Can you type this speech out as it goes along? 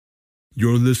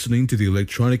You're listening to the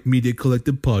Electronic Media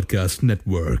Collective Podcast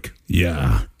Network.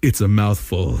 Yeah, it's a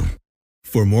mouthful.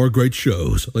 For more great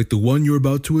shows like the one you're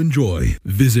about to enjoy,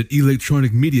 visit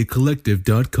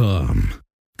electronicmediacollective.com.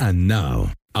 And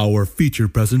now, our feature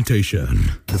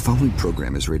presentation. The following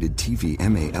program is rated TV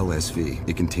MALSV.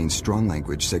 It contains strong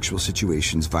language, sexual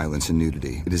situations, violence, and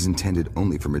nudity. It is intended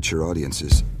only for mature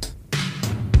audiences.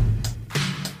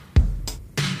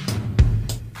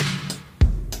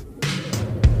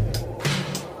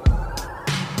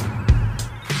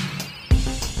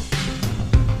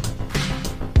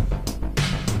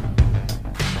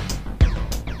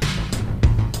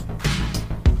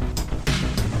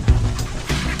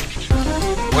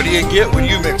 What do you get when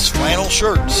you mix flannel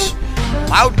shirts,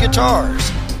 loud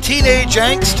guitars, teenage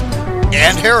angst,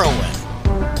 and heroin?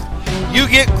 You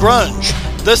get grunge,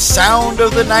 the sound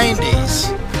of the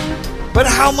 90s. But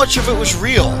how much of it was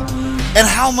real? And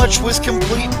how much was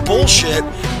complete bullshit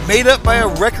made up by a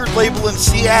record label in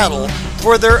Seattle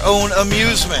for their own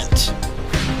amusement?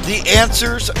 The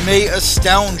answers may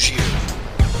astound you.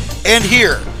 And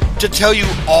here to tell you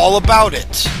all about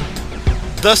it,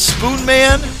 the Spoon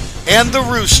Man and the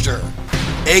Rooster,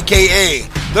 aka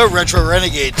the Retro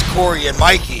Renegades Corey and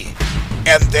Mikey,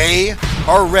 and they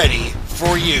are ready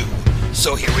for you.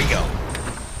 So here we go.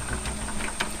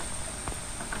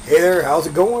 Hey there, how's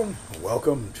it going?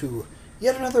 Welcome to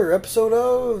yet another episode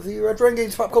of the Retro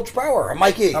Renegades Pop Culture Power. I'm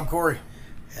Mikey. I'm Corey.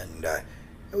 And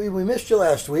we missed you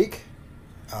last week.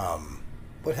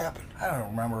 What happened? I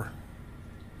don't remember.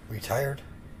 Were you tired?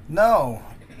 No.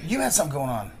 You had something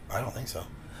going on. I don't think so.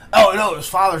 Oh, no, it was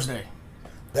Father's Day.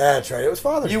 That's right, it was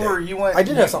Father's Day. You went. I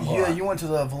did have something going on. You went to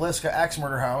the Velisca Axe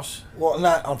Murder House. Well,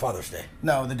 not on Father's Day.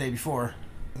 No, the day before.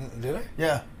 Did I?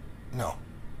 Yeah. No.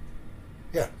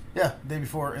 Yeah. Yeah, the day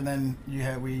before, and then you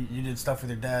did stuff with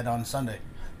your dad on Sunday.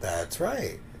 That's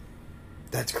right.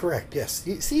 That's correct. Yes.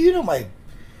 You know my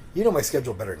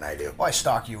schedule better than I do. Well, I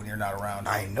stalk you when you're not around.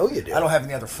 I know you do. I don't have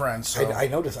any other friends. So. I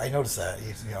noticed that.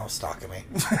 He's stalking me.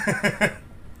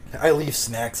 I leave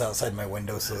snacks outside my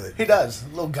window so that he does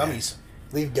little gummies. Yeah,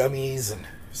 leave gummies and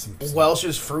some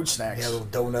Welch's fruit snacks. Yeah, little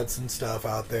donuts and stuff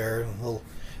out there. And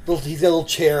he's got a little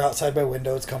chair outside my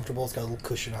window. It's comfortable. It's got a little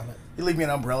cushion on it. You leave me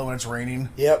an umbrella when it's raining.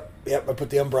 Yep. I put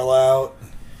the umbrella out.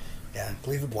 Yeah,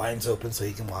 leave the blinds open so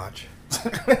he can watch.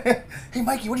 Hey,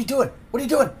 Mikey, what are you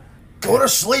doing? Go to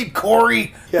sleep,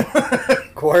 Corey. Yeah,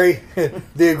 Corey.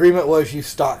 The agreement was you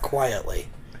stalk quietly.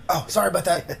 Oh, sorry about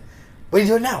that. What are you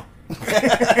doing now?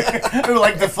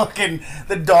 Like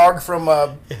the dog from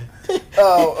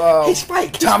hey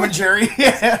Spike, Tom and Jerry.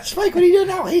 Yeah. Spike, what are you doing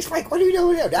now? Hey Spike, what are you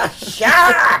doing now? Ah,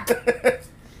 shut up.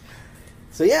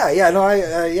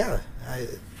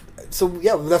 So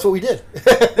that's what we did.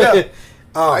 Yeah.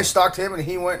 I stalked him and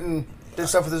he went and did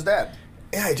stuff with his dad.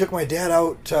 Yeah, I took my dad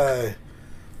out.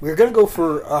 We were gonna go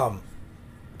for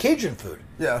Cajun food.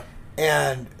 Yeah.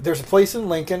 And there's a place in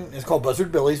Lincoln. It's called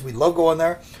Buzzard Billy's. We love going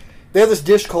there. They have this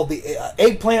dish called the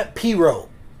eggplant piro.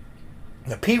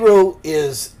 The piro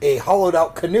is a hollowed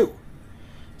out canoe.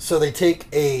 So they take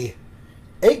a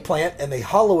eggplant and they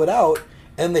hollow it out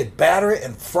and they batter it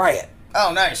and fry it.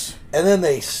 Oh, nice. And then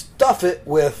they stuff it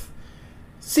with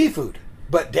seafood.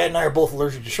 But Dad and I are both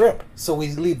allergic to shrimp. So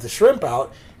we leave the shrimp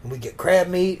out and we get crab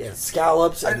meat and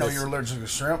scallops. I didn't know you were allergic to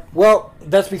shrimp. Well,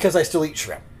 that's because I still eat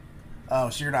shrimp. Oh,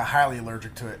 so you're not highly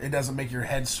allergic to it. It doesn't make your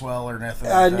head swell or nothing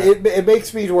like that. It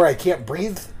makes me to where I can't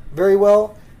breathe very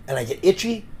well, and I get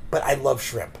itchy, but I love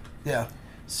shrimp. Yeah.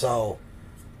 So,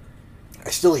 I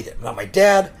still eat it. Now, my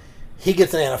dad, he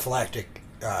gets an anaphylactic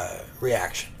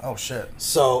reaction. Oh, shit.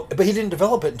 So, but he didn't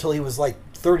develop it until he was like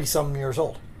 30-some years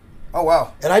old. Oh,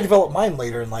 wow. And I developed mine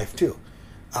later in life, too.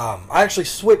 I actually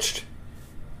switched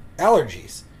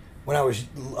allergies. When I was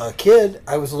a kid,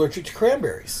 I was allergic to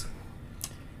cranberries.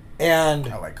 And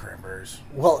I like cranberries.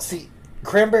 Well, see,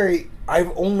 cranberry,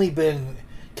 I've only been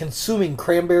consuming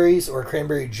cranberries or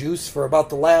cranberry juice for about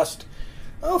the last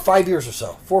 5 years or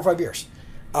so. 4 or 5 years.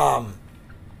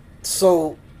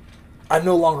 So I'm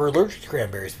no longer allergic to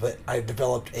cranberries, but I've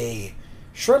developed a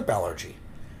shrimp allergy.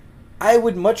 I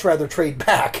would much rather trade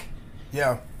back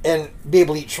and be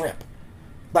able to eat shrimp.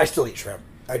 But I still eat shrimp.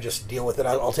 I just deal with it.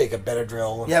 I'll take a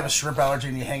Benadryl. You have a shrimp allergy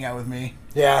and you hang out with me.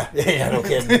 Yeah, no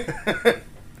kidding.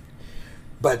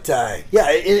 But,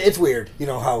 it's weird. You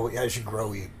know how as you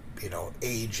grow, you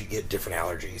age, you get different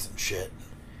allergies and shit.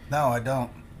 No, I don't.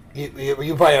 You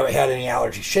probably haven't had any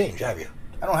allergies change, have you?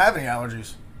 I don't have any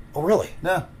allergies. Oh, really?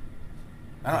 No.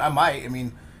 I might. I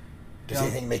mean... Does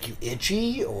anything make you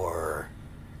itchy, or...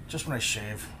 Just when I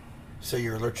shave. So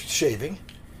you're allergic to shaving.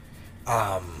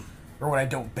 Or when I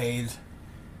don't bathe.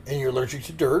 And you're allergic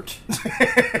to dirt.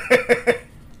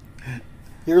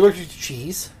 You're allergic to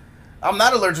cheese. I'm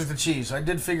not allergic to cheese. I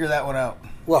did figure that one out.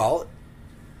 Well,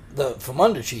 from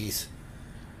under cheese,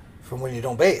 from when you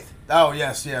don't bathe. Oh,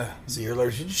 yes, yeah. So you're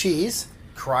allergic to cheese.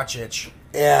 Crotch itch.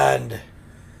 And...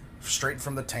 straight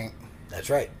from the taint. That's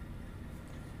right.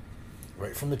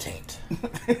 Right from the taint.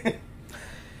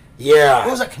 Yeah.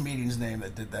 What was that comedian's name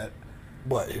that did that?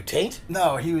 What, who, Taint?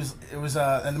 No, it was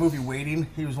in the movie Waiting.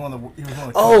 He was one of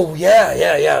the Oh,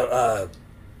 yeah.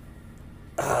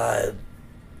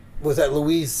 Was that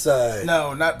Louise?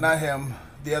 No, not him.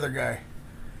 The other guy.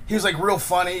 He was like real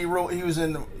funny. He was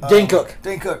in Dane Cook.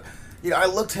 Dane Cook. Yeah, I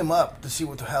looked him up to see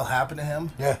what the hell happened to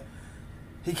him. Yeah.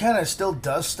 He kind of still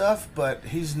does stuff, but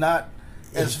he's not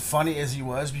as funny as he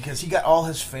was because he got all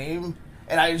his fame.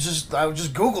 And I just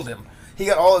Googled him. He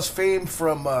got all his fame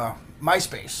from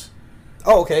MySpace.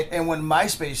 Oh, okay. And when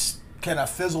MySpace kind of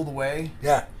fizzled away,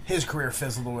 yeah, his career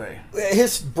fizzled away.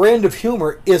 His brand of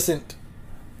humor isn't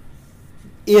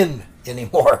in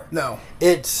anymore. No.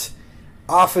 It's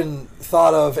often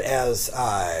thought of as,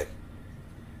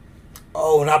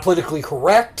 not politically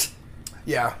correct.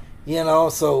 Yeah. You know,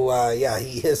 so,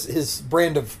 his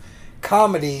brand of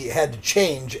comedy had to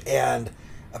change, and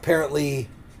apparently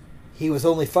he was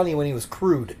only funny when he was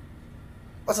crude.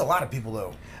 That's a lot of people,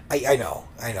 though. I know.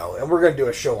 And we're going to do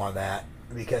a show on that,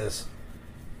 because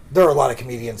there are a lot of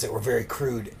comedians that were very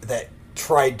crude that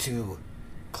tried to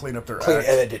clean up their act.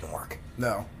 And it didn't work.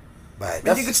 No. But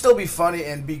you could still be funny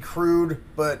and be crude,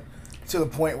 but to the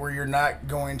point where you're not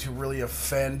going to really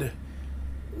offend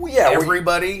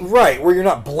everybody. Right, where you're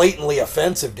not blatantly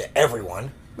offensive to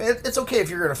everyone. It's okay if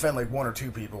you're going to offend like one or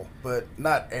two people, but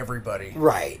not everybody.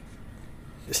 Right.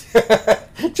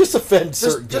 Just offend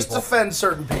certain people. Just offend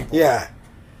certain people. Yeah.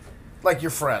 Like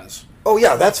your friends. Oh,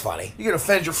 yeah, that's funny. You can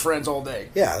offend your friends all day.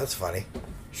 Yeah, that's funny.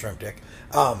 Shrimp dick.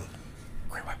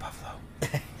 Great White Buffalo.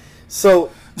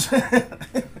 So...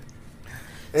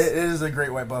 It is a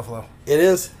Great White Buffalo. It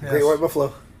is? Yes. Great White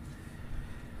Buffalo.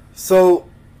 So,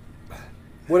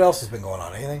 what else has been going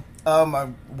on? Anything? I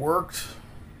worked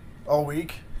all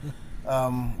week. We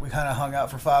kind of hung out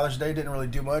for Father's Day. Didn't really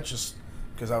do much just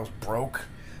because I was broke.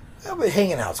 Yeah, but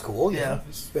hanging out's cool. Yeah.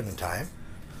 Spending time.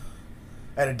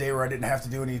 I had a day where I didn't have to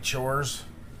do any chores.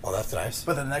 Oh, that's nice.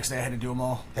 But the next day I had to do them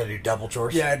all. Had to do double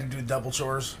chores? Yeah, I had to do double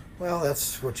chores. Well,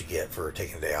 that's what you get for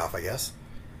taking a day off, I guess.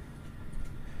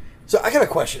 So I got a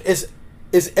question. Is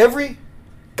every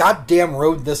goddamn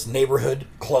road in this neighborhood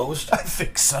closed? I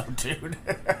think so, dude.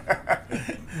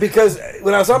 Because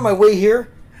when I was on my way here,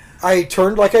 I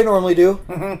turned like I normally do.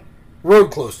 Mm-hmm.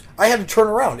 Road closed. I had to turn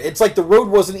around. It's like the road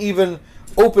wasn't even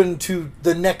open to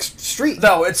the next street.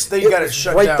 No, they got it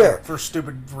shut right down there for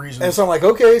stupid reasons. And so I'm like,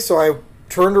 okay, so I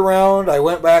turned around. I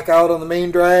went back out on the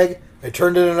main drag. I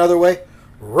turned in another way.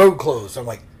 Road closed. I'm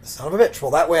like, son of a bitch.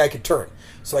 Well, that way I could turn.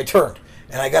 So I turned.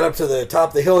 And I got up to the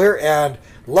top of the hill here, and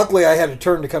luckily I had to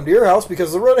turn to come to your house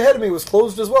because the road ahead of me was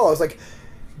closed as well. I was like,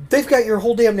 they've got your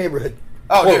whole damn neighborhood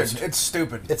closed. Dude, it's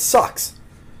stupid. It sucks.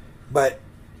 But,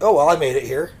 oh well, I made it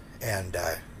here, and,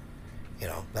 that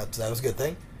was a good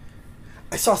thing.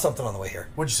 I saw something on the way here.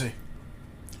 What'd you see?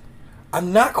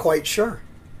 I'm not quite sure.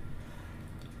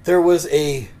 There was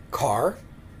a car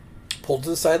pulled to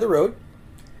the side of the road,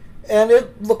 and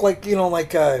it looked like,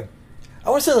 I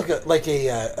want to say like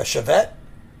a Chevette.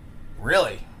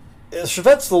 Really? A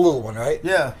Chevette's the little one, right?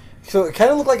 Yeah. So it kind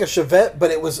of looked like a Chevette,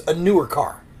 but it was a newer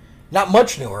car. Not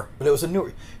much newer, but it was a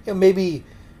newer, maybe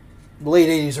late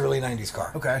 80s, early 90s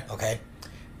car. Okay.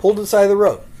 Pulled to the side of the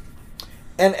road.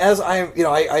 And as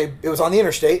it was on the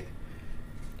interstate,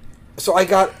 so I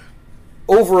got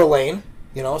over a lane,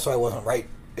 so I wasn't right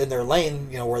in their lane,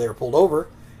 where they were pulled over.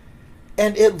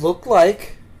 And it looked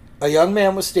like a young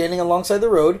man was standing alongside the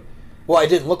road. Well, it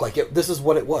didn't look like it. This is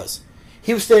what it was.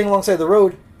 He was standing alongside the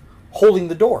road, holding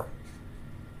the door.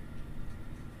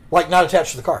 Like, not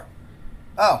attached to the car.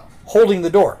 Oh. Holding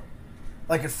the door.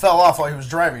 Like it fell off while he was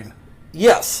driving.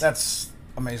 Yes. That's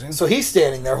amazing. So he's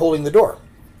standing there holding the door.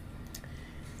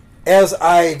 As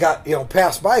I got,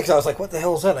 passed by, because I was like, what the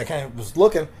hell is that? I kind of was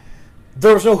looking.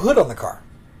 There was no hood on the car.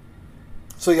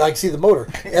 So I could see the motor.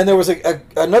 And there was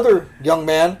another young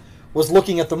man was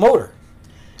looking at the motor.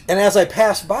 And as I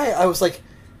passed by, I was like,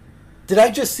 did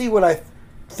I just see what I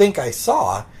think I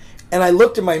saw? And I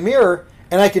looked in my mirror,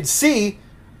 and I could see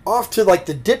off to like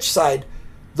the ditch side,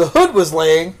 the hood was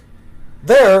laying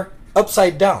there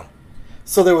upside down.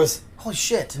 So there was holy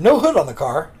shit, no hood on the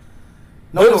car.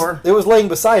 No door. It was laying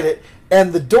beside it,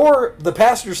 and the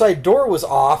passenger side door was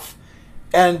off,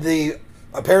 and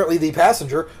apparently the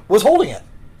passenger was holding it.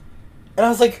 And I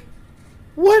was like,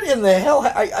 what in the hell?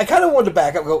 I kind of wanted to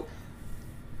back up and go,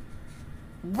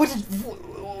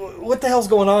 what the hell's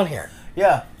going on here?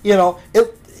 Yeah. You know,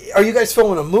 are you guys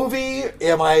filming a movie?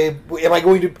 Am I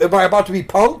about to be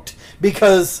punked?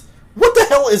 Because what the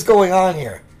hell is going on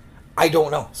here? I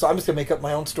don't know. So I'm just gonna make up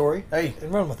my own story and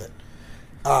run with it.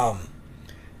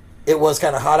 It was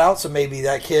kind of hot out, so maybe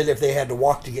that kid, if they had to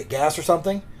walk to get gas or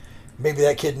something, maybe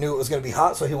that kid knew it was going to be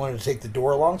hot, so he wanted to take the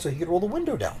door along so he could roll the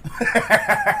window down.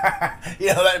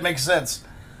 That makes sense.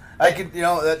 I could,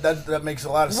 that makes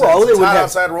a lot of sense. Well, it's hot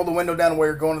outside, roll the window down while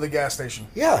you're going to the gas station.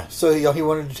 Yeah, so he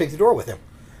wanted to take the door with him.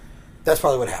 That's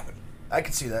probably what happened. I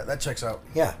can see that. That checks out.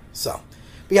 Yeah. So,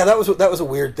 but yeah, that was a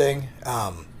weird thing.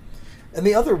 And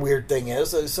the other weird thing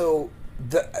is,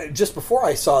 just before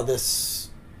I saw this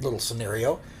little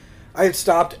scenario, I had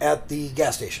stopped at the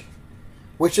gas station,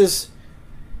 which is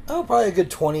probably a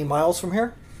good 20 miles from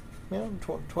here.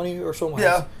 20 or so miles.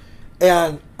 Yeah.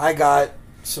 And I got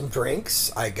some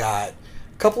drinks. I got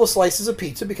a couple of slices of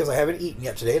pizza because I haven't eaten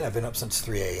yet today, and I've been up since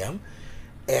 3 a.m.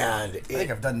 And I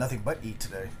think I've done nothing but eat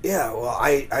today. Yeah, well,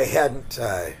 I hadn't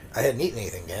eaten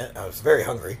anything yet. I was very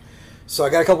hungry, so I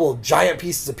got a couple of giant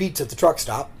pieces of pizza at the truck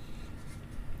stop,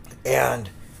 and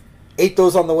ate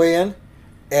those on the way in.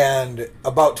 And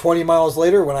about 20 miles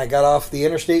later, when I got off the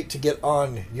interstate to get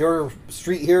on your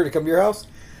street here to come to your house,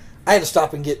 I had to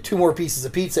stop and get 2 more pieces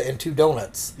of pizza and 2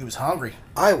 donuts. You was hungry.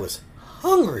 I was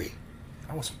hungry.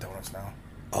 I want some donuts now.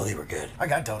 Oh, they were good. I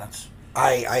got donuts.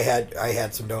 I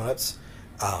had some donuts.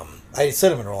 I had a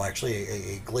cinnamon roll, actually,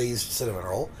 a glazed cinnamon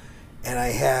roll. And I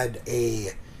had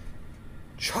a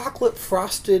chocolate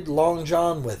frosted Long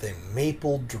John with a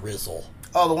maple drizzle.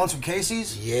 Oh, the ones from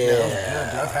Casey's? Yeah. Those are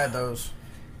good. I've had those.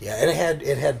 Yeah, and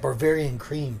it had Bavarian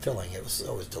cream filling. It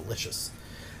was delicious.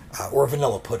 Or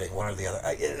vanilla pudding, one or the other.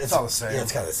 It's all the same. Yeah,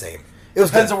 it's kind of the same.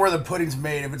 Depends on where the pudding's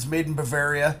made. If it's made in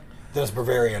Bavaria, then it's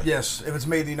Bavarian. Yes. If it's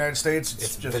made in the United States,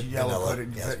 it's just yellow vanilla.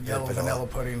 pudding. Yeah, yellow vanilla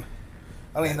pudding.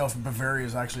 I don't even know if Bavaria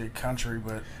is actually a country,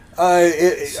 but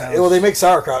well, they make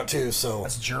sauerkraut too. So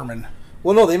that's German.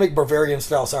 Well, no, they make Bavarian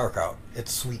style sauerkraut.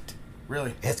 It's sweet.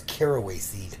 Really? It has caraway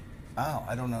seed. Oh,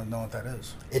 I don't know what that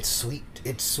is. It's sweet.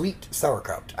 It's sweet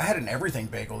sauerkraut. I had an everything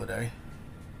bagel today.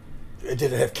 Did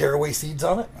it have caraway seeds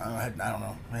on it? I don't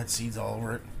know. I had seeds all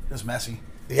over it. It was messy.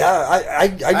 Yeah,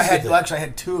 I I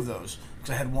had 2 of those because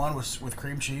I had one with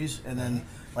cream cheese, and then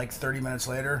like 30 minutes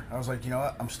later, I was like, you know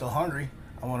what? I'm still hungry.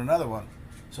 I want another one.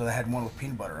 So I had one with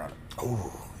peanut butter on it.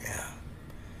 Oh, yeah.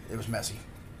 It was messy.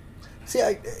 See,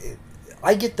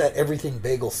 I get that everything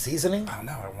bagel seasoning. Oh,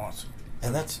 no, I want some.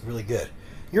 And that's really good.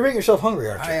 You're making yourself hungry,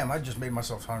 aren't you? I am. I just made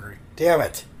myself hungry. Damn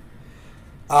it.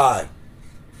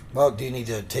 Well, do you need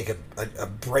to take a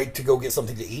break to go get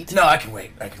something to eat? No, I can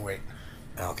wait.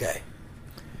 Okay.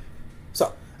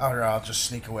 So. I'll just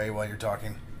sneak away while you're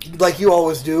talking. Like you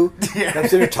always do. Yeah. I'm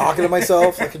sitting here talking to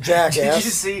myself like a jackass. Did you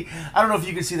see? I don't know if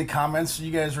you can see the comments.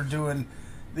 You guys were doing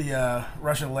the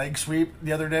Russian leg sweep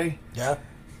the other day. Yeah.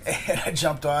 And I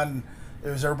jumped on.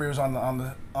 Everybody was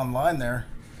online there,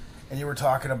 and you were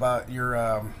talking about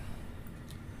your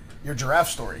giraffe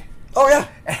story. Oh yeah.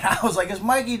 And I was like, is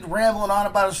Mikey rambling on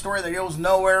about a story that goes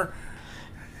nowhere?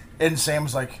 And Sam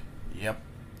was like, yep.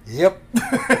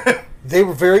 They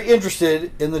were very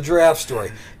interested in the giraffe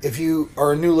story. If you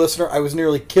are a new listener, I was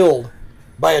nearly killed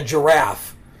by a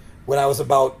giraffe when I was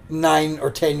about 9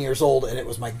 or 10 years old, and it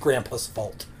was my grandpa's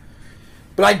fault.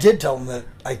 But I did tell him that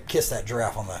I kissed that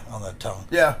giraffe on the tongue.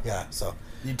 Yeah. Yeah, so.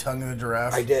 You tongued the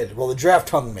giraffe? I did. Well, the giraffe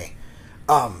tongued me.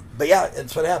 But yeah,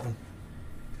 that's what happened.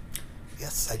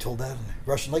 Yes, I told that.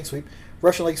 Russian leg sweep.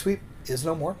 Russian leg sweep is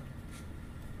no more.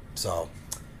 So,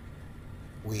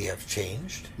 we have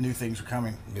changed. New things are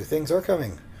coming. New things are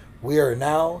coming. We are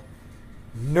now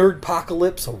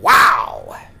Nerdpocalypse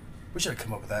Wow! We should have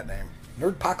come up with that name.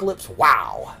 Nerdpocalypse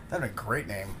Wow! That'd be a great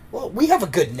name. Well, we have a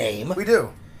good name. We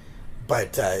do.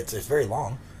 But it's very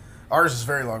long. Ours is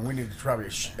very long. We need to probably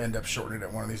end up shortening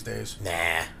it one of these days.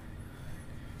 Nah,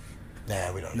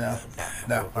 we don't. No.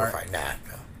 We're fine. Nah.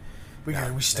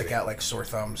 We stick out like sore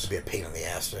thumbs. It'd be a pain in the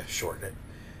ass to shorten it.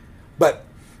 But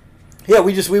yeah,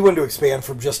 we wanted to expand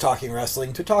from just talking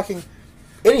wrestling to talking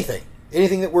anything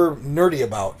that we're nerdy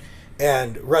about.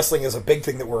 And wrestling is a big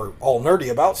thing that we're all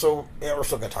nerdy about, so yeah, we're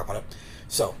still gonna talk about it.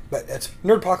 So, but it's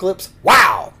Nerdpocalypse.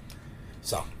 Wow.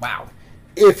 So wow.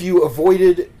 If you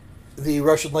avoided the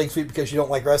Russian leg sweep because you don't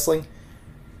like wrestling,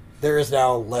 there is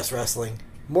now less wrestling,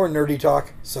 more nerdy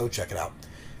talk. So check it out.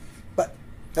 But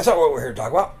that's not what we're here to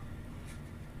talk about.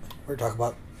 We're talking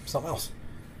about something else.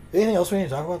 Anything else we need to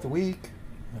talk about the week?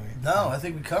 No, I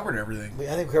think we covered everything.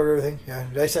 I think we covered everything. Yeah.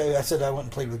 I said I went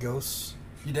and played with ghosts.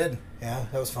 You did. Yeah,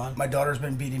 that was fun. My daughter's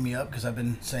been beating me up because I've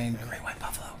been saying Great White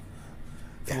Buffalo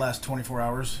for the last 24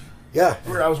 hours. Yeah.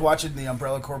 I was watching the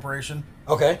Umbrella Corporation.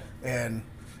 Okay. And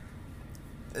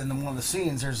in one of the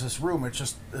scenes, there's this room.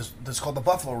 It's called the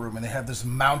Buffalo Room, and they have this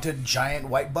mounted giant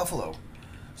white buffalo.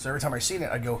 So every time I seen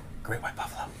it, I'd go, "Great white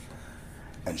buffalo."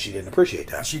 And she didn't appreciate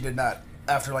that. She did not.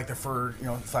 After like the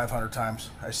 500 times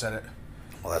I said it,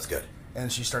 Well, that's good.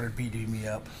 and she started beating me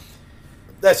up.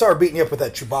 I saw her beating you up with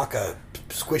that Chewbacca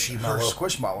squishy Her mellow.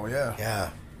 Squishmallow, yeah. Yeah.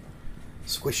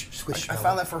 Squish. I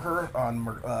found that for her on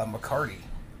McCarty.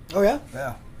 Oh, yeah?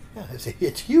 Yeah, Yeah,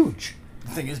 it's huge.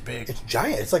 the thing is big. It's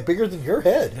giant. It's like bigger than your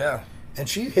head. Yeah. And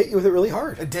she hit you with it really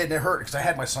hard. It did, and it hurt because I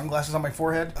had my sunglasses on my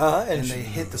forehead, And they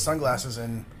hit the sunglasses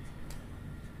and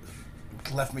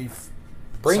left me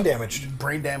Brain damaged.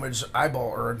 brain damaged eyeball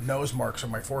or nose marks on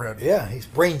my forehead. Yeah, he's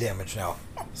brain damaged now.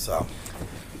 So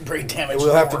Brain damaged.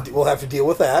 we'll have to deal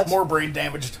with that. more brain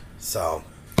damaged. So,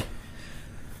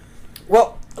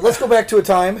 well, let's go back to a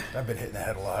time. I've been hitting the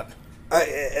head a lot.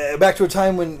 Back to a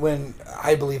time when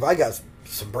I believe I got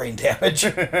some brain damage,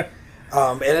 and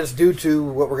it's due to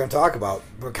what we're going to talk about.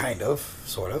 But kind of,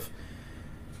 sort of.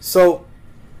 So,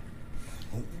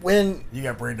 when You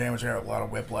got brain damage. You got a lot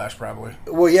of whiplash, probably.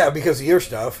 well, yeah, because of your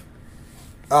stuff.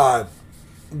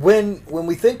 When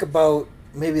we think about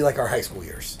maybe like our high school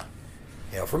years,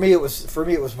 for me it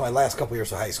was my last couple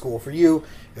years of high school. For you,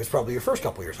 it was probably your first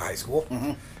couple years of high school.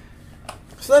 Mm-hmm.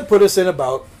 So that put us in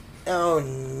about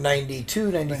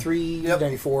 92, 93, Yep.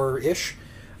 94-ish.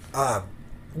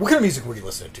 What kind of music were you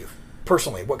listening to?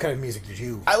 Personally, what kind of music did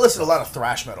you... I listened to a lot of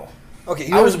thrash metal.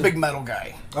 Okay, I was a big metal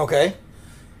guy, Okay.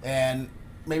 and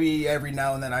maybe every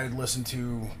now and then I would listen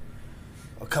to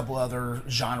a couple other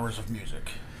genres of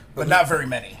music, but not very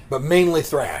many. But mainly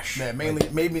thrash. Yeah, mainly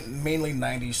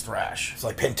 90s thrash. It's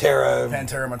like Pantera,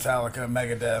 Pantera, Metallica,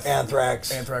 Megadeth,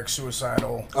 Anthrax.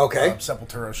 Suicidal, Okay.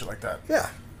 Sepultura, shit like that. Yeah,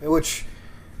 which...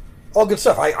 all good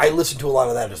stuff. I listened to a lot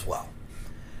of that as well.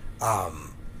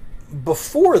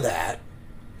 Before that,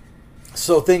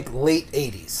 so think late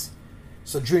 80s.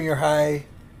 So junior high,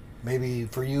 maybe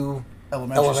for you,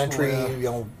 elementary, school,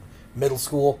 yeah. Middle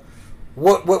school.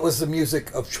 What was the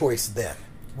music of choice then?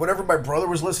 Whatever my brother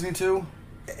was listening to,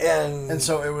 And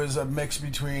so it was a mix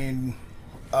between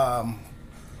a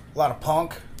lot of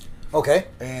punk okay,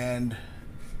 and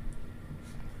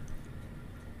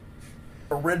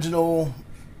original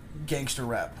gangster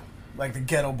rap, like the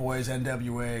Ghetto Boys,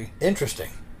 NWA, interesting.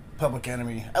 Public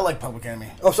Enemy. I like Public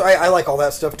Enemy. Oh, so I like all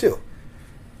that stuff too.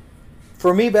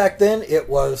 For me back then, it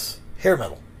was hair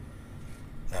metal.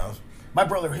 Now, My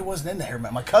brother, he wasn't into hair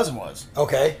metal. My cousin was,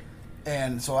 okay,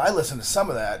 and so I listened to some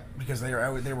of that because they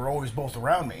were always both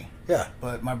around me. yeah,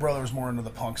 But my brother was more into the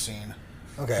punk scene.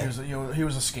 okay. He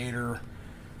was a skater.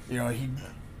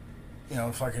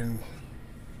 Fucking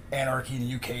anarchy in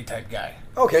the UK type guy.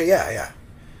 Okay, yeah.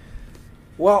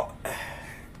 Well,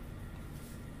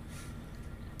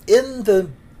 in the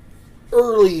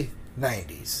early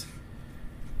 90s,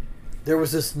 there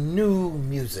was this new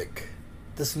music,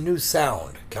 this new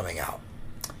sound coming out.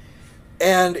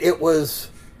 And it was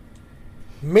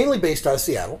mainly based out of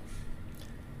Seattle.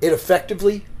 It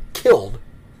effectively killed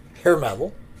hair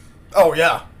metal. Oh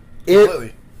yeah, It-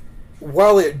 completely.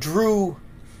 While it drew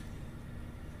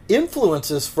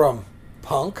influences from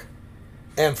punk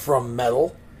and from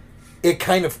metal, it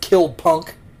kind of killed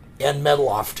punk and metal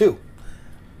off too,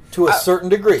 to a certain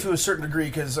degree. To a certain degree,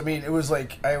 because it was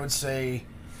like, I would say,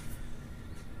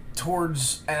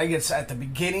 towards, I guess, at the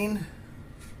beginning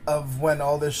of when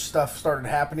all this stuff started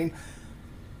happening,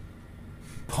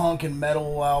 punk and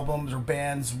metal albums or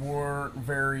bands weren't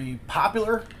very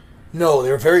popular. No,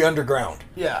 they're very underground.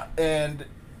 Yeah, and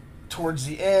towards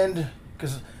the end,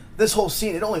 because this whole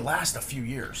scene, it only lasted a few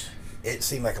years. It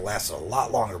seemed like it lasted a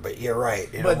lot longer, but you're right.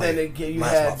 But then you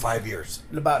lasted had about 5 years.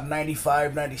 In about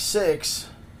 95, 96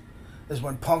 is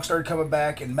when punk started coming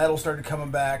back and metal started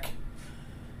coming back,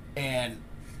 and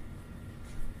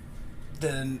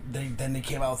then they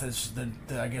came out with this,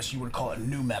 I guess you would call it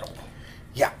new metal.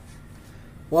 Yeah.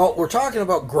 Well, we're talking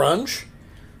about grunge.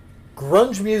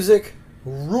 Grunge music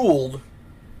ruled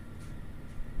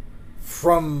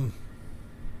from,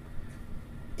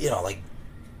 like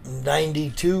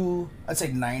 92. I'd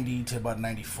say 90 to about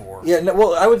 94. Yeah, no,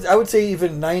 well, I would say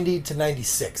even 90 to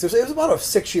 96. It was about a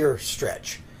 6-year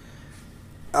stretch.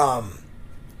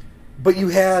 But you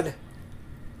had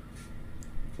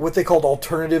what they called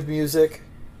alternative music,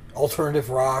 alternative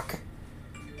rock.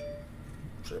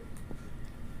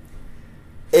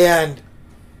 And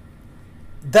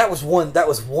that was one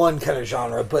kind of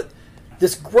genre, but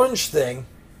this grunge thing,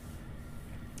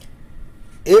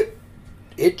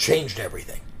 it changed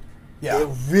everything. Yeah. It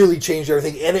really changed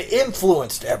everything, and it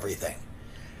influenced everything.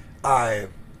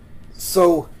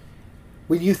 So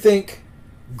when you think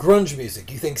grunge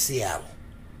music, you think Seattle.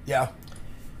 Yeah.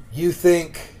 You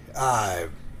think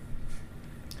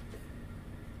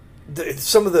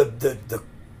some of the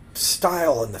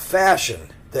style and the fashion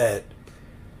that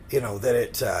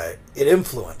it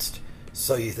influenced.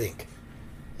 So you think,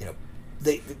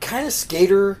 the kind of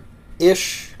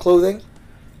skater-ish clothing.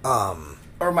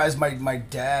 Or as my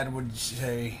dad would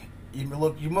say, you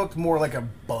looked more like a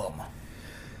bum.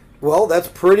 Well, that's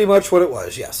pretty much what it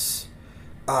was. Yes.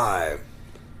 But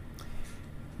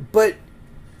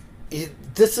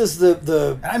this is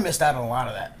the. And I missed out on a lot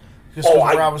of that. Just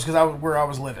where I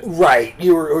was living. Right.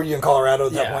 Were you in Colorado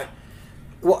at that Yeah. point?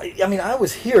 Well, I mean, I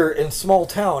was here in small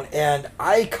town, and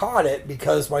I caught it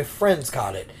because my friends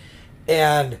caught it.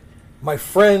 And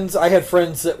I had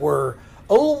friends that were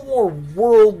a little more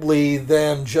worldly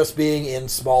than just being in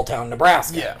small town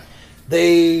Nebraska. Yeah.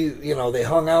 They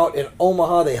hung out in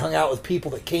Omaha. They hung out with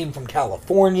people that came from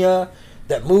California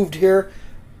that moved here.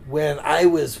 When I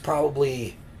was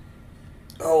probably,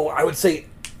 I would say,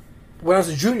 when I was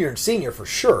a junior and senior for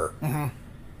sure,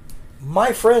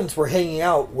 my friends were hanging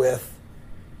out with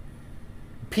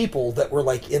people that were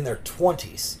like in their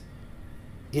 20s,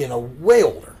 way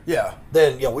older. Yeah.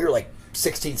 Then, we were like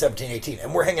 16, 17, 18,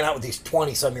 and we're hanging out with these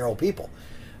 20-some-year-old people.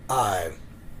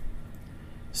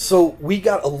 So we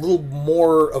got a little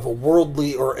more of a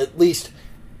worldly, or at least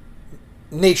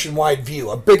nationwide view,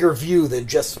 a bigger view than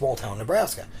just small-town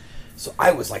Nebraska. So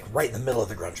I was like right in the middle of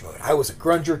the grunge movement. I was a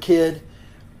grunger kid.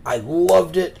 I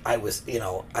loved it. I was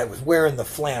wearing the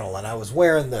flannel, and I was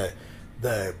wearing the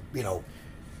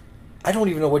I don't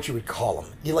even know what you would call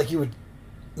them.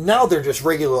 Now they're just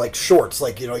regular like shorts.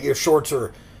 Like, your shorts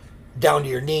are down to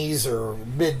your knees or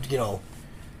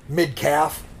mid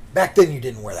calf. Back then you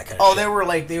didn't wear that kind of shit.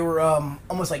 They were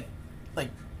almost like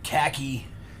khaki.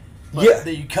 Yeah.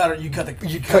 You cut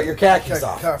your khakis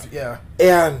off. Yeah.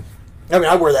 And I mean,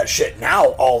 I wear that shit now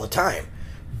all the time,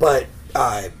 but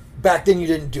back then you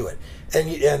didn't do it. And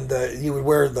you would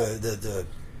wear the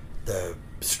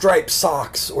striped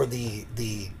socks, or the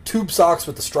tube socks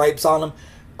with the stripes on them,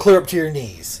 clear up to your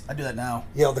knees. I do that now.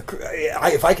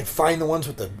 If I could find the ones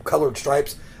with the colored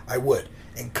stripes, I would.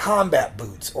 And combat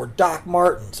boots, or Doc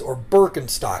Martens, or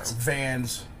Birkenstocks,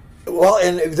 Vans. Well,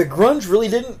 and the grunge really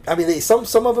didn't. I mean,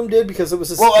 some of them did because it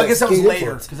was. I guess that was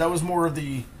later, because that was more of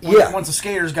the once the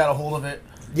skaters got a hold of it.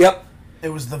 Yep. It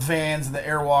was the Vans and the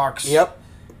Airwalks. Yep.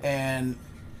 And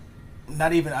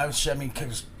not even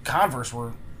because Converse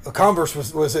were. Converse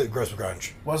was it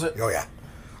grunge? Was it? Oh yeah,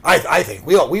 I think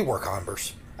we wore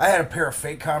Converse. I had a pair of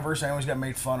fake Converse. I always got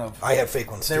made fun of. I had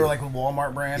fake ones. They too. were like a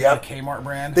Walmart brand, Yep. a Kmart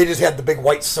brand. They just had the big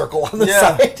white circle on the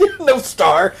side, no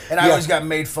star. And I always got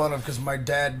made fun of because my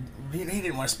dad, he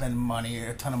didn't want to spend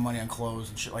a ton of money on clothes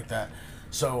and shit like that.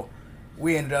 So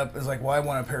we ended up, it was like, well, I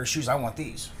want a pair of shoes. I want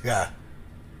these. Yeah.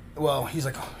 Well, he's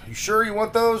like, oh, you sure you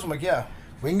want those? I'm like, yeah.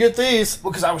 We can get these.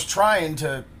 Well, because I was trying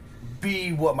to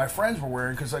be what my friends were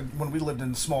wearing, because when we lived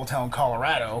in small town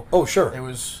Colorado. Oh, sure. It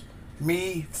was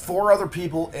me, 4 other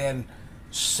people, and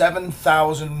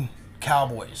 7,000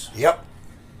 cowboys. Yep.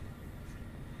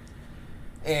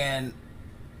 And,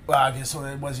 well, I guess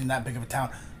it wasn't that big of a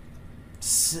town.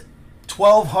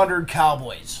 1,200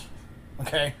 cowboys.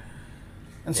 Okay?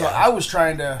 And so I was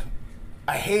trying to...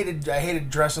 I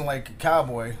hated dressing like a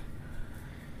cowboy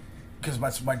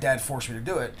because my dad forced me to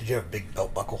do it. Did you have a big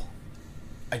belt buckle?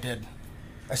 I did.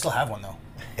 I still have one, though.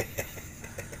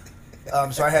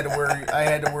 So I had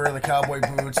to wear the cowboy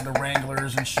boots and the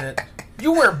Wranglers and shit.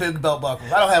 You wear big belt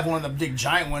buckles. I don't have one of the big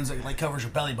giant ones that like covers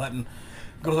your belly button,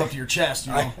 goes up to your chest.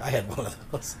 You know? I had one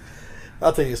of those.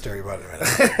 I'll tell you a story about it in a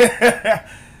minute.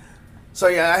 So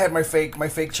yeah, I had my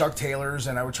fake Chuck Taylors,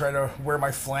 and I would try to wear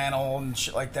my flannel and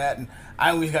shit like that. And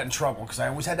I always got in trouble because I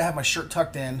always had to have my shirt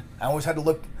tucked in. I always had to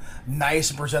look nice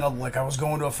and presentable, like I was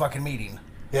going to a fucking meeting.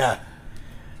 Yeah.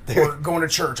 Or going to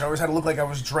church. I always had to look like I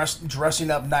was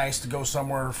dressing up nice to go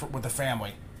somewhere with the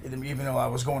family, even though I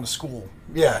was going to school.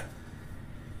 Yeah.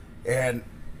 And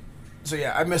so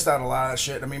yeah, I missed out on a lot of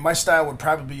shit. I mean, my style would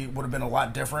have been a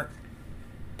lot different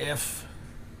if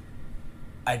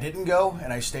I didn't go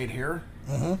and I stayed here.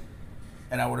 Mm-hmm.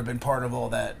 And I would have been part of all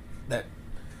that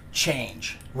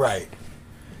change. Right.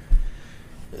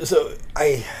 So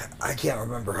I can't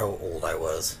remember how old I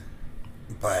was,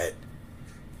 but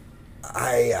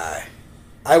I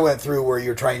went through where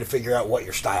you're trying to figure out what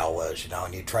your style was,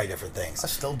 and you try different things.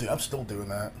 I'm still doing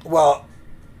that. Well,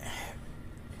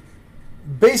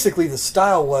 basically the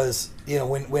style was,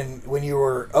 when you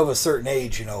were of a certain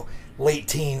age, late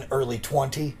teen, early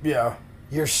 20. Yeah.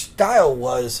 Your style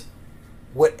was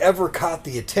whatever caught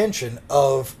the attention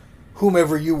of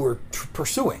whomever you were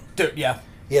pursuing. Dude, yeah.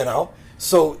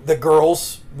 So the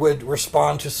girls would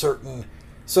respond to certain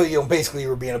So, basically you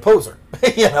were being a poser,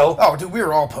 Oh, dude, we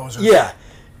were all posers. Yeah.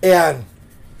 And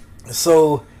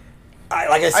so,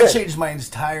 like I said... I changed my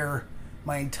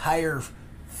entire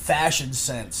fashion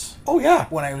sense. Oh, yeah.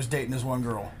 When I was dating this one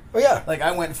girl. Oh, yeah. Like,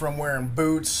 I went from wearing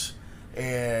boots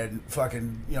and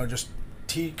fucking, just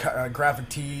graphic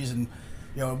tees and,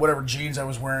 whatever jeans I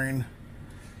was wearing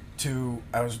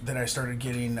then I started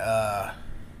getting, I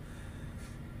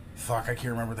can't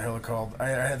remember what the hell they're called.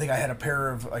 I think I had a pair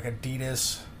of, like,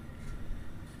 Adidas,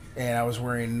 and I was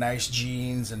wearing nice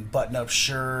jeans and button-up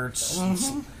shirts,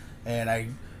 and I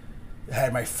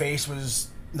had, my face was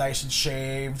nice and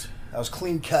shaved. I was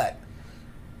clean cut,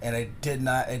 and it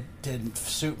didn't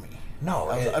suit me. No.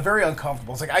 I was very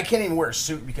uncomfortable. It's like, I can't even wear a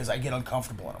suit because I get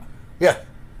uncomfortable in them. Yeah.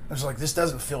 I was like, this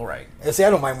doesn't feel right. And see,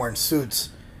 I don't mind wearing suits,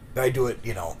 but I do it,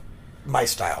 my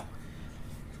style.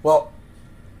 Well,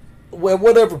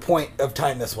 whatever point of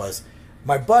time this was,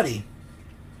 my buddy,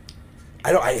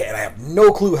 I have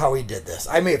no clue how he did this.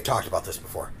 I may have talked about this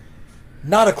before.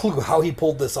 Not a clue how he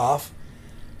pulled this off,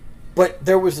 but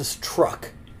there was this truck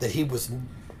that he was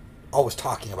always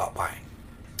talking about buying.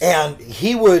 And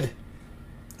he would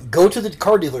go to the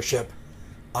car dealership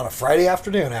on a Friday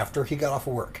afternoon after he got off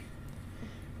of work,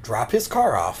 drop his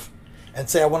car off, and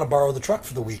say, I want to borrow the truck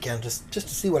for the weekend just to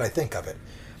see what I think of it.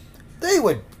 They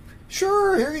would,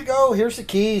 sure, here you go, here's the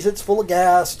keys, it's full of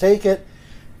gas, take it.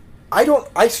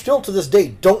 I still to this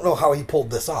day don't know how he pulled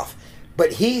this off,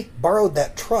 but he borrowed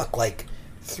that truck like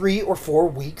 3 or 4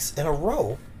 weeks in a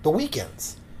row, the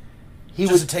weekends. He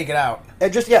would take it out.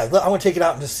 And I want to take it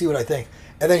out and just see what I think.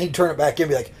 And then he'd turn it back in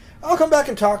and be like, I'll come back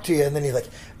and talk to you. And then he's like,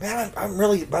 man, I'm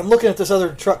looking at this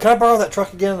other truck. Can I borrow that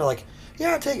truck again? And they're like,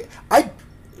 yeah, take it.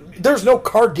 There's no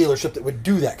car dealership that would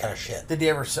do that kind of shit. Did they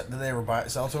ever sell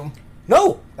to him?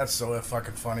 No. That's so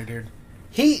fucking funny, dude.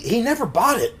 He never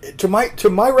bought it. To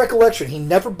my recollection, he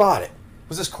never bought it.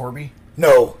 Was this Corby?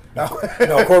 No. No,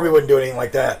 Corby wouldn't do anything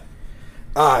like that.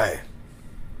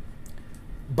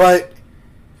 But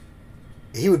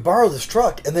he would borrow this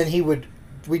truck, and then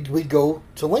we'd go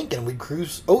to Lincoln. We'd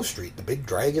cruise O Street, the big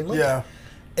drag in Lincoln. Yeah.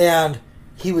 And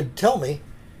he would tell me,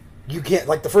 you can't,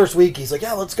 like the first week, he's like,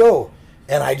 yeah, let's go.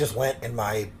 And I just went in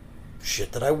my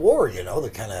shit that I wore,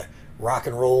 the kind of rock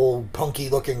and roll, punky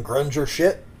looking grunger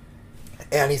shit.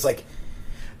 And he's like,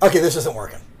 okay, this isn't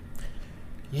working.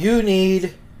 You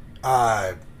need,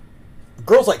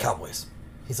 girls like cowboys.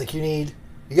 He's like, you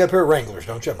got a pair of Wranglers,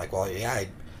 don't you? I'm like, well, yeah,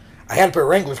 I had a pair of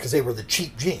Wranglers because they were the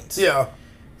cheap jeans. Yeah.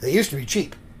 They used to be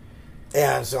cheap.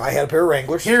 And so I had a pair of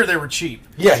Wranglers. Here they were cheap.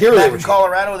 Yeah, here they were cheap. In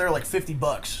Colorado, they were like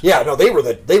 $50. Yeah, no, they were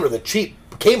the cheap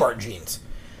Kmart jeans.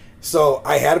 So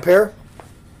I had a pair.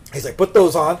 He's like, put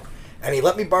those on. And he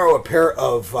let me borrow a pair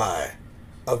of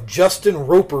Justin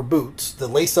Roper boots, the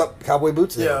lace-up cowboy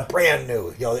boots. They were brand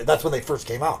new. That's when they first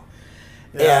came out.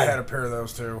 Yeah, I had a pair of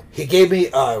those too. He gave me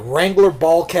a Wrangler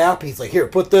ball cap. He's like, here,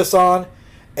 put this on.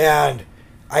 And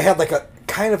I had like a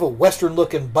kind of a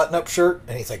Western-looking button-up shirt.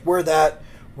 And he's like, wear that.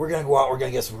 We're going to go out. We're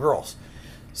going to get some girls.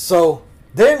 So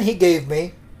then he gave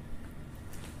me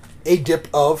a dip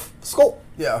of Skull.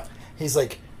 Yeah. He's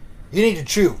like, you need to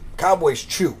chew. Cowboys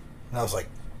chew. And I was like,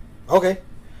 okay.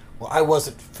 Well, I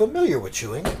wasn't familiar with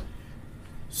chewing.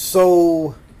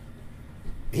 So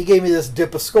he gave me this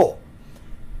dip of Skull.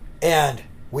 And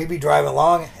we'd be driving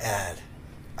along, and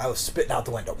I was spitting out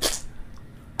the window.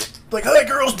 Like, hey,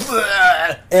 girls.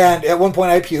 Blah. And at one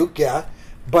point I puked, yeah.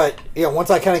 But,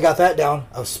 once I kind of got that down,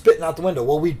 I was spitting out the window.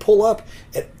 Well, we'd pull up,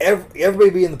 and everybody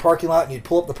would be in the parking lot, and you'd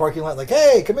pull up the parking lot, like,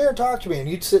 hey, come here and talk to me. And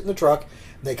you'd sit in the truck,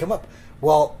 and they'd come up.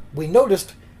 Well, we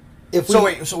noticed So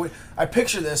wait, I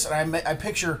picture this, and I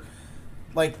picture,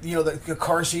 like, the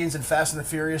car scenes in Fast and the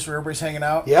Furious where everybody's hanging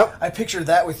out. Yep. I picture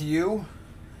that with you,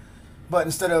 but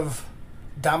instead of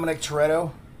Dominic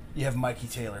Toretto, you have Mikey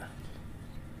Taylor.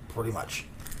 Pretty much.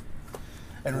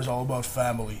 And it was all about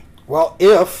family. Well,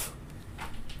 if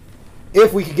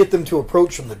we could get them to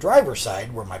approach from the driver's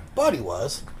side, where my buddy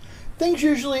was, things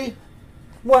usually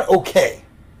went okay.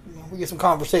 We get some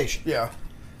conversation. Yeah.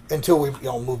 Until we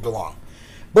moved along.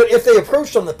 But if they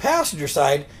approached on the passenger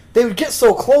side, they would get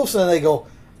so close and then they go,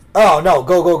 oh, no,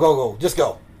 go, just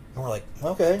go. And we're like,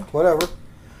 okay, whatever.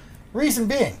 Reason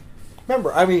being,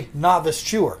 remember, I'm a novice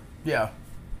chewer. Yeah.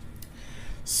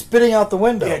 Spitting out the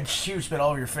window. Yeah, chew spit all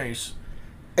over your face.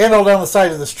 And all down the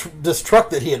side of this truck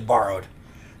that he had borrowed.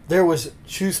 There was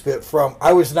chew spit from,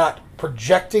 I was not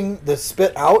projecting the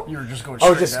spit out. You were just going straight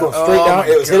down. I was just going straight down.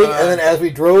 It was hitting, and then as we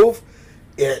drove,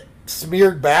 it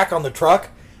smeared back on the truck.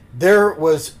 There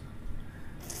was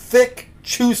thick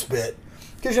chew spit.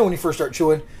 Because when you first start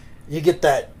chewing, you get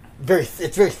that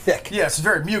it's very thick. Yeah, it's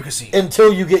very mucusy.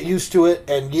 Until you get used to it,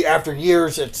 and after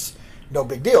years, it's no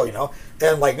big deal, you know.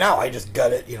 And like now, I just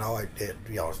gut it, you know.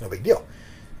 It's no big deal.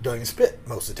 Don't even spit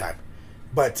most of the time.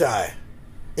 But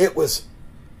it was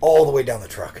all the way down the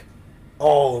truck,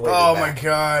 all the way. Oh my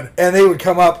god! And they would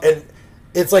come up, and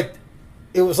it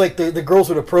was like the girls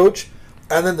would approach,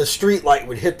 and then the street light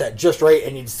would hit that just right,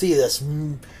 and you'd see this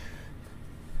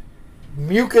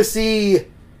mucusy,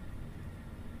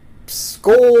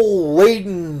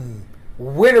 skull-laden,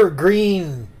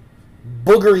 wintergreen,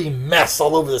 boogery mess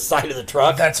all over the side of the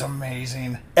truck. That's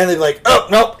amazing. And they'd be like, "Oh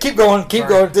no, keep going.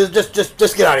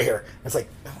 Just get out of here." It's like,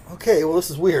 okay, well, this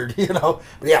is weird, you know.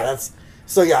 But yeah,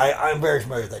 I'm very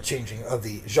familiar with that changing of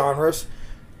the genres.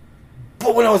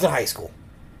 But when I was in high school,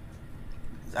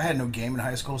 I had no game in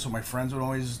high school, so my friends would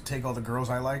always take all the girls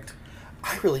I liked.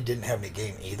 I really didn't have any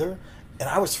game either, and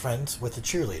I was friends with the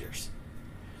cheerleaders.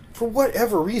 For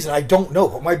whatever reason, I don't know,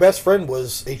 but my best friend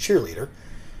was a cheerleader,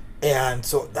 and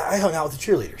so I hung out with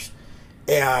the cheerleaders.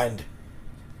 And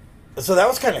so that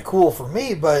was kind of cool for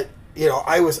me, but, you know,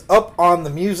 I was up on the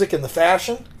music and the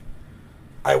fashion.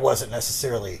 I wasn't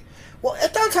necessarily... Well,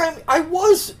 at that time, I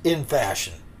was in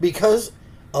fashion because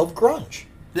of grunge.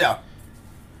 Yeah.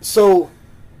 So,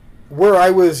 where I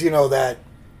was, you know, that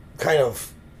kind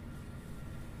of...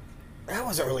 I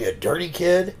wasn't really a dirty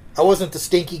kid. I wasn't the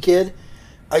stinky kid.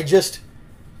 I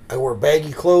wore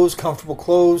baggy clothes, comfortable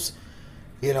clothes,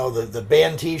 you know, the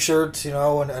band T-shirts, you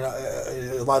know, and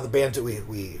a lot of the bands that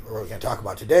we are going to talk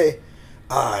about today,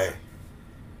 and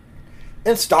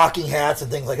stocking hats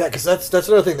and things like that, because that's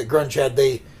another thing that grunge had.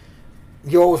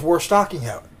 You always wore a stocking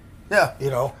hat. Yeah, you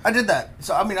know, I did that.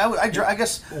 So I mean, I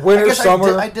guess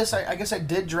summer. I guess I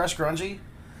did dress grungy.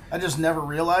 I just never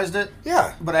realized it.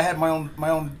 Yeah, but I had my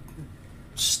own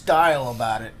style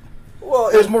about it. Well,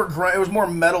 it was more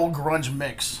metal grunge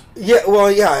mix. Yeah,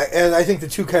 well, yeah, and I think the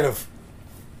two kind of,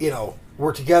 you know,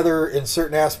 were together in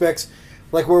certain aspects,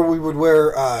 like where we would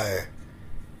wear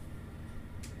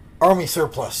army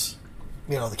surplus,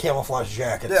 you know, the camouflage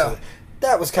jackets. Yeah. So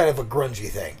that was kind of a grungy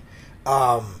thing.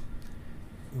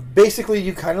 Basically,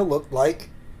 you kind of looked like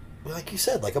you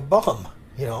said, like a bum.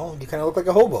 You know, you kind of looked like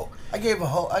a hobo. I gave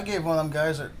one of them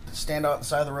guys that stand out on the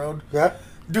side of the road. Yeah.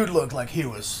 Dude looked like he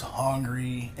was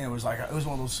hungry, and it was one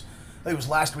of those. I think it was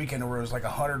last weekend where it was like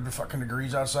 100 fucking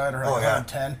degrees outside, or like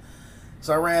 110.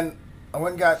 So I went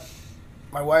and got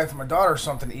my wife and my daughter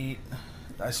something to eat.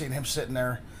 I seen him sitting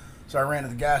there, so I ran to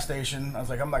the gas station. I was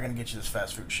like, I'm not gonna get you this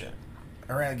fast food shit.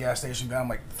 I ran to the gas station, got him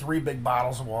like 3 big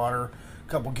bottles of water, a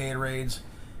couple Gatorades,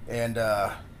 and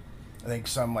I think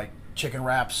some like chicken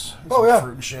wraps, some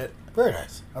fruit and shit. Very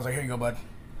nice. I was like, here you go, bud.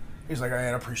 He's like, I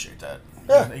appreciate that.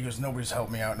 Yeah. He goes, nobody's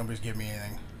helped me out. Nobody's given me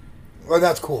anything. Well,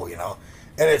 that's cool, you know.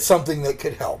 And it's something that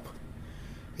could help.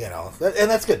 You know. And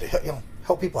that's good to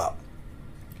help people out.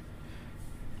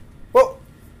 Well,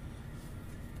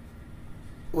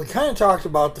 we kind of talked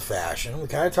about the fashion. We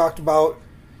kind of talked about,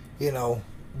 you know,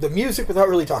 the music without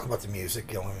really talking about the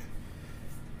music. You know,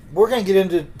 we're going to get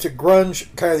into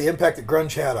grunge, kind of the impact that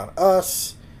grunge had on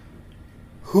us.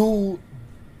 Who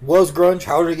was grunge?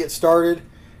 How did it get started?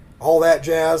 All that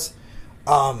jazz.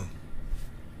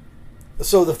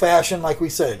 So the fashion, like we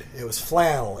said, it was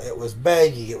flannel, it was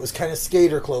baggy, it was kind of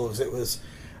skater clothes, it was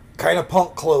kind of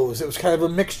punk clothes, it was kind of a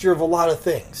mixture of a lot of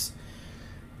things.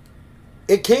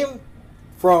 It came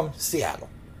from Seattle.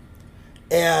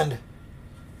 And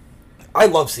I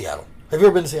love Seattle. Have you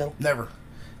ever been to Seattle? Never.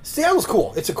 Seattle's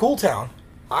cool. It's a cool town.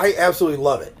 I absolutely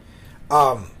love it.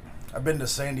 I've been to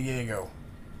San Diego.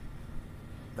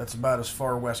 That's about as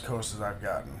far west coast as I've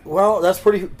gotten. Well, that's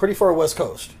pretty far west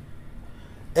coast.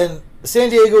 And San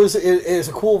Diego is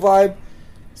a cool vibe.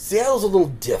 Seattle's a little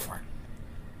different.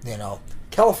 You know,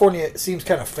 California seems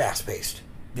kind of fast-paced.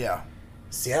 Yeah.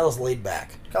 Seattle's laid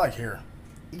back. Kind of like here.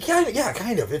 Yeah,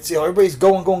 kind of. It's, you know, everybody's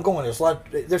going.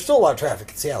 There's still a lot of traffic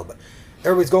in Seattle, but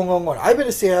everybody's going. I've been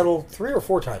to Seattle 3 or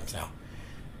 4 times now,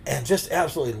 and just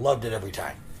absolutely loved it every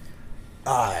time.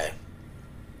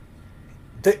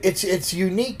 It's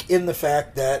unique in the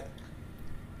fact that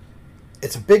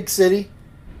it's a big city,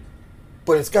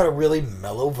 but it's got a really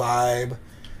mellow vibe.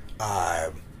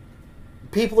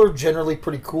 People are generally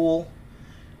pretty cool.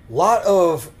 A lot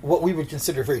of what we would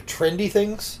consider very trendy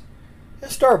things.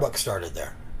 Starbucks started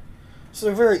there. So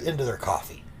they're very into their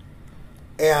coffee.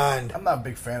 And I'm not a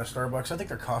big fan of Starbucks. I think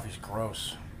their coffee's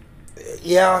gross.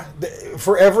 Yeah,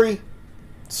 for every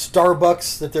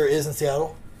Starbucks that there is in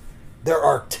Seattle, there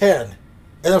are 10.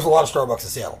 And there's a lot of Starbucks in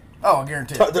Seattle. Oh, I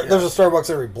guarantee There's a Starbucks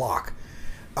every block.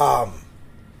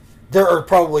 There are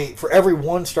probably, for every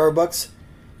one Starbucks,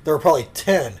 there are probably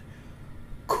 10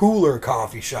 cooler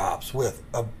coffee shops with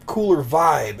a cooler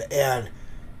vibe and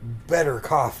better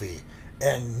coffee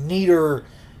and neater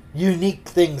unique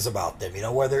things about them. You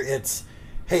know, whether it's,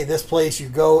 hey, this place you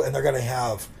go and they're going to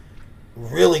have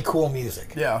really cool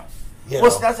music. Yeah. You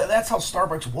Well, know? that's how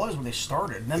Starbucks was when they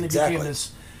started. And then they became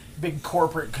this big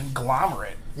corporate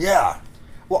conglomerate. Yeah.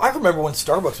 Well, I remember when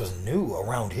Starbucks was new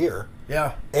around here.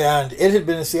 Yeah. And it had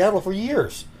been in Seattle for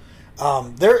years. There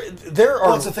are.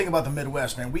 Well, that's the thing about the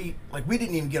Midwest, man. We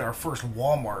didn't even get our first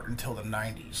Walmart until the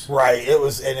 90s. Right.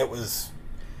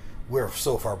 We're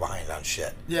so far behind on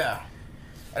shit. Yeah.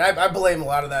 And I blame a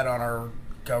lot of that on our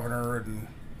governor and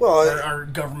our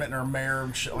government and our mayor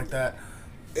and shit like that.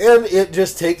 And it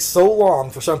just takes so long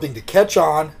for something to catch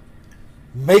on,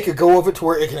 make a go of it to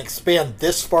where it can expand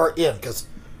this far in, because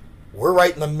we're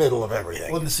right in the middle of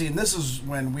everything. Well, see, and this is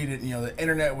when we didn't, the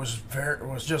internet was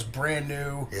just brand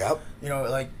new. Yep.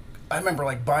 Like, I remember,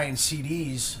 like, buying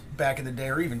CDs back in the day,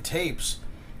 or even tapes,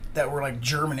 that were, like,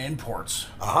 German imports.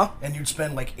 Uh-huh. And you'd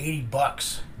spend, like,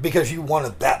 $80. Because you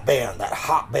wanted that band, that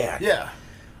hot band. Yeah.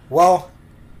 Well,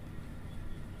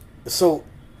 so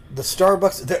the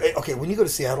Starbucks, okay, when you go to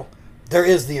Seattle, there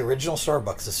is the original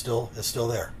Starbucks is still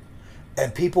there.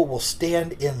 And people will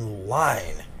stand in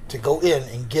line to go in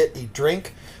and get a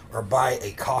drink or buy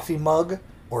a coffee mug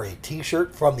or a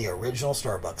t-shirt from the original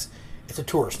Starbucks. It's a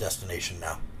tourist destination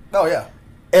now. Oh, yeah.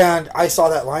 And I saw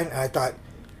that line and I thought,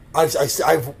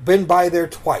 I've been by there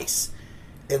twice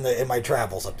in my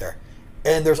travels up there.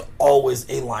 And there's always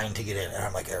a line to get in. And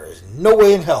I'm like, there is no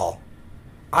way in hell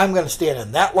I'm going to stand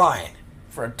in that line.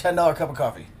 For a $10 cup of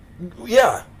coffee.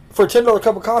 Yeah, for a $10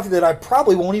 cup of coffee that I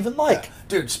probably won't even like. Yeah.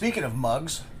 Dude, speaking of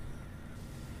mugs,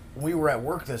 we were at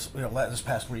work this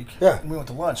past week. Yeah. And we went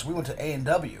to lunch. We went to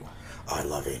A&W. Oh, I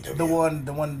love A&W.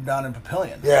 The one down in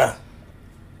Papillion. Yeah.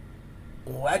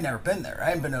 Well, I'd never been there. I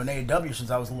hadn't been to an A&W since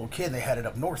I was a little kid. They had it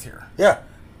up north here. Yeah.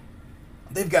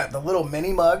 They've got the little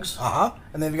mini mugs. Uh-huh.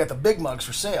 And they've got the big mugs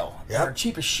for sale. Yeah. They're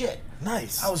cheap as shit.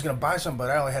 Nice. I was going to buy some, but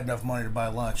I only had enough money to buy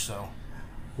lunch, so.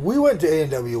 We went to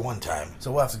A&W one time.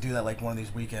 So we'll have to do that like one of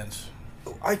these weekends.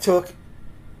 We took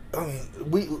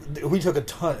a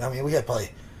ton. I mean, we had probably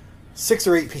 6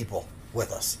 or 8 people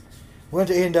with us. We went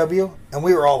to A&W, and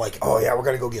we were all like, oh, yeah, we're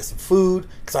going to go get some food,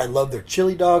 because I love their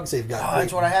chili dogs. They've got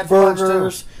that's what I had for lunch,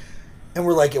 burgers. too. And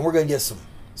we're like, and we're going to get some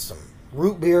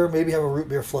root beer, maybe have a root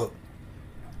beer float.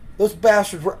 Those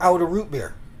bastards were out of root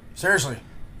beer. Seriously.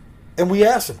 And we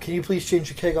asked them, can you please change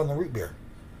the keg on the root beer?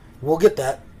 We'll get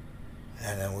that.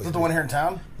 And then Is it the one here in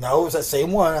town? No, it was that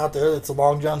same one out there. It's the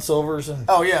Long John Silver's and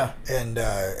oh yeah, and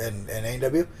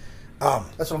A&W.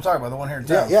 That's what I'm talking about. The one here in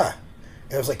town. Yeah.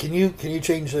 And it was like, can you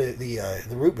change the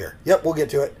root beer? Yep, we'll get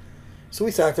to it. So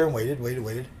we sat there and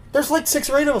waited. There's like 6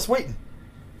 or 8 of us waiting.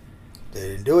 They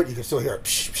didn't do it. You can still hear it.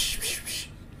 Psh, psh, psh, psh.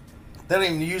 They don't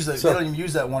even use that. They don't even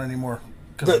use that one anymore.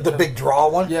 The big draw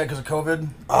one. Yeah, because of COVID.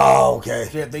 Oh, okay.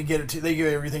 Yeah, they get it. They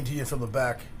give everything to you from the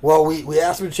back. Well, we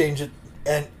asked them to change it,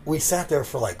 and we sat there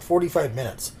for like 45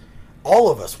 minutes,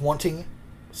 all of us wanting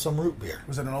some root beer.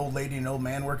 Was it an old lady and an old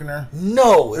man working there?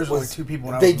 No, There's only 2 people.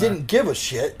 When They I was didn't give a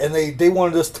shit, and they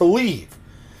wanted us to leave,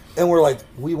 and we're like,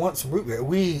 we want some root beer.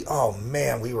 We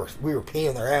were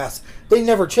paying their ass. They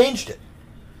never changed it.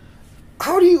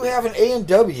 How do you have an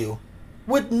A&W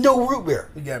with no root beer?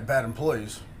 You got bad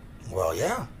employees. Well,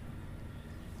 yeah.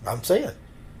 I'm saying.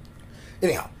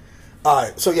 Anyhow,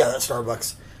 so yeah, that's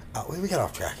Starbucks. We got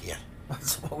off track again.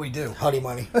 That's what we do. Honey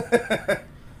Money.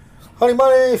 Honey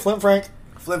Money, Flint Frank.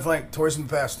 Flint Flank, Toys from the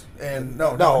Past. And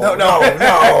no.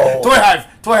 Toy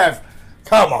Hive.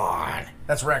 Come on.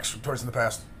 That's Rex from Toys from the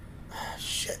Past.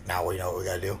 Shit, now we know what we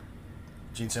gotta do.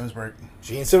 Gene Simmons break.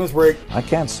 Gene Simmons break. I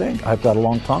can't sing. I've got a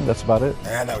long tongue. That's about it.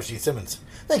 And that was Gene Simmons.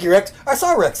 Thank you, Rex. I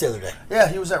saw Rex the other day. Yeah,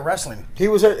 he was at wrestling. He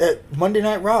was at Monday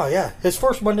Night Raw, yeah. His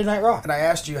first Monday Night Raw. And I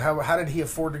asked you, how did he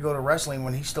afford to go to wrestling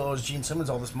when he still owes Gene Simmons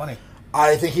all this money?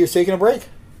 I think he was taking a break.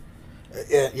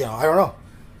 I don't know.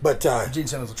 But Gene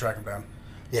Simmons will track him down.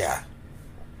 Yeah.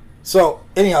 So,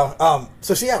 anyhow,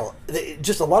 so Seattle,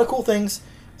 just a lot of cool things.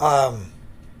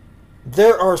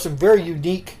 There are some very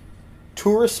unique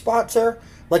tourist spots there,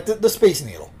 like the Space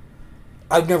Needle.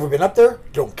 I've never been up there.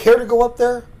 Don't care to go up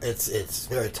there. It's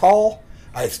very tall.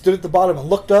 I stood at the bottom and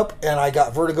looked up, and I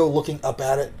got vertigo looking up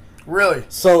at it. Really?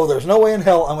 So there's no way in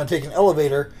hell I'm going to take an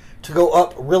elevator to go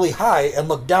up really high and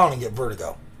look down and get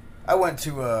vertigo. I went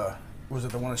to, was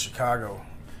it the one in Chicago?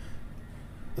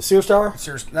 The Sears Tower?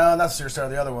 No, not the Sears Tower,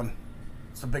 the other one.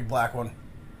 It's the big black one.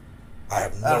 I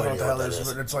have no I don't know idea what the hell what it that is,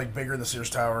 is. but it's like bigger than the Sears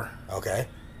Tower. Okay.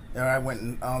 And I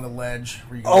went on the ledge.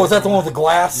 Oh, is that the one with the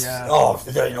glass? Yeah. Oh,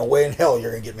 there ain't no way in hell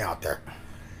you're going to get me out there.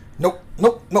 Nope,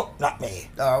 not me.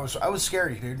 I was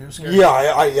scary, dude. It was scary.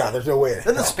 Yeah, there's no way in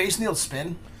Doesn't hell. the Space Needle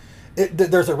spin?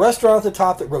 There's a restaurant at the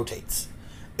top that rotates.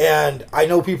 And I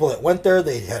know people that went there.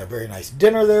 They had a very nice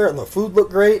dinner there, and the food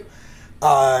looked great.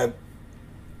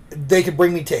 They could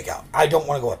bring me takeout. I don't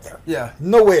want to go up there. Yeah.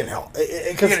 No way in hell.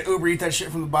 You gonna Uber eat that shit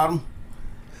from the bottom?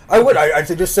 I would. I'd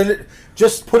say just send it.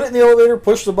 Just put it in the elevator.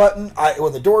 Push the button.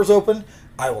 When the doors open,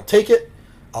 I will take it.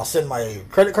 I'll send my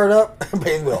credit card up and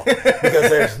pay the bill, because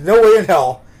there's no way in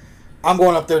hell I'm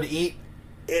going up there to eat.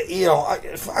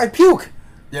 I puke.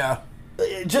 Yeah.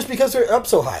 Just because they're up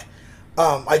so high.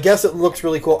 I guess it looks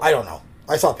really cool. I don't know.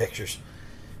 I saw pictures.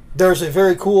 There's a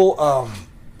very cool,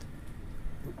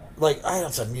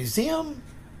 it's a museum.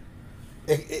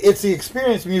 It's the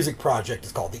Experience Music Project.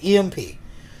 It's called the EMP.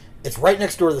 It's right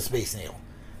next door to the Space Needle,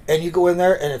 and you go in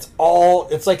there, and it's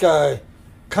like a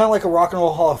kind of like a Rock and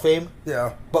Roll Hall of Fame.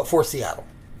 Yeah. But for Seattle.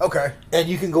 Okay. And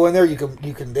you can go in there. You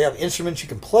can. They have instruments you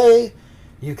can play.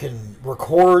 You can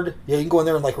record. Yeah, you can go in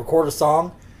there and record a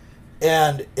song,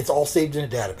 and it's all saved in a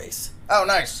database. Oh,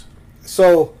 nice.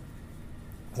 So,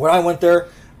 when I went there,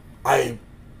 I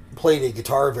played a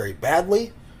guitar very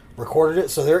badly, recorded it.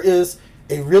 So there is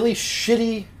a really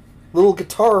shitty little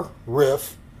guitar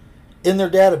riff in their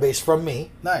database from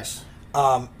me. Nice.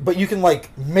 But you can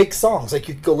make songs. You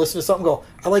could go listen to something and go,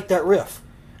 I like that riff.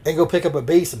 And go pick up a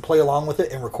bass and play along with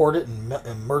it and record it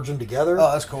and merge them together.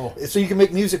 Oh, that's cool. So you can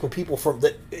make music with people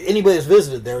anybody that's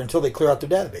visited there until they clear out their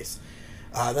database.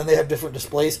 Then they have different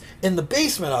displays. In the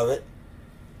basement of it,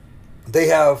 they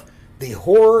have the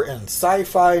Horror and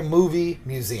Sci-Fi Movie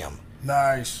Museum.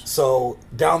 Nice. So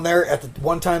down there at the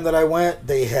one time that I went,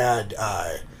 they had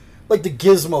the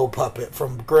Gizmo puppet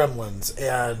from Gremlins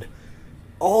and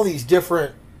all these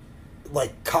different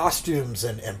costumes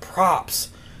and props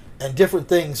and different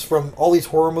things from all these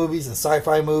horror movies and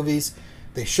sci-fi movies.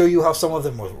 They show you how some of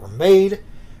them were made.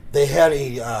 They had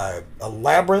a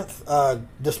labyrinth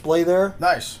display there.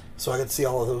 Nice. So I could see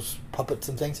all of those puppets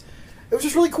and things. It was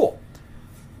just really cool.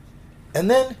 And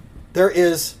then there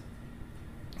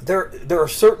are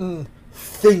certain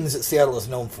things that Seattle is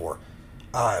known for.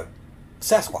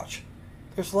 Sasquatch.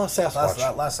 There's a lot of Sasquatch.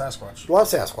 A lot of Sasquatch. A lot of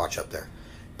Sasquatch up there.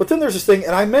 But then there's this thing,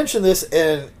 and I mentioned this,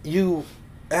 and you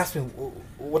asked me,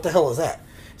 what the hell is that?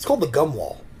 It's called the gum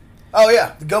wall. Oh,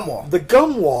 yeah, the gum wall. The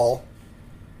gum wall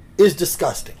is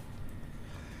disgusting.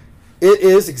 It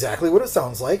is exactly what it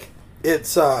sounds like.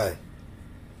 It's in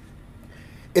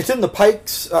the Pike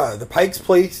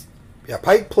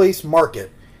Place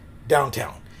Market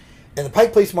downtown. And the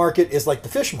Pike Place Market is like the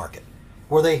fish market,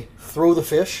 where they throw the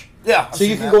fish. Yeah. So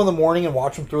you can go in the morning and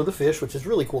watch them throw the fish, which is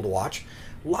really cool to watch.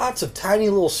 Lots of tiny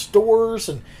little stores,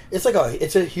 and it's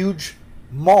a huge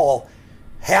mall,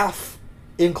 half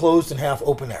enclosed and half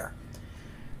open air.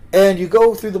 And you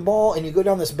go through the mall, and you go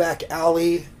down this back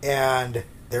alley, and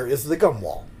there is the gum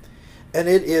wall. And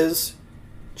it is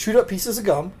chewed up pieces of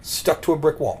gum stuck to a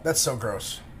brick wall. That's so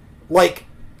gross.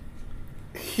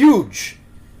 Huge.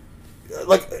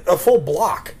 A full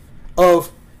block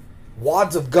of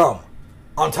wads of gum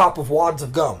on top of wads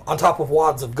of gum on top of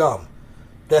wads of gum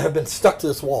that have been stuck to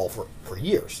this wall for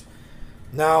years.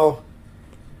 Now,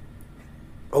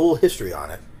 a little history on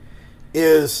it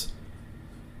is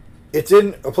it's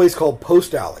in a place called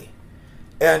Post Alley,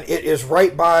 and it is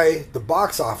right by the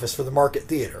box office for the Market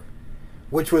Theater,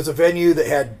 which was a venue that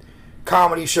had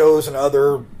comedy shows and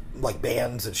other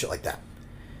bands and shit like that.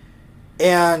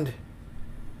 And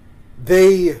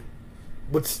they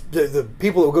would the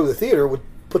people that would go to the theater would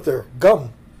put their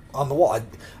gum on the wall.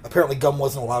 Apparently, gum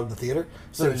wasn't allowed in the theater,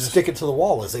 so they would stick it to the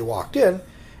wall as they walked in.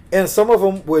 And some of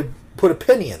them would put a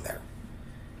penny in there.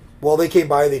 Well, they came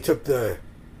by, they took the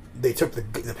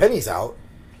pennies out,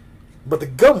 but the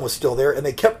gum was still there, and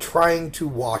they kept trying to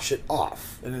wash it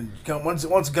off. And then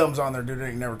once gum's on there, dude, it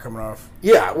ain't never coming off.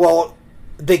 Yeah, well,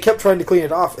 they kept trying to clean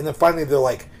it off, and then finally they're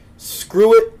like,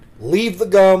 screw it, leave the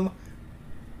gum,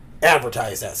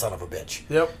 advertise that son of a bitch.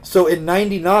 Yep. So in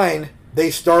 99, they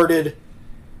started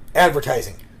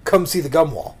advertising, come see the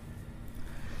gum wall.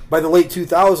 By the late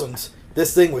 2000s,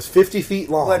 this thing was 50 feet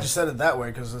long. I'm glad you said it that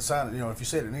way, because it sounded, if you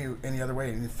say it any other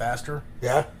way, any faster,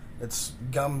 yeah, it's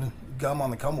gum on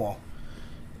the cum wall.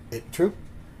 True?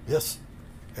 Yes.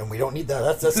 And we don't need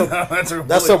that.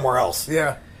 That's somewhere else.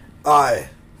 Yeah.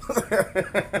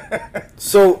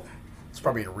 So it's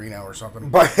probably a Reno or something.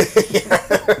 By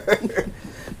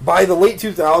the late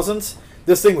 2000s,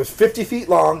 this thing was 50 feet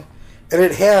long, and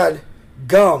it had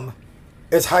gum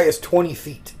as high as 20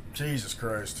 feet. Jesus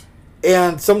Christ.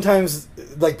 And sometimes,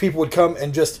 people would come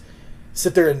and just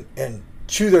sit there and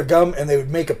chew their gum, and they would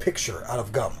make a picture out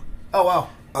of gum. Oh,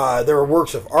 wow. There were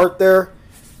works of art there.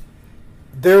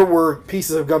 There were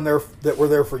pieces of gum there that were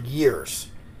there for years.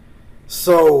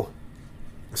 So,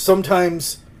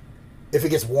 sometimes, if it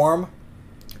gets warm,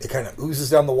 it kind of oozes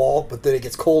down the wall, but then it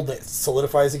gets cold and it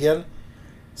solidifies again.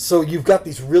 So you've got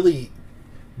these really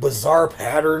bizarre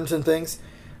patterns and things.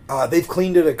 They've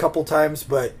cleaned it a couple times,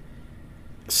 but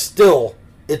still,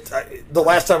 the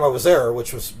last time I was there,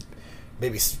 which was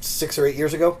maybe 6 or 8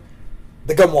 years ago,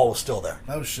 the gum wall was still there.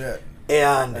 Oh, shit.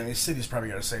 And the city's probably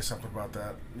got to say something about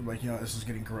that. Like, this is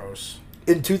getting gross.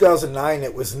 In 2009,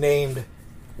 it was named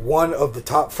one of the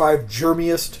top 5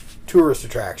 germiest tourist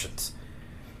attractions.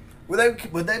 Would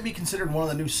that be considered one of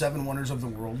the new 7 wonders of the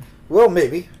world? Well,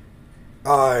 maybe.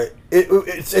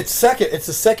 It's second. It's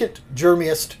the second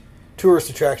germiest tourist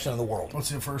attraction in the world. What's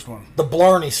the first one? The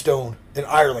Blarney Stone in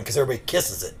Ireland, because everybody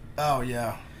kisses it. Oh,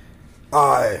 yeah.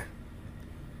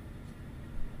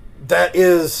 That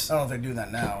is... I don't know if they do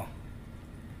that now.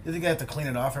 You think they have to clean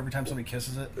it off every time somebody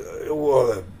kisses it?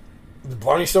 The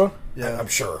Blarney Stone? Yeah. I'm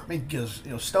sure. I mean, because,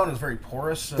 stone is very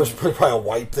porous. So. There's probably a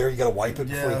wipe there. You got to wipe it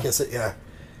before you kiss it. Yeah.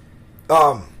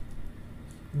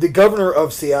 The governor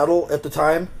of Seattle at the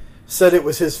time said it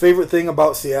was his favorite thing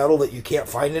about Seattle that you can't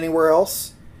find anywhere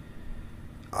else.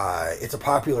 It's a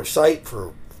popular site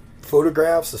for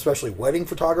photographs, especially wedding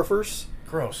photographers.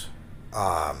 Gross.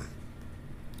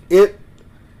 It's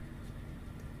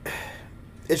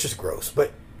just gross,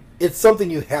 but it's something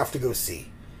you have to go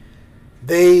see.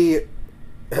 They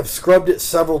have scrubbed it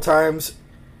several times,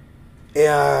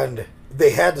 and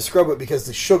they had to scrub it because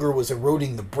the sugar was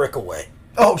eroding the brick away.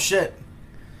 Oh, shit.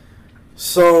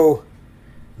 So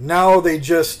now they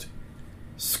just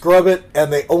scrub it,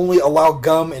 and they only allow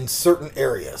gum in certain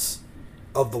areas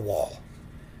of the wall.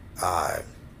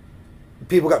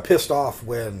 People got pissed off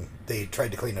when they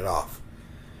tried to clean it off.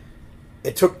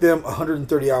 It took them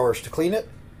 130 hours to clean it.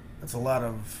 That's a lot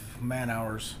of man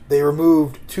hours. They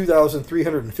removed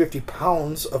 2,350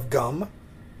 pounds of gum,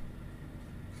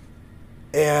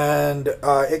 and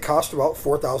it cost about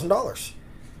 $4,000.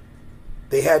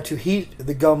 They had to heat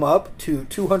the gum up to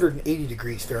 280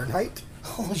 degrees Fahrenheit.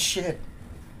 Holy shit.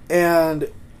 And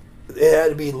it had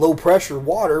to be low pressure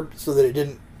water so that it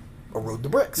didn't erode the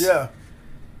bricks. Yeah.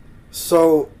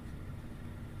 So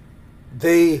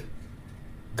they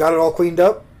got it all cleaned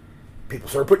up. People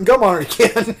started putting gum on it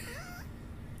again.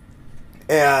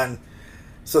 And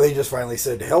so they just finally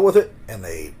said to hell with it. And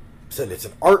they said it's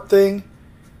an art thing.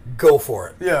 Go for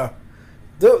it. Yeah.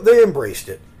 They embraced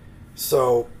it.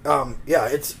 So, yeah,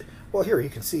 it's... Well, here, you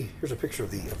can see. Here's a picture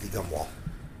of the gum wall.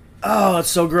 Oh, it's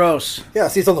so gross. Yeah,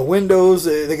 see, it's on the windows.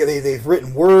 They've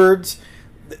written words.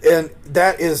 And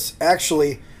that is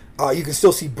actually... you can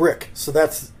still see brick. So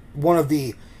that's one of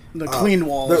the clean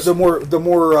walls. The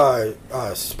more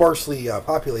sparsely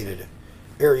populated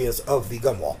areas of the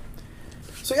gum wall.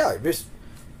 So, yeah, just...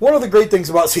 One of the great things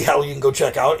about Seattle you can go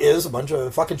check out is a bunch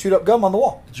of fucking chewed up gum on the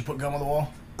wall. Did you put gum on the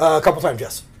wall? A couple times,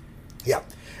 yes. Yeah.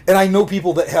 And I know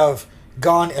people that have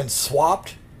gone and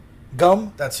swapped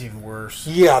gum. That's even worse.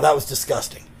 Yeah, that was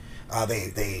disgusting.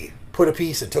 They put a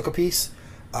piece and took a piece.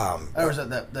 I was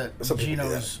at that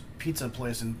Gino's pizza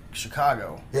place in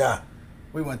Chicago. Yeah.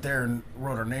 We went there and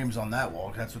wrote our names on that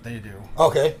wall. That's what they do.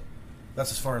 Okay.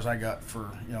 That's as far as I got for,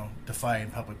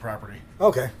 defying public property.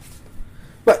 Okay.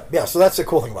 But, yeah, so that's the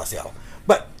cool thing about Seattle.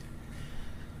 But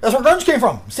that's where grunge came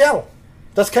from, Seattle.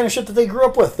 That's the kind of shit that they grew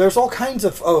up with. There's all kinds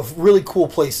of really cool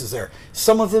places there.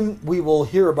 Some of them we will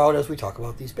hear about as we talk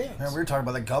about these bands. Yeah, we were talking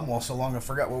about that gum wall so long I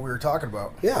forgot what we were talking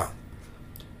about. Yeah.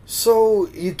 So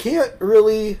you can't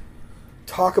really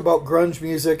talk about grunge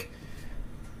music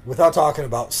without talking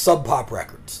about Sub Pop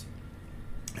Records.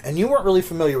 And you weren't really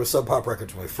familiar with Sub Pop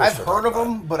Records when we first I've heard of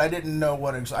them, but I didn't know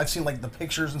what it was. I've seen the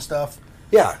pictures and stuff.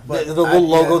 Yeah, the little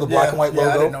logo, the black and white logo.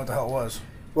 I didn't know what the hell it was.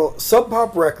 Well, Sub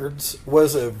Pop Records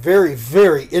was a very,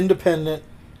 very independent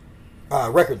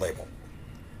record label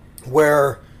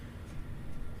where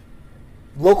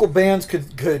local bands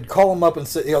could call them up and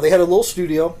say, they had a little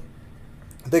studio.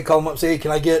 They'd call them up and say, hey,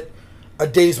 can I get a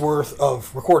day's worth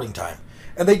of recording time?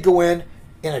 And they'd go in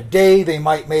a day, they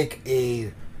might make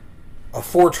a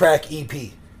 4-track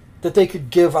EP that they could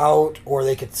give out or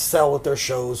they could sell at their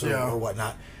shows or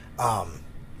whatnot.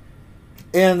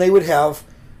 And they would have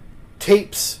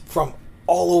tapes from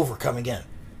all over coming in,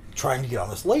 trying to get on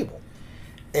this label.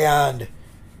 And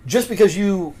just because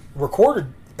you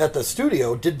recorded at the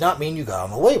studio did not mean you got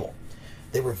on the label.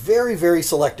 They were very, very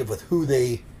selective with who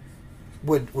they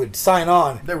would sign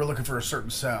on. They were looking for a certain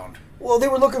sound. Well, they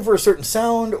were looking for a certain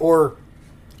sound or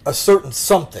a certain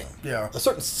something. Yeah. A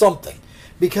certain something.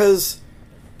 Because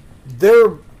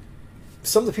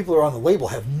some of the people who are on the label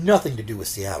have nothing to do with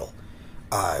Seattle.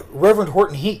 Reverend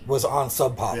Horton Heat was on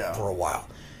Sub Pop for a while.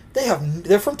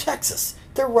 They're from Texas.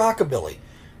 They're rockabilly.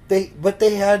 But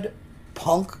they had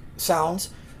punk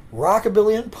sounds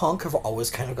rockabilly and punk have always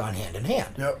kind of gone hand in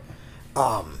hand. Yep.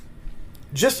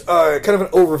 Just kind of an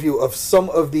overview of some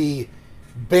of the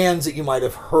bands that you might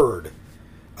have heard.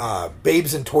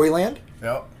 Babes in Toyland.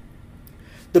 Yep.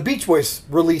 The Beach Boys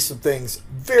released some things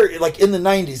very, like in the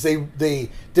 90s, they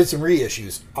did some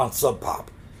reissues on Sub Pop.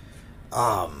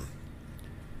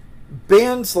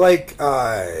 Bands like,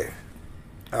 I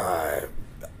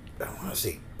want to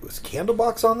see, was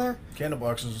Candlebox on there?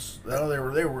 Candlebox is, they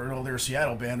were a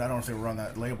Seattle band. I don't know if they were on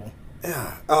that label.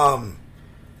 Yeah.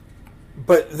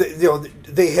 But,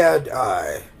 they had,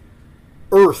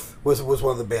 Earth was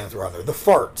one of the bands that were on there. The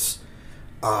Farts.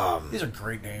 These are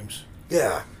great names.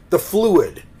 Yeah. The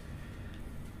Fluid.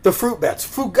 The Fruit Bats.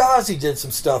 Fugazi did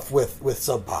some stuff with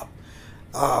Sub Pop.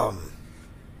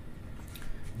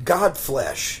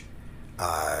 Godflesh.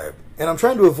 And I'm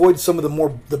trying to avoid some of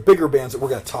the bigger bands that we're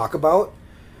going to talk about.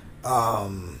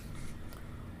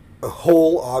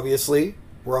 Hole, obviously,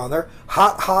 were on there.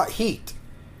 Hot Heat.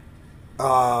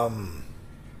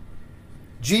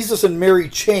 Jesus and Mary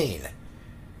Chain.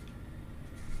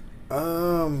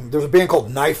 There's a band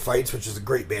called Knife Fights, which is a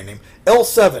great band name.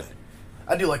 L7.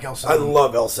 I do like L7. I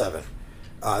love L7.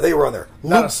 They were on there.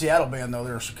 Not a Seattle band, though.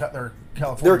 They're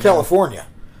California. They're California.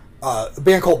 A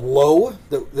band called Low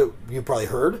that you probably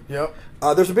heard. Yep.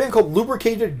 There's a band called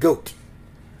Lubricated Goat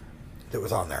that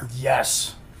was on there.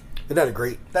 Yes. Isn't that a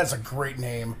great? That's a great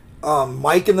name.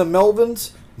 Mike and the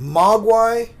Melvins.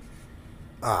 Mogwai.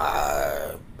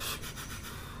 We're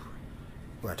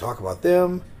going to talk about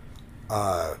them.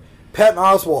 Patton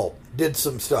Oswalt did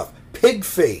some stuff.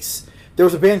 Pigface. There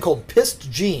was a band called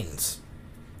Pissed Jeans.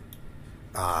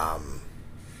 The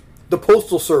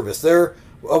Postal Service. They're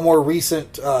a more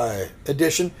recent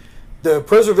addition. The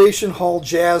Preservation Hall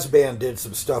Jazz Band did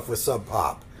some stuff with Sub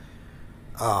Pop.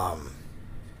 I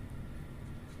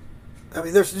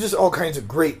mean, there's just all kinds of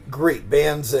great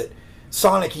bands that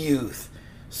Sonic Youth,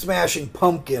 Smashing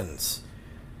Pumpkins,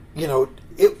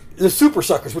 the Super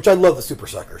Suckers, which I love the Super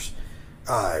Suckers.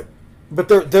 But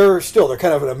they're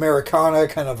kind of an Americana,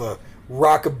 kind of a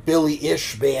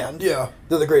rockabilly-ish band. Yeah.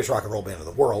 They're the greatest rock and roll band in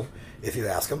the world, if you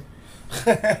ask them.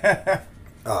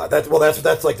 That's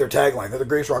like their tagline. They're the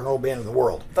greatest rock and roll band in the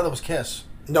world. I thought that was Kiss.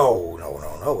 No.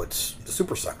 It's the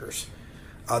Super Suckers.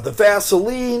 The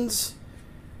Vaselines.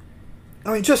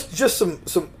 I mean, just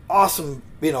some awesome,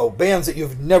 bands that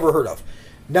you've never heard of.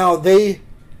 Now,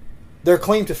 their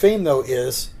claim to fame, though,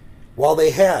 is while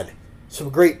they had some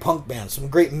great punk bands, some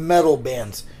great metal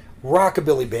bands,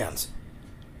 rockabilly bands,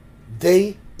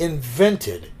 they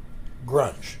invented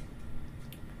grunge.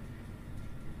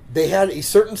 They had a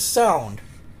certain sound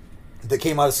that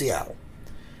came out of Seattle.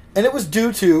 And it was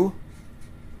due to,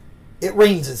 it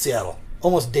rains in Seattle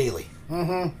almost daily.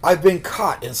 Mm-hmm. I've been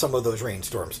caught in some of those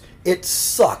rainstorms. It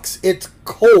sucks. It's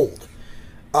cold.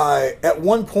 At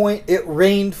one point, it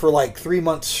rained for like 3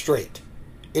 months straight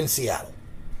in Seattle.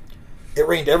 It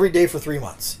rained every day for 3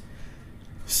 months.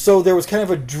 So there was kind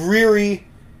of a dreary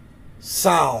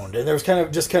sound, and there was kind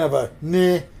of a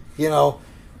meh,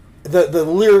 The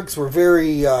lyrics were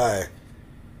very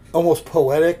almost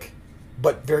poetic,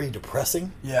 but very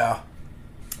depressing. Yeah.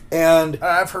 And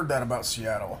I've heard that about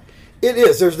Seattle. It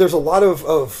is. There's a lot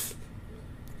of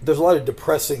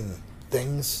depressing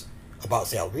things about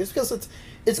Seattle because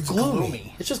it's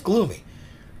gloomy. It's just gloomy.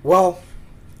 Well,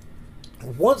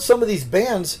 once some of these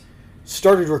bands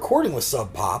started recording with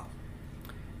Sub Pop,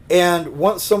 and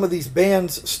once some of these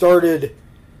bands started,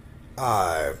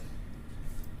 I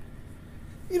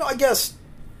guess,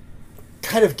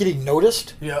 kind of getting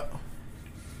noticed. Yep.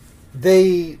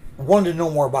 They wanted to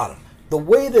know more about them. The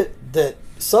way that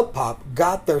Sub Pop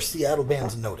got their Seattle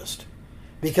bands noticed,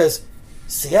 because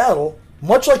Seattle,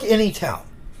 much like any town,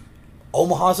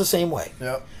 Omaha's the same way.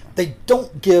 Yep. They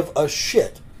don't give a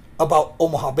shit about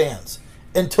Omaha bands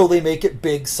until they make it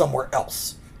big somewhere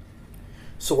else.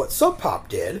 So what Sub Pop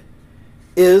did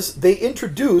is they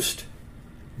introduced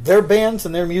their bands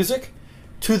and their music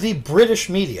to the British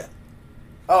media.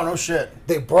 Oh, no shit.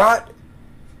 They brought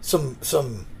some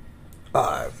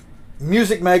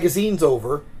music magazines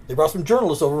over. They brought some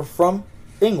journalists over from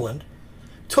England,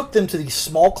 took them to these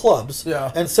small clubs,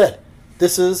 and said,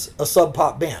 "This is a Sub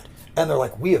Pop band." And they're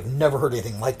like, "We have never heard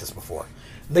anything like this before."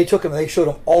 And they took them and they showed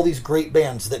them all these great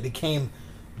bands that became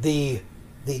the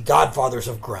godfathers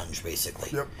of grunge, basically.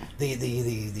 Yep.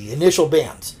 The initial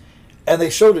bands. And they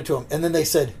showed it to them, and then they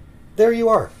said, "There you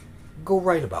are. Go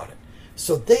write about it."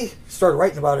 So they started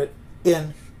writing about it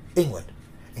in England.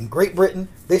 In Great Britain,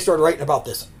 they started writing about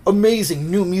this amazing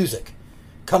new music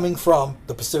coming from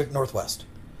the Pacific Northwest.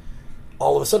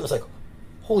 All of a sudden, it's like,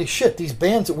 holy shit, these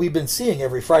bands that we've been seeing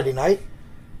every Friday night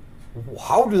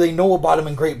how do they know about him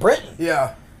in Great Britain?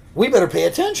 Yeah. We better pay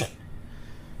attention.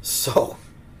 So,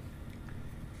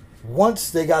 once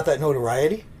they got that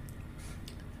notoriety,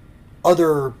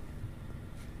 other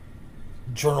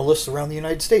journalists around the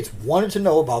United States wanted to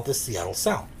know about this Seattle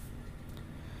sound.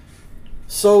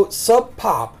 So, Sub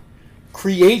Pop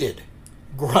created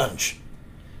grunge.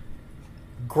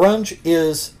 Grunge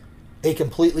is a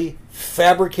completely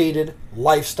fabricated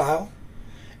lifestyle.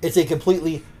 It's a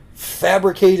completely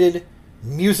fabricated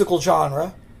musical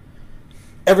genre.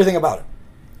 Everything about it.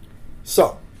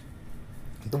 So,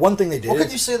 the one thing they did. Well,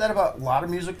 could you say that about a lot of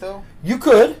music, though? You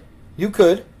could.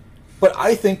 But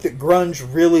I think that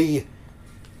grunge really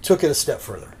took it a step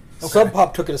further. Okay. Sub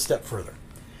Pop took it a step further.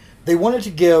 They wanted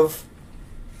to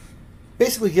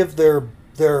basically give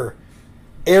their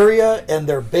area and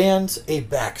their bands a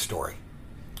backstory.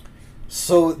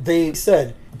 So they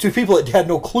said to people that had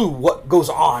no clue what goes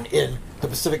on in the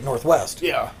Pacific Northwest.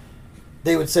 Yeah.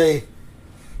 They would say,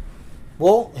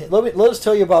 well, let us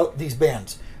tell you about these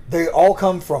bands. They all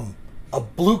come from a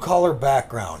blue-collar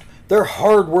background. They're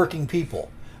hard-working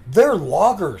people. They're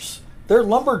loggers. They're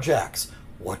lumberjacks.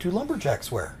 What do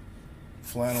lumberjacks wear?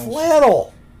 Flannels.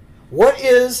 Flannel. What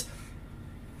is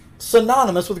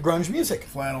synonymous with grunge music?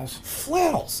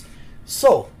 Flannels.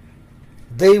 So,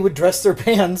 they would dress their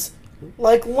bands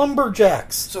like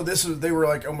lumberjacks. So they were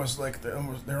like almost like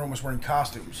they're almost wearing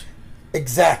costumes.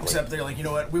 Exactly. Except they're like, you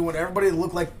know what? We want everybody to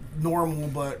look like normal,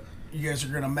 but you guys are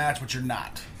going to match, but you're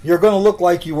not. You're going to look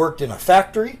like you worked in a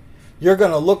factory. You're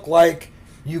going to look like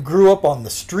you grew up on the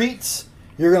streets.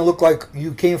 You're going to look like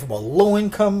you came from a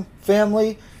low-income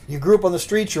family. You grew up on the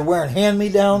streets. You're wearing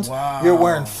hand-me-downs. Wow. You're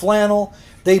wearing flannel.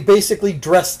 They basically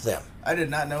dressed them. I did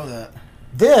not know that.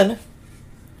 Then,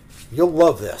 you'll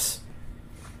love this.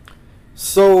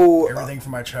 So everything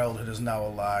from my childhood is now a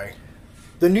lie.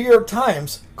 The New York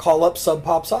Times call up Sub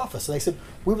Pop's office, and they said,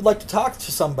 we would like to talk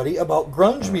to somebody about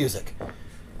grunge music.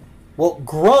 Well,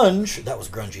 grunge, that was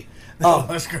grungy.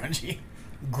 That's grungy.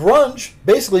 Grunge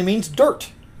basically means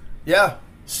dirt. Yeah.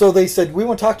 So they said, we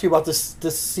want to talk to you about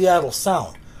this Seattle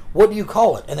sound. What do you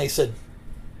call it? And they said,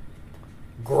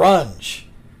 grunge.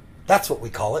 That's what we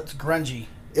call it. It's grungy.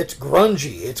 It's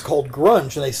grungy. It's called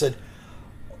grunge. And they said,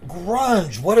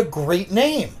 grunge, what a great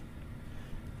name.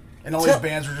 And all these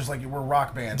bands were just like, we're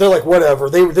rock bands. They're like, whatever.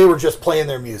 They were just playing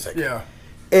their music. Yeah.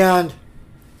 And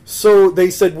so they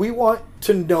said, we want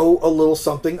to know a little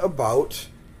something about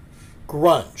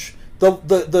grunge.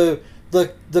 The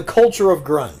culture of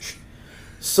grunge.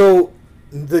 So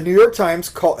the New York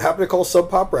Times happened to call Sub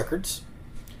Pop Records,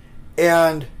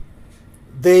 and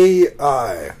they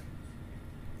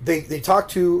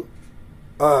talked to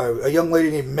a young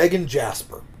lady named Megan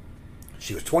Jasper.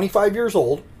 She was 25 years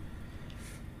old,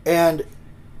 and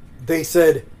they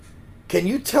said, can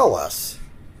you tell us...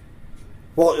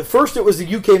 Well, at first it was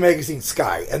the UK magazine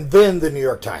Sky, and then the New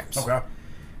York Times. Okay.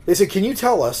 They said, can you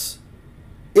tell us,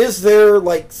 is there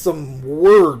like some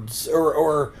words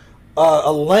or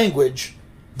a language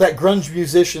that grunge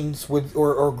musicians would,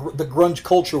 or the grunge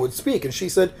culture would speak? And she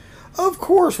said, of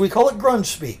course, we call it grunge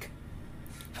speak.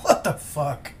 What the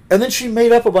fuck? And then she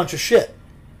made up a bunch of shit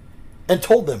and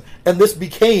told them. And this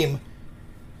became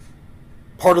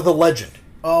part of the legend.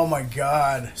 Oh my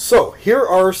God. So, here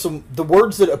are the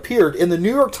words that appeared in the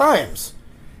New York Times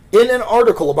in an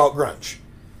article about grunge.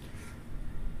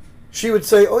 She would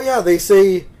say, oh yeah, they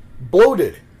say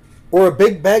bloated or a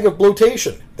big bag of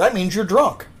bloatation. That means you're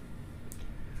drunk.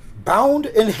 Bound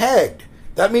and hagged.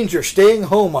 That means you're staying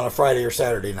home on a Friday or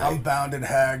Saturday night. I'm bound and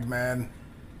hagged, man.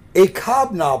 A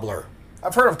cobnobbler.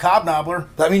 I've heard of cobnobbler.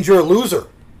 That means you're a loser.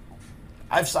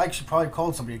 I've actually probably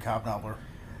called somebody a cobnobbler.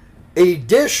 A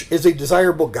dish is a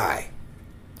desirable guy.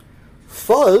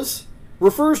 Fuzz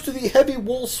refers to the heavy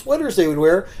wool sweaters they would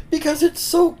wear because it's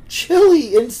so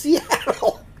chilly in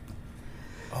Seattle.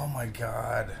 Oh my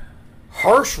God.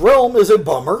 Harsh realm is a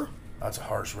bummer. That's a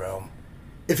harsh realm.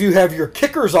 If you have your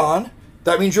kickers on,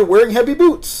 that means you're wearing heavy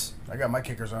boots. I got my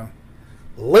kickers on.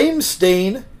 Lame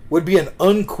stain would be an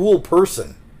uncool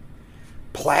person.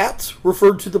 Plats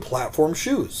referred to the platform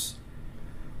shoes.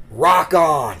 Rock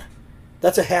on.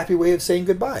 That's a happy way of saying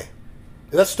goodbye.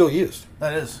 That's still used.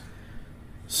 That is.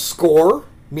 Score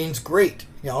means great.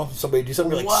 You know, somebody do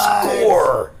something like What?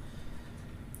 score.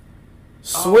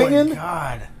 Swinging, Oh my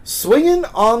God. swinging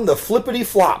on the flippity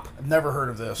flop I've never heard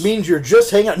of this. means you're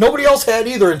just hanging out. Nobody else had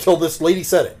either until this lady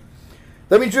said it.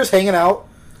 That means you're just hanging out.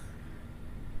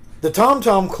 The Tom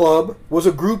Tom Club was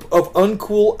a group of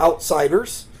uncool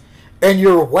outsiders, and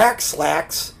your wax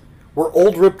slacks were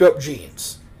old ripped up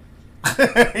jeans.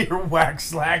 Your wax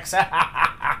slacks.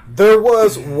 There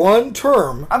was one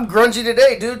term. I'm grungy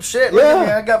today, dude. Shit. Look at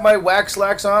me. I got my wax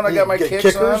slacks on. I got my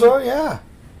kickers on. Yeah.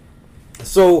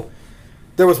 So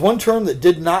there was one term that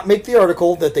did not make the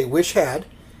article that they wish had,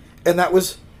 and that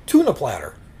was tuna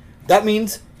platter. That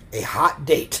means a hot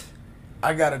date.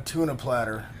 I got a tuna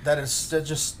platter. That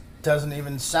just doesn't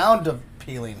even sound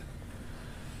appealing.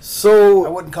 So I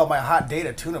wouldn't call my hot date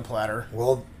a tuna platter.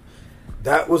 Well,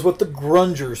 that was what the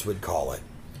grungers would call it.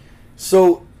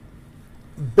 So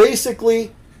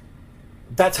basically,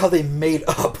 that's how they made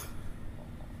up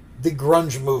the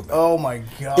grunge movement. Oh my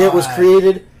god! It was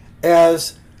created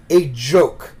as a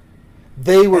joke.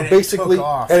 They were basically,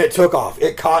 and it took off.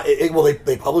 It caught. Well,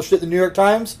 they published it in the New York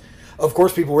Times. Of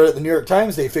course, people read it in the New York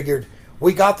Times. They figured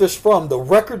we got this from the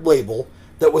record label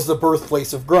that was the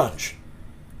birthplace of grunge,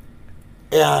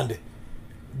 and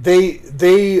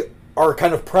they are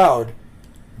kind of proud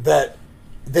that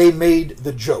they made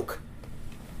the joke.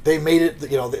 They made it.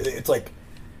 It's like,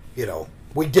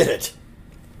 we did it.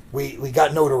 We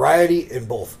got notoriety in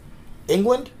both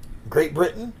England, Great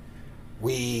Britain.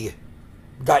 We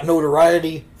got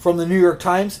notoriety from the New York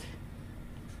Times.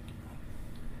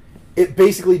 It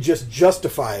basically just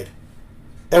justified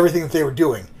everything that they were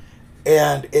doing,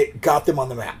 and it got them on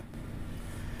the map.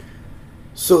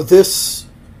 So this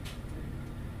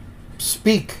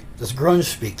grunge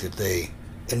speak that they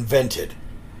invented,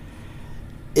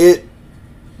 it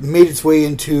made its way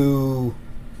into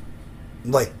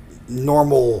like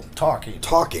normal talking.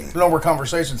 Normal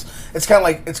conversations. It's kind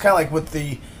of like with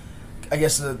the, I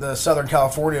guess the Southern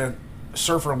California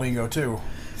surfer lingo too.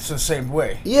 It's the same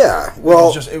way. Yeah.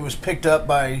 Well, it was picked up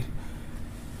by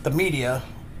the media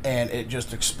and it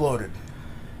just exploded.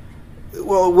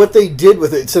 Well, what they did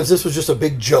with it, since this was just a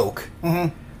big joke,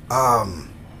 the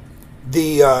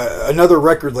another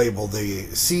record label, the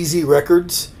CZ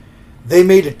Records, they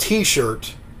made a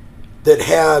T-shirt that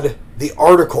had the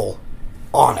article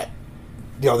on it.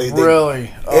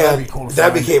 Really? Oh, that'd be cool to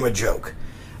that find. became a joke.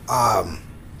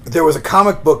 There was a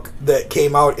comic book that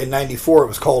came out in '94. It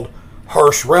was called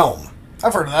Harsh Realm.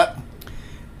 I've heard of that.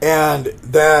 And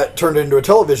that turned into a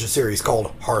television series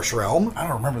called Harsh Realm. I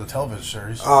don't remember the television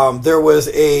series. There was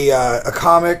a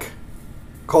comic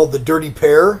called The Dirty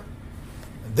Pair.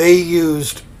 They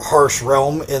used Harsh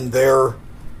Realm in their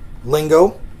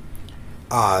lingo.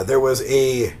 There was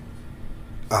a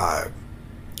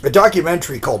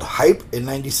documentary called Hype in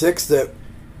 '96 that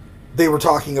they were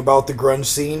talking about the grunge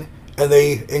scene, and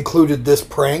they included this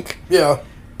prank. Yeah.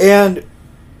 And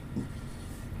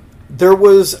there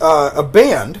was a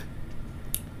band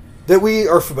that we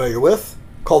are familiar with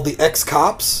called the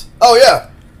Ex-Cops. Oh, yeah.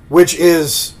 Which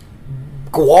is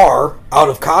Guar out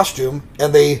of costume,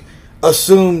 and they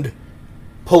assumed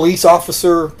police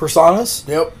officer personas.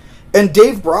 Yep. And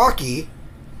Dave Brocky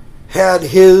had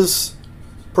his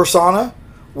persona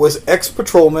was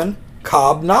ex-patrolman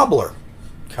Cobb Knobbler.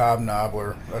 Cobb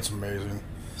Knobbler. That's amazing.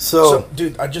 So,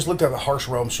 dude, I just looked at the Harsh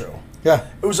Realm show. Yeah.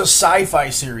 It was a sci-fi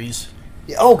series.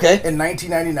 Yeah, okay. In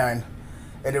 1999.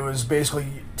 And it was basically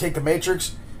take the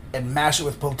Matrix and mash it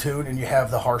with Platoon, and you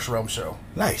have the Harsh Realm show.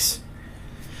 Nice.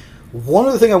 One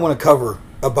other thing I want to cover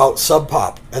about Sub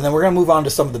Pop, and then we're going to move on to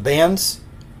some of the bands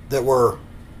that were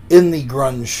in the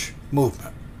grunge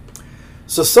movement.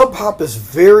 So Sub Pop is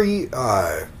very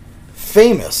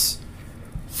famous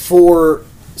for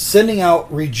sending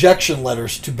out rejection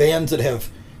letters to bands that have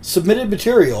submitted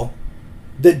material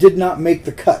that did not make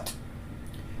the cut.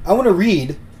 I want to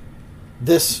read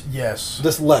this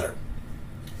letter.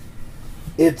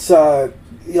 It's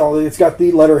it's got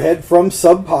the letterhead from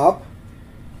Sub Pop,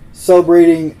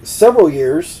 celebrating several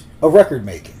years of record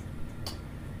making.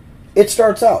 It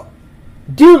starts out,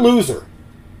 "Dear Loser,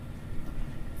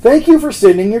 thank you for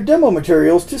sending your demo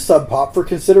materials to Sub Pop for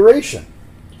consideration.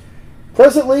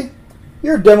 Presently,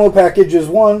 your demo package is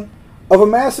one of a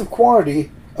massive quantity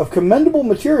of commendable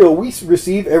material we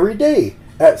receive every day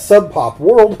at Sub Pop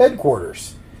World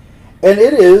Headquarters, and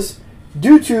it is,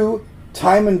 due to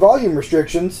time and volume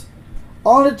restrictions,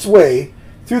 on its way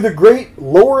through the great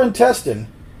lower intestine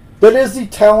that is the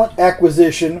talent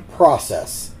acquisition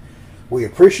process. We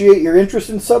appreciate your interest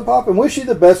in Sub Pop and wish you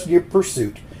the best in your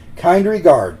pursuit. Kind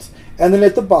regards." And then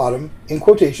at the bottom, in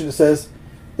quotation, it says,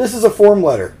 "This is a form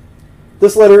letter.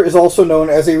 This letter is also known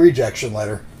as a rejection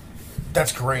letter."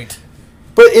 That's great.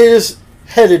 But it is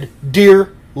headed,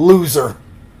 "Dear Loser."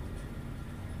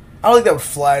 I don't think that would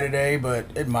fly today, but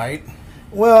it might.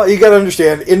 Well, you got to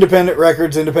understand, independent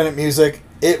records, independent music,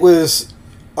 it was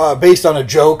based on a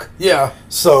joke. Yeah.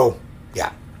 So,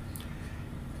 yeah.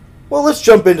 Well, let's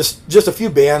jump into just a few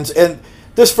bands. And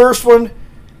this first one,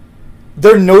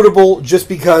 they're notable just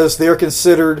because they're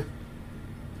considered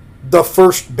the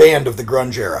first band of the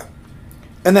grunge era.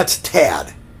 And that's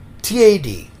Tad.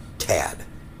 T-A-D. Tad.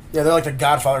 Yeah, they're like the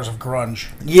godfathers of grunge.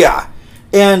 Yeah.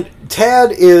 And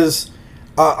Tad is...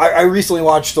 I recently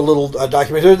watched a little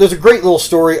documentary. There's a great little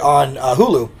story on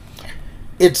Hulu.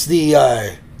 It's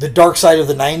the dark side of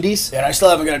the 90s. Yeah, and I still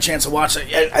haven't got a chance to watch it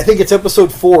yet. I think it's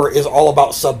episode 4 is all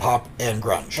about Sub Pop and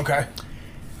grunge. Okay.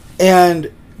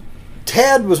 And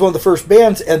Tad was one of the first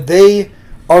bands, and they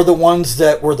are the ones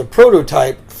that were the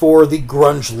prototype for the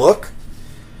grunge look.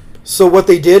 So what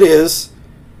they did is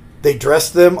they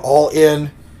dressed them all in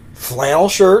flannel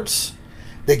shirts.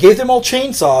 They gave them all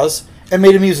chainsaws and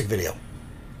made a music video.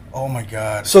 Oh my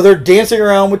God. So they're dancing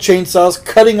around with chainsaws,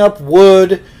 cutting up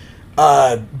wood,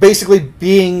 basically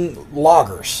being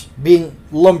loggers, being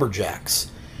lumberjacks.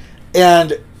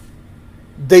 And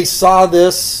they saw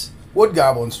this... Wood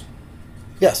Goblins.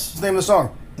 Yes. That's the name of the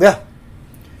song. Yeah.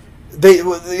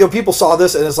 People saw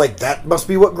this and it's like, that must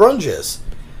be what grunge is.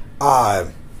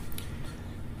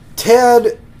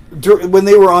 Ted, when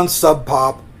they were on Sub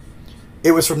Pop,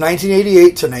 it was from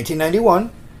 1988 to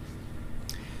 1991.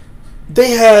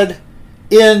 They had,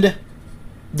 in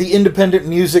the independent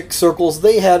music circles,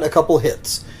 they had a couple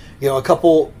hits. A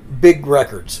couple big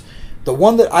records. The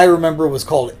one that I remember was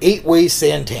called 8-Way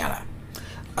Santana.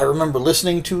 I remember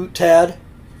listening to Tad.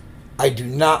 I do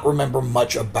not remember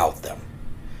much about them.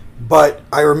 But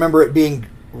I remember it being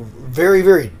very,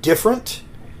 very different.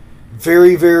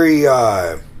 Very, very,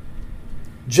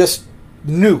 just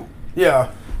new.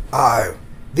 Yeah.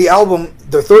 The album,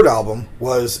 their third album,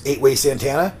 was 8-Way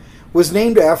Santana, was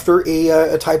named after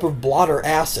a type of blotter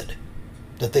acid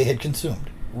that they had consumed.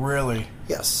 Really?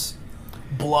 Yes.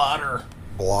 Blotter.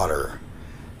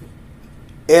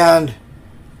 And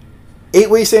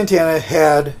 8-Way Santana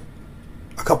had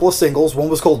a couple of singles. One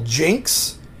was called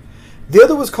Jinx. The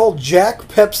other was called Jack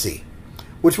Pepsi,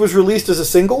 which was released as a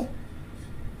single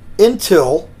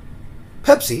until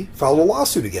Pepsi filed a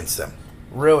lawsuit against them.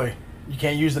 Really? You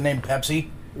can't use the name Pepsi?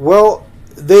 Well,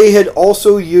 they had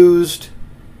also used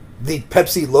the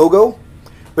Pepsi logo,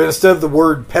 but instead of the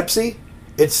word Pepsi,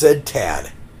 it said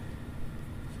Tad.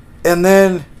 And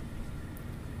then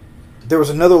there was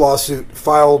another lawsuit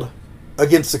filed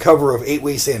against the cover of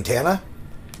 8-Way Santana.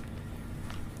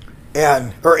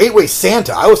 Or 8-Way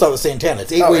Santa. I always thought it was Santana.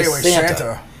 It's 8-Way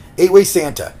Santa. 8-Way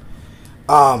Santa.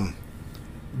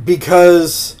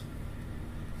 Because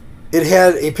it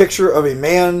had a picture of a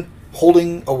man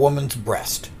holding a woman's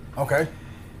breast. Okay.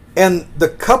 And the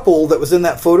couple that was in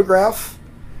that photograph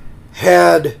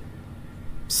had,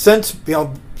 since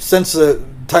the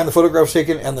time the photograph was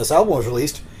taken and this album was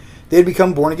released, they had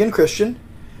become born-again Christian.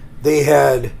 They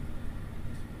had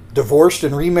divorced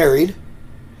and remarried.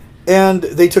 And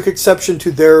they took exception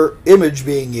to their image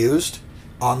being used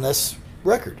on this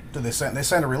record. Did they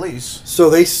signed a release? So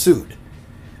they sued.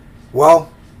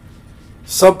 Well,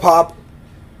 Sub Pop,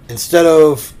 instead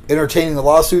of entertaining the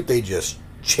lawsuit, they just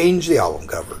changed the album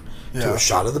cover to a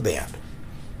shot of the band.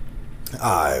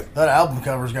 That album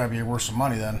cover's got to be worth some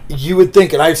money then. You would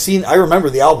think, and I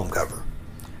remember the album cover.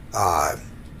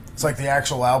 It's like the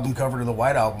actual album cover to the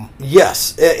White Album.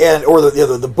 Yes, or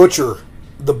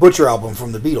the Butcher album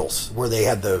from the Beatles, where they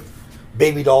had the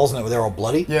baby dolls and they're all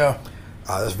bloody. Yeah.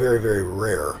 That's very, very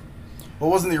rare. Well,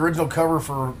 wasn't the original cover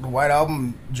for the White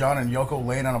Album John and Yoko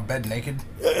laying on a bed naked?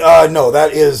 No,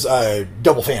 that is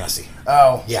Double Fantasy.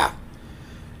 Oh. Yeah.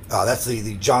 That's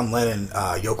the John Lennon,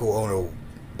 Yoko Ono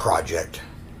project.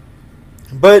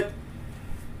 But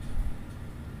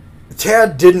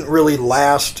Tad didn't really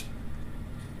last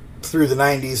through the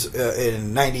 90s.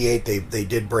 In 98, they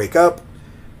did break up.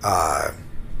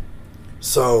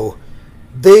 So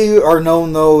they are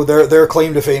known, though, their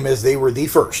claim to fame is they were the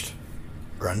first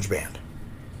grunge band.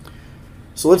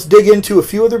 So let's dig into a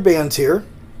few other bands here.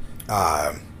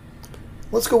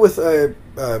 Let's go with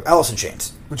Alice in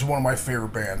Chains. Which is one of my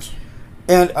favorite bands.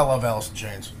 And I love Alice in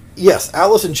Chains. Yes,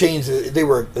 Alice in Chains, they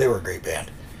were a great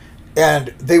band. And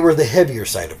they were the heavier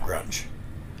side of grunge.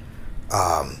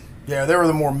 Yeah, they were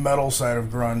the more metal side of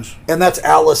grunge. And that's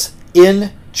Alice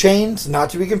in Chains, not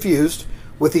to be confused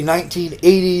with the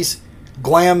 1980s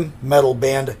glam metal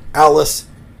band Alice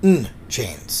in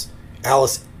Chains.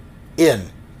 Alice in,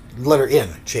 letter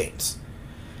N, Chains.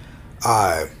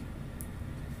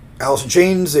 Alice in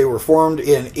Chains, they were formed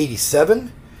in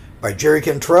 87 by Jerry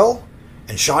Cantrell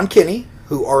and Sean Kinney,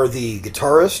 who are the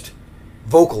guitarist,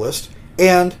 vocalist,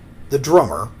 and the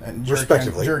drummer, and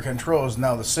respectively. Jerry Cantrell is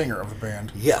now the singer of the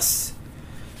band. Yes.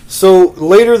 So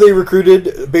later they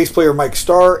recruited bass player Mike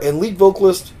Starr and lead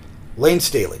vocalist Lane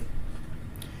Staley.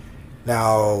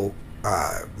 Now,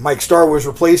 Mike Starr was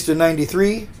replaced in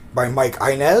 93 by Mike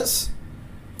Inez.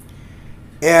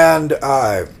 And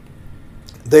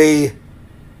they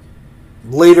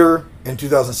later, in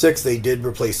 2006, they did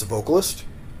replace the vocalist,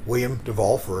 William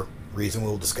Duvall, for a reason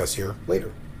we'll discuss here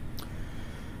later.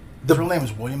 His real name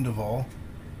is William Duvall.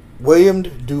 William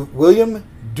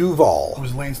Duvall.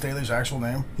 Was Lane Staley's actual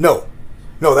name? No,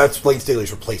 that's Lane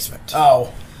Staley's replacement.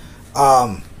 Oh.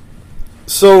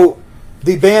 So,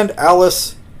 the band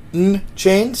Alice in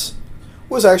Chains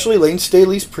was actually Lane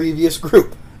Staley's previous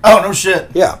group. Oh, no shit.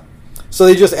 Yeah. So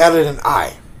they just added an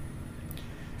I.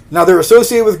 Now, they're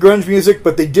associated with grunge music,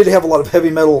 but they did have a lot of heavy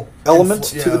metal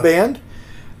elements to the band.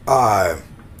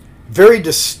 Very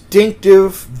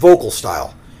distinctive vocal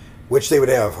style, which they would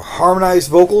have harmonized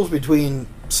vocals between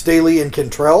Staley and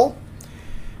Cantrell.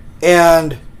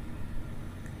 And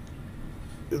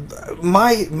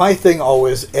my thing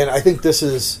always, and I think this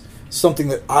is something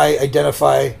that I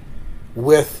identify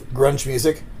with grunge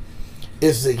music,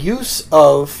 is the use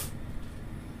of,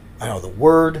 I don't know, the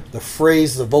word, the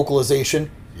phrase, the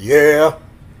vocalization. Yeah.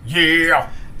 Yeah.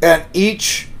 And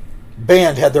each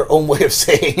band had their own way of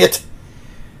saying it.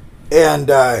 And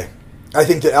I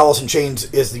think that Alice in Chains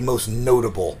is the most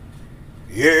notable.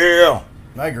 Yeah.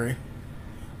 I agree.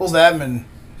 Well, that and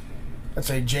I'd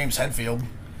say James Hetfield.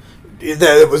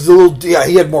 It was a little, yeah,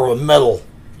 he had more of a metal.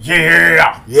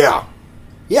 Yeah. Yeah.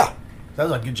 Yeah. That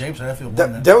was like good James Hetfield.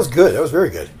 That was good. That was very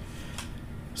good.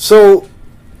 So,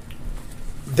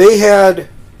 they had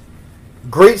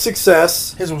great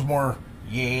success. His was more,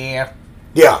 yeah.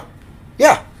 Yeah.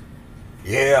 Yeah.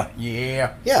 Yeah.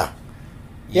 Yeah. Yeah.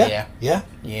 Yeah. Yeah.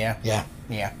 Yeah. Yeah.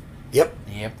 Yeah. Yep.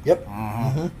 Yep. Yep.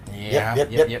 Mm-hmm. Yep.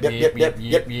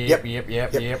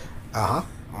 Yep. Uh-huh.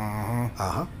 Mm-hmm.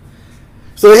 Uh-huh.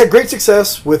 So they had great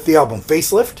success with the album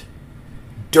Facelift,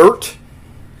 Dirt,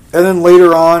 and then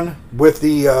later on with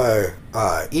the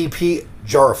EP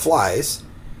Jar of Flies,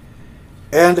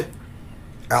 and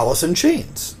Alice in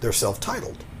Chains. They're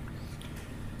self-titled.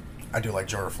 I do like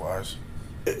Jar of Flies.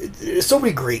 So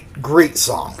many great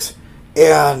songs.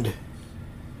 And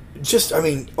just, I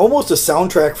mean, almost a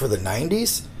soundtrack for the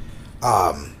 90s.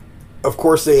 Of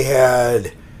course, they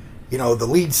had, the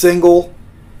lead single,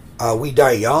 We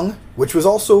Die Young, which was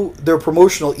also their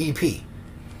promotional EP.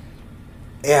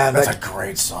 And that's a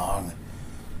great song.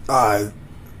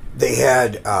 They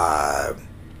had...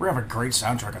 We're going to have a great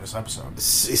soundtrack on this episode.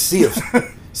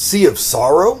 Sea of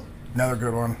Sorrow. Another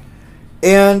good one.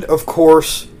 And, of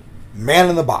course, Man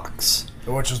in the Box.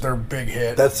 Which is their big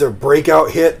hit. That's their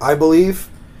breakout hit, I believe.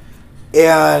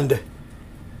 And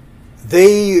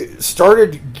they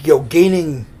started,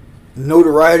 gaining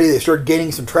notoriety. They started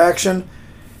gaining some traction.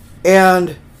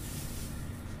 And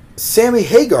Sammy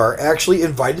Hagar actually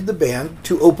invited the band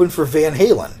to open for Van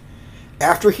Halen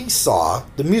after he saw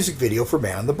the music video for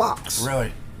Man in the Box.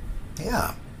 Really?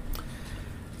 Yeah.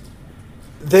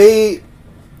 That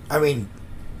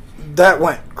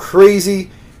went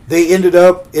crazy. They ended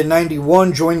up in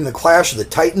 91 joining the Clash of the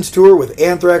Titans tour with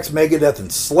Anthrax, Megadeth,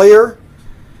 and Slayer.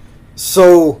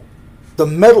 So the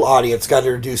metal audience got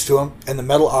introduced to them, and the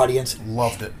metal audience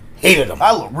loved it. Hated them.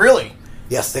 Really?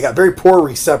 Yes, they got very poor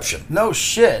reception. No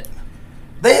shit.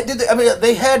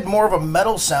 They had more of a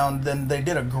metal sound than they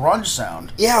did a grunge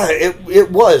sound. Yeah,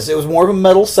 it was. It was more of a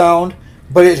metal sound,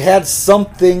 but it had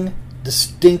something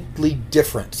distinctly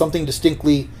different, something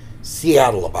distinctly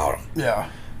Seattle about them. Yeah.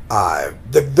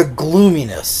 The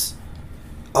gloominess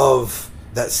of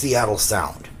that Seattle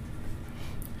sound.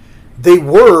 They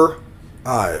were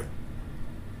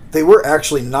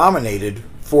actually nominated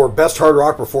for Best Hard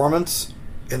Rock Performance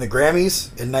in the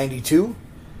Grammys in '92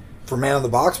 for Man in the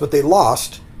Box, but they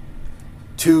lost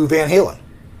to Van Halen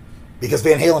because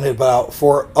Van Halen had put out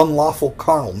for Unlawful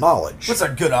Carnal Knowledge. It's a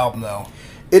good album, though.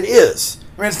 It is.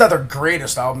 It's not their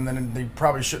greatest album, and they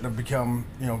probably shouldn't have become,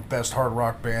 best hard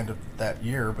rock band of that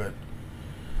year, but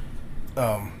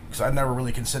because I've never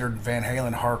really considered Van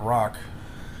Halen hard rock.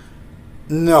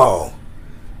 No.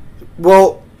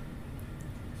 Well,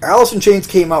 Alice in Chains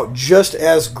came out just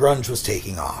as grunge was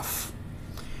taking off.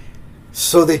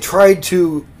 So they tried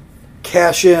to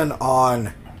cash in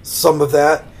on some of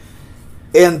that,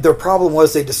 and their problem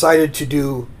was they decided to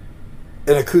do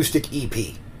an acoustic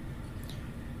EP.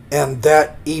 And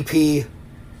that EP...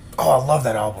 Oh, I love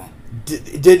that album.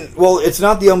 Didn't... Well, it's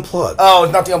not the Unplugged. Oh,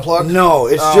 it's not the Unplugged? No,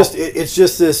 it's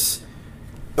just this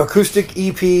acoustic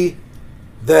EP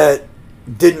that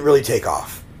didn't really take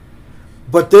off.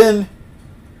 But then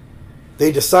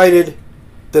they decided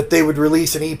that they would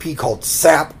release an EP called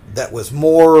Sap that was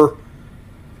more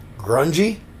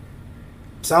grungy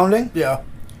sounding. Yeah.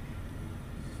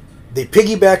 They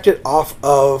piggybacked it off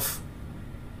of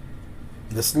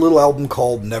this little album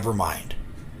called Nevermind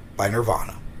by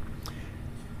Nirvana.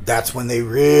 that's when they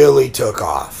really took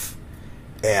off.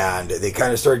 And they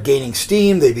kind of started gaining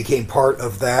steam. They became part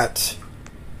of that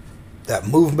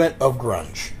movement of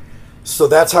grunge. So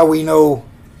that's how we know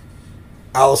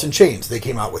Alice in Chains. They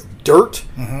came out with Dirt,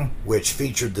 which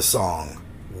featured the song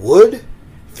Wood,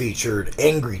 featured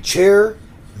Angry Chair,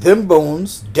 Them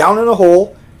Bones, Down in a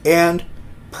Hole, and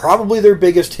probably their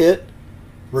biggest hit,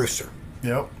 Rooster.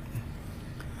 Yep.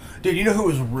 Dude, you know who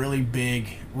was really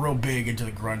big, real big into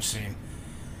the grunge scene?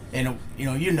 And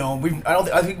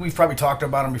I think we've probably talked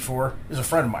about him before. He's a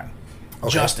friend of mine,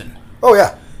 Justin. Oh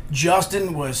yeah,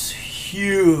 Justin was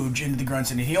huge into the grunge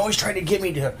scene. He always tried to get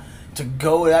me to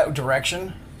go that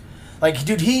direction. Like,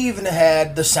 dude, he even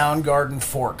had the Soundgarden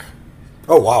fork.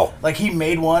 Oh wow! Like, he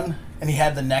made one, and he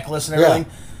had the necklace and everything.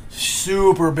 Yeah.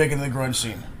 Super big in the grunge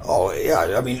scene. Oh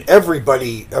yeah, I mean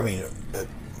everybody. I mean,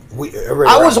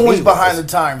 I was always behind the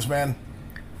times, man.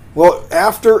 Well,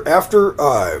 after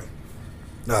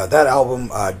that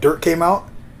album, Dirt, came out,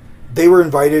 they were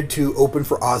invited to open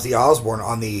for Ozzy Osbourne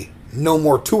on the No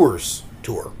More Tours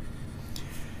tour.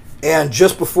 And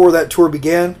just before that tour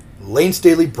began, Lane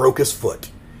Staley broke his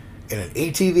foot in an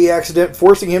ATV accident,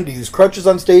 forcing him to use crutches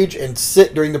on stage and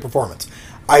sit during the performance.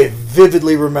 I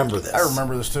vividly remember this. I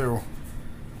remember this too.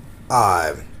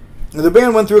 The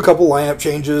band went through a couple lineup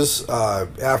changes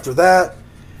after that.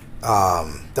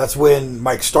 That's when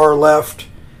Mike Starr left.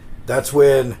 That's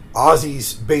when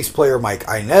Ozzy's bass player Mike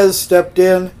Inez stepped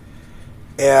in.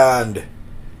 And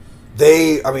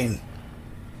they went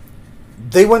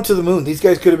to the moon. These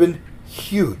guys could have been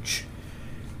huge.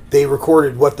 They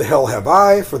recorded What the Hell Have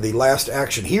I for the Last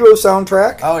Action Hero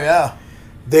soundtrack. Oh, yeah.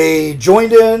 They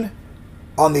joined in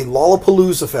on the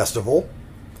Lollapalooza Festival.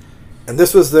 And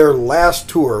this was their last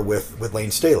tour with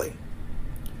Lane Staley.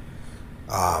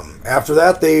 After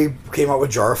that, they came out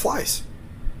with Jar of Flies.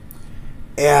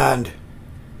 And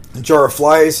Jar of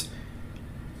Flies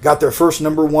got their first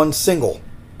 #1 single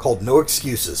called No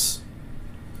Excuses.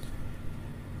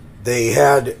 They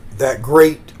had that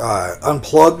great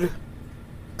Unplugged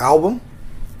album,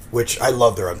 which I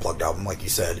love their Unplugged album, like you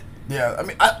said. Yeah, I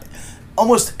mean,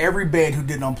 almost every band who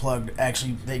did Unplugged,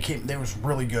 actually, they was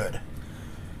really good.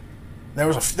 There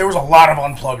was a lot of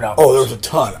Unplugged albums. Oh, there was a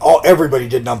ton. Everybody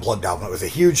did an Unplugged album. It was a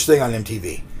huge thing on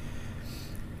MTV.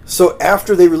 So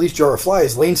after they released Jar of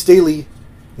Flies, Lane Staley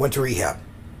went to rehab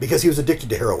because he was addicted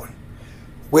to heroin,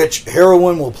 which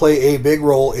heroin will play a big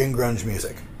role in grunge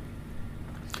music.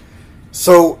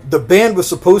 So the band was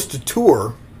supposed to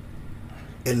tour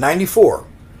in '94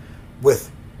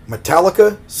 with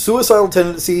Metallica, Suicidal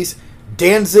Tendencies,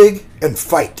 Danzig, and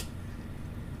Fight.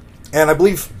 And I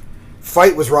believe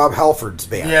Fight was Rob Halford's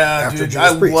band. Yeah, dude,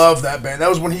 I love that band. That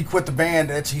was when he quit the band.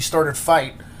 He started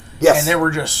Fight. Yes. And they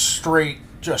were just straight,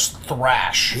 just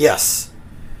thrash. Yes.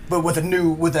 But with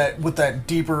that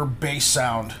deeper bass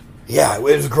sound. Yeah, it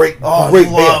was a great, great great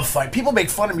I love band. Fight. People make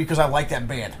fun of me because I like that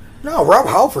band. No, Rob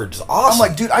Halford's awesome. I'm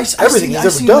like, dude, I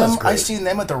seen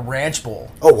them at the Ranch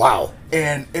Bowl. Oh, wow.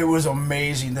 And it was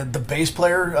amazing. The bass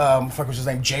player, fuck was his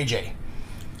name, JJ.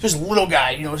 Just a little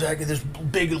guy, like this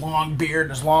big long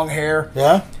beard, this long hair.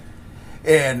 Yeah.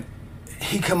 And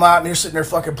he come out and they're sitting there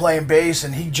fucking playing bass,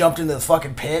 and he jumped into the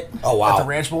fucking pit. Oh, wow. At the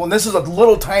Ranch Bowl. And this is a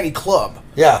little tiny club.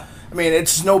 Yeah. I mean,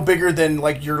 it's no bigger than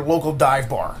like your local dive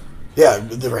bar. Yeah,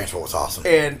 the Ranch Bowl was awesome.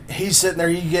 And he's sitting there,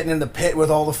 he's getting in the pit with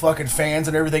all the fucking fans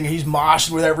and everything. He's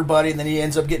moshing with everybody, and then he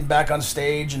ends up getting back on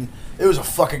stage, and it was a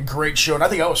fucking great show. And I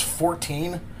think I was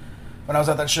 14 when I was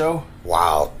at that show.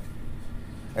 Wow.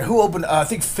 And who opened? I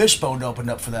think Fishbone opened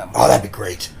up for them. Oh, that'd be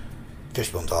great.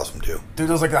 Fishbone's awesome, too. Dude,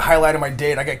 that was like the highlight of my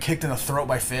day. I got kicked in the throat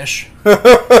by fish.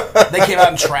 They came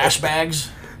out in trash bags.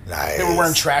 Nice. They were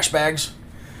wearing trash bags.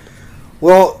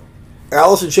 Well,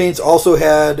 Alice in Chains also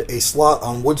had a slot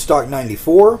on Woodstock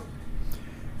 94.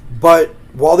 But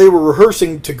while they were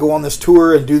rehearsing to go on this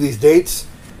tour and do these dates,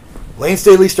 Lane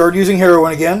Staley started using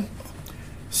heroin again.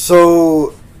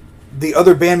 So the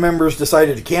other band members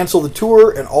decided to cancel the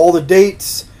tour and all the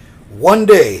dates one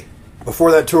day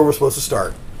before that tour was supposed to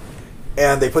start.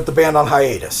 And they put the band on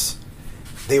hiatus.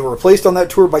 They were replaced on that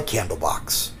tour by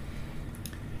Candlebox.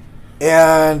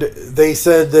 And they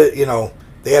said that,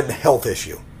 they had a health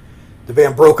issue. The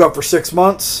band broke up for 6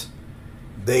 months.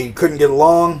 They couldn't get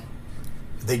along.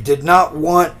 They did not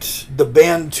want the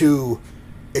band to,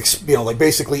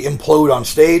 basically implode on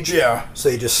stage. Yeah. So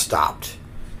they just stopped.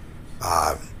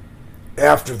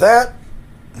 After that,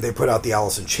 they put out the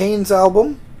Alice in Chains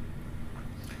album,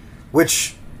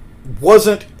 which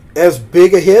wasn't as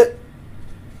big a hit,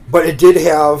 but it did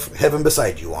have Heaven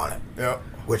Beside You on it. Yeah.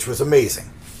 Which was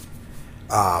amazing.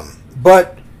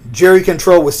 But Jerry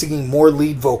Cantrell was singing more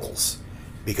lead vocals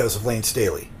because of Lane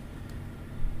Staley.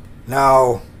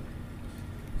 Now,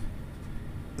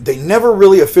 they never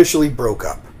really officially broke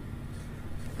up,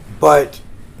 but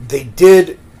they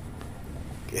did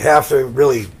have to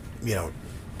really,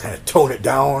 kind of tone it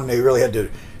down. They really had to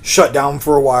shut down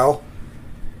for a while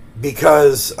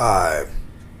because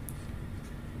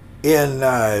in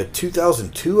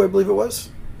 2002, I believe it was,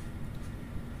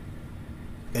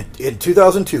 in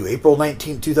 2002, April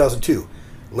 19, 2002,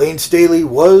 Lane Staley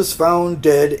was found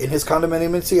dead in his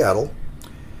condominium in Seattle.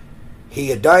 He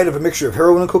had died of a mixture of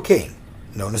heroin and cocaine,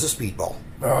 known as a speedball.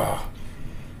 Ugh.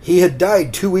 He had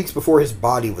died 2 weeks before his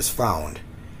body was found.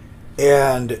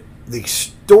 And the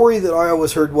story that I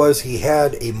always heard was he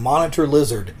had a monitor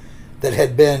lizard that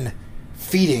had been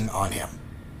feeding on him.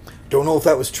 Don't know if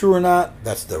that was true or not.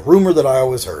 That's the rumor that I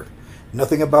always heard.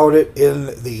 Nothing about it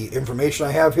in the information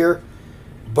I have here.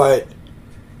 But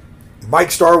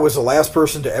Mike Starr was the last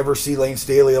person to ever see Lane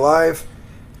Staley alive.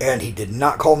 And he did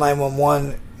not call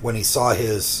 911 when he saw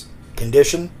his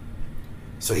condition.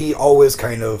 So he always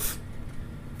kind of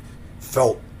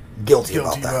felt guilty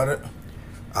about that. About it.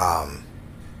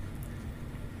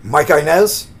 Mike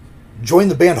Inez joined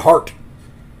the band Heart.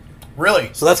 Really?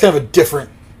 So that's kind of a different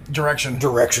Direction.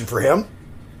 for him.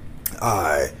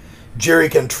 Jerry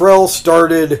Cantrell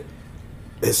started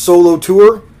his solo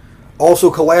tour.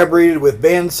 Also collaborated with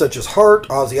bands such as Heart,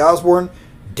 Ozzy Osbourne,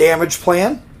 Damage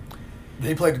Plan.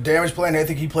 He played with Damage Plan. I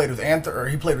think he played with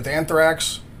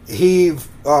Anthrax. He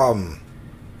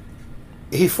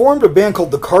formed a band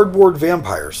called the Cardboard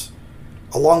Vampires,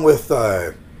 along with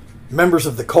members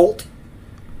of the Cult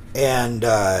and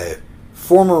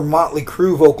former Motley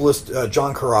Crue vocalist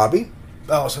John Corabi.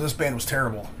 Oh, so this band was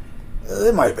terrible.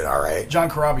 It might have been all right. John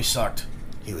Corabi sucked.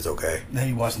 He was okay. No,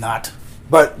 he was not.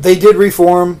 But they did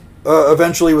reform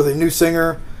eventually with a new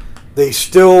singer. I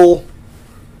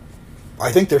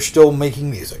think they're still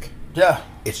making music. Yeah.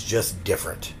 It's just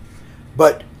different.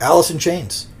 But Alice in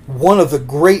Chains, one of the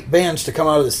great bands to come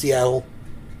out of the Seattle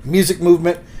music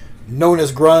movement, known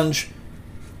as grunge.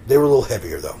 They were a little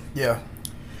heavier, though. Yeah.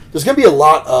 There's going to be a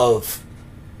lot of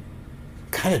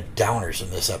kind of downers in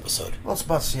this episode. Well, it's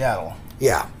about Seattle.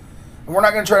 Yeah. And we're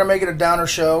not going to try to make it a downer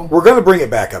show. We're going to bring it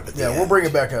back up at the end. Yeah, we'll bring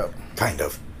it back up. Kind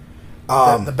of.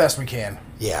 The best we can.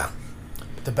 Yeah.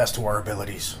 The best to our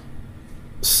abilities.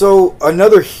 So,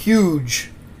 another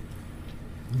huge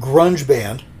grunge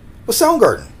band was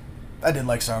Soundgarden. I did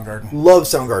like Soundgarden. Love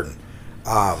Soundgarden.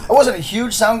 I wasn't a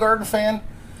huge Soundgarden fan.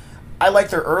 I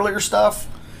liked their earlier stuff.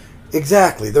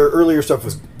 Exactly. Their earlier stuff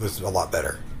was a lot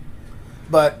better.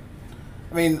 But,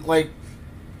 I mean,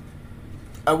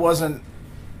 I wasn't...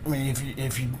 I mean,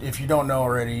 if you don't know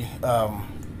already,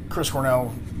 Chris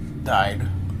Cornell died.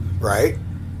 Right.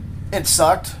 It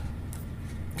sucked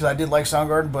because I did like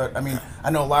Soundgarden, but I mean, I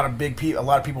know a lot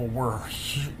of people were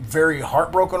very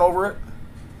heartbroken over it.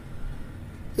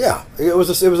 Yeah, it was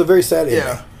a very sad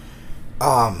ending.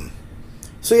 Yeah.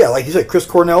 So yeah, like you said, Chris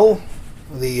Cornell,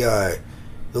 the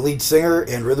lead singer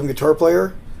and rhythm guitar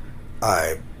player,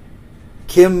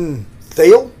 Kim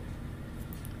Thale,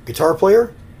 guitar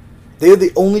player. They are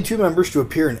the only two members to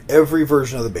appear in every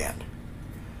version of the band.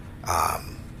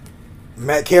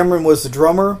 Matt Cameron was the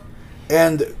drummer,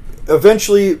 and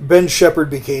eventually Ben Shepherd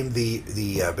became the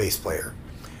bass player.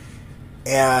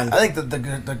 And I think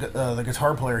the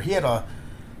guitar player, he had when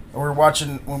we were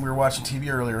watching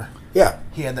TV earlier. Yeah,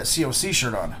 he had that COC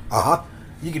shirt on. Uh-huh.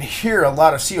 You can hear a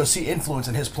lot of COC influence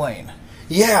in his playing.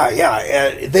 Yeah.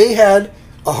 They had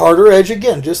a harder edge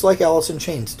again, just like Alice in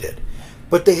Chains did.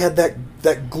 But they had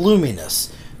that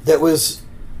gloominess that was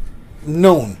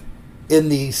known in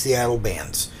the Seattle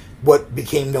bands, what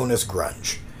became known as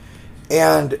grunge.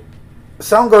 And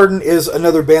Soundgarden is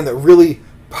another band that really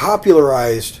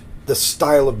popularized the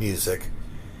style of music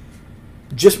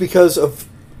just because of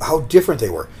how different they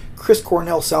were. Chris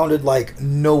Cornell sounded like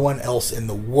no one else in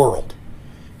the world.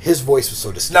 His voice was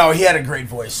so distinct. No, he had a great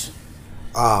voice.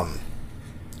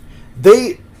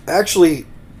 They actually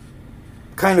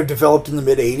kind of developed in the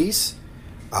mid-'80s.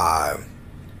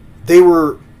 They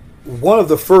were one of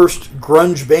the first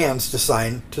grunge bands to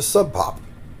sign to Sub Pop.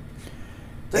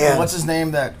 And what's his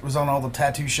name that was on all the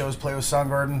tattoo shows play with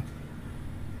Soundgarden?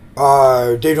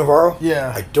 Dave Navarro?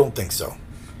 Yeah. I don't think so.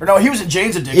 Or no, he was in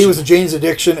Jane's Addiction. He was in Jane's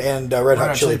Addiction and Red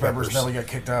Hot Chili Peppers. Nelly got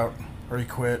kicked out, or he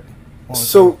quit.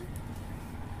 So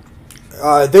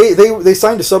they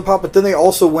signed to Sub Pop, but then they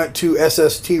also went to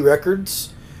SST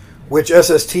Records, which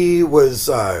SST was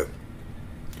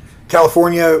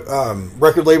California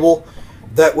record label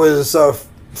that was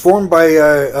formed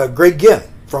by Greg Ginn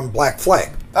from Black Flag.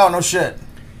 Oh, no shit.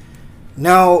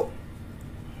 Now,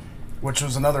 which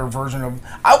was another version of...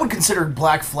 I would consider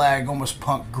Black Flag almost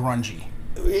punk grungy.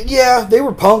 Yeah, they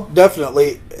were punk,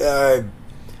 definitely.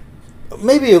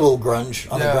 Maybe a little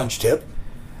grunge on the grunge tip.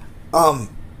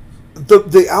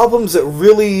 The albums that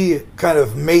really kind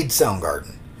of made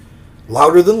Soundgarden,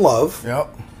 Louder Than Love.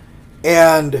 Yep.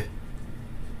 And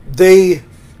the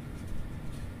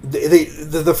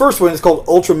first one is called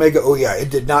Ultra Mega Oh Yeah. It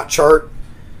did not chart.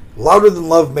 Louder Than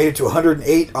Love made it to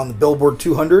 108 on the Billboard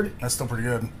 200. That's still pretty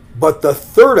good. But the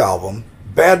third album,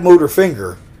 Bad Motor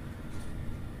Finger,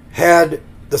 had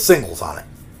the singles on it.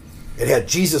 It had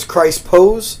Jesus Christ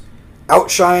Pose,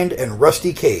 Outshined, and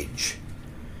Rusty Cage.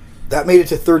 That made it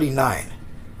to 39.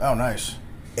 Oh, nice.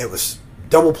 It was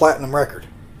double platinum record.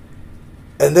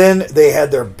 And then they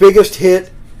had their biggest hit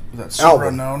That Super album,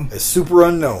 Unknown. is Super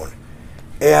Unknown.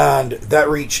 And that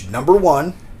reached number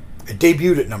one. It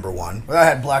debuted at number one. Well,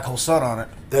 that had Black Hole Sun on it.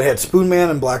 That had Spoon Man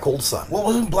and Black Hole Sun. Well,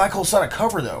 wasn't Black Hole Sun a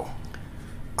cover, though?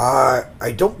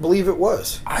 I don't believe it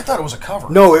was. I thought it was a cover.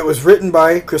 No, it was written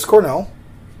by Chris Cornell.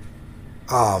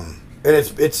 And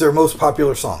it's their most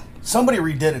popular song. Somebody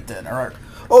redid it then, all right.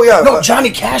 Oh, yeah. No,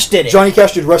 Johnny Cash did it. Johnny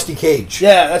Cash did Rusty Cage.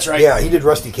 Yeah, that's right. Yeah, he did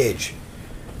Rusty Cage.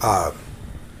 But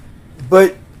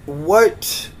when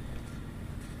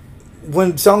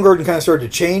Soundgarden kind of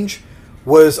started to change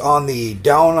was on the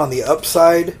Down on the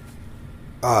Upside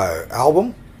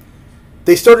album.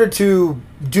 They started to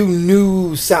do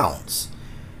new sounds.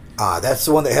 That's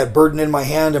the one that had Burden in My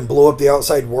Hand and Blow Up the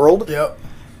Outside World. Yep.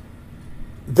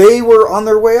 They were on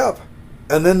their way up.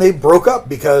 And then they broke up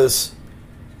because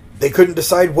they couldn't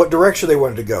decide what direction they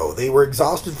wanted to go. They were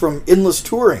exhausted from endless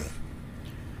touring.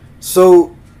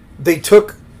 So they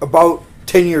took about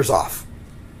 10 years off.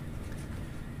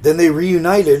 Then they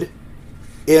reunited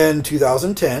in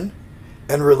 2010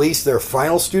 and released their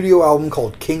final studio album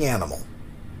called King Animal.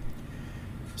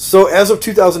 So as of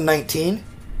 2019,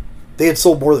 they had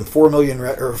sold more than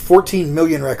 14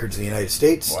 million records in the United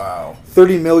States. Wow.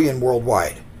 30 million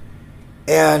worldwide.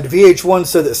 And VH1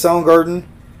 said that Soundgarden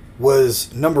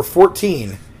was number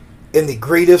 14 in the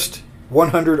greatest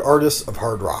 100 artists of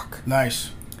hard rock.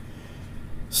 Nice.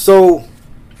 So,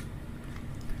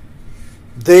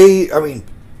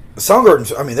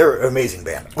 Soundgarden, they're an amazing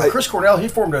band. Well, Chris Cornell, he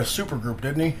formed a super group,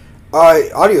 didn't he?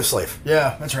 Audio Slave.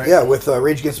 Yeah, that's right. Yeah, with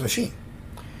Rage Against the Machine.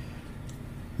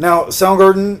 Now,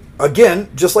 Soundgarden, again,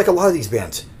 just like a lot of these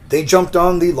bands, they jumped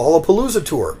on the Lollapalooza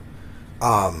tour.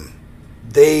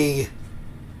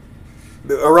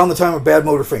 Around the time of Bad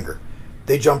Motor Finger,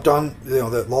 they jumped on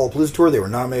that Lollapalooza tour. They were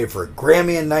nominated for a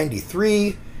Grammy in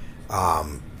 '93.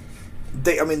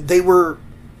 They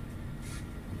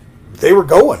were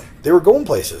going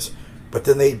places, but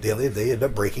then they ended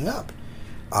up breaking up.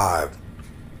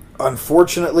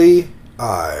 Unfortunately,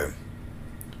 like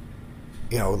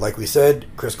we said,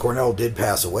 Chris Cornell did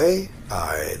pass away.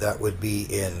 That would be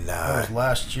in That was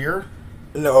last year.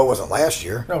 No, it wasn't last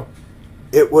year. No,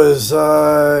 it was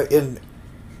in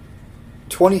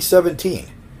 2017.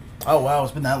 Oh wow,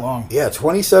 it's been that long. Yeah,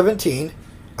 2017.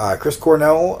 Chris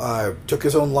Cornell took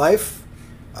his own life.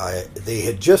 They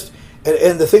had just,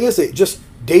 and the thing is, that just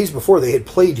days before they had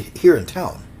played here in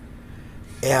town,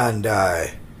 and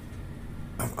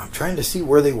I'm trying to see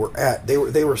where they were at. They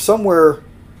were somewhere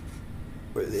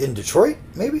in Detroit,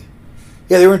 maybe.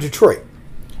 Yeah, they were in Detroit,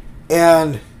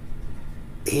 and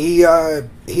he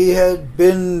had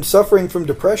been suffering from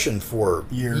depression for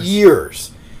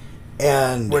years,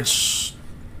 and which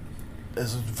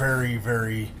is very,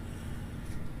 very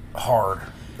hard.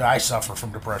 I suffer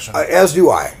from depression, as do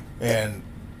I. And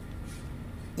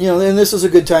and this is a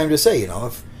good time to say,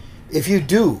 if you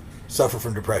do suffer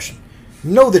from depression,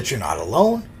 know that you're not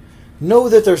alone. Know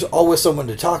that there's always someone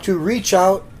to talk to. Reach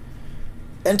out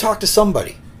and talk to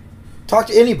somebody. Talk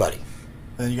to anybody.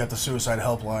 Then you got the suicide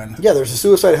helpline. Yeah, there's a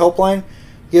suicide helpline.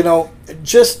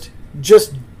 Just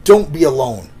don't be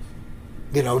alone.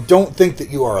 Don't think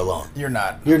that you are alone. You're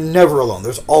not. You're never alone.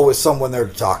 There's always someone there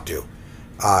to talk to.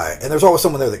 And there's always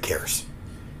someone there that cares.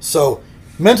 So,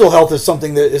 mental health is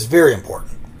something that is very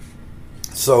important.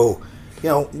 So,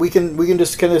 we can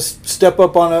just kind of step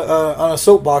up on a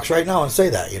soapbox right now and say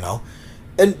that,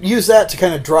 and use that to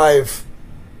kind of drive,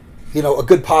 a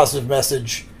good positive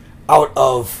message out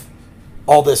of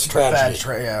all this tragedy.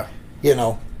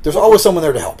 Yeah. There's always someone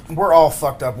there to help. We're all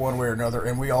fucked up one way or another,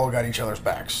 and we all got each other's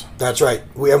backs. That's right.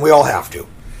 We all have to.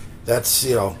 That's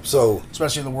so.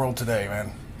 Especially in the world today,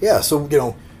 man. Yeah. So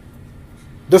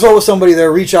there's always somebody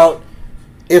there. Reach out.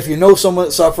 If you know someone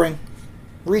that's suffering,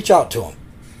 reach out to them.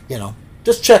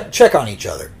 Just check on each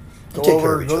other. Go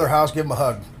to their house, give them a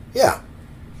hug. Yeah.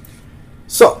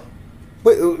 So,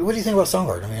 what do you think about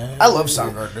Soundgarden? I love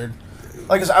Soundgarden, dude.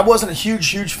 Like I said, I wasn't a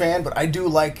huge fan, but I do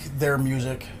like their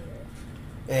music.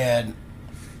 And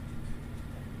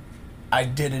I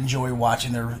did enjoy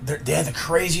watching they had the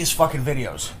craziest fucking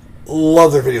videos.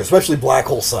 Love their videos, especially Black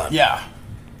Hole Sun. Yeah.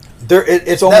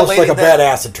 It's almost like a bad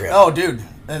acid trip. Oh, dude.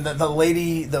 And the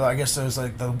lady, I guess it was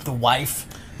like the wife,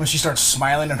 when she starts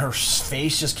smiling and her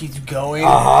face just keeps going.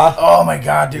 Uh-huh. Oh, my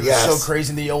God, dude. Yes. It's so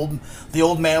crazy. And the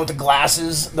old man with the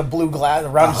glasses, the blue glass, the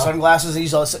round sunglasses,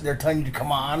 he's all sitting there telling you to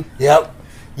come on. Yep.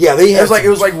 Yeah, they had it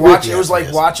was like watching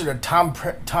watching a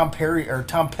Tom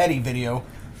Petty video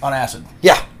on acid.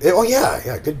 Yeah.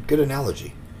 Yeah. Good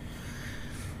analogy.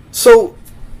 So,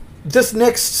 this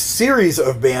next series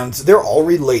of bands, they're all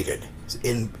related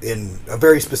in a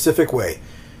very specific way.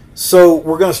 So,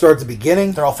 we're going to start at the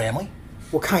beginning. They're all family?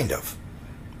 Well, kind of.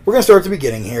 We're going to start at the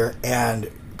beginning here and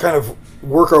kind of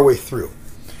work our way through.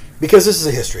 Because this is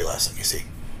a history lesson, you see.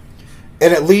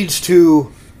 And it leads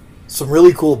to some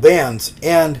really cool bands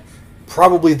and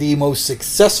probably the most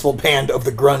successful band of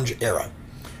the grunge era.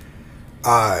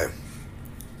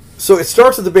 So it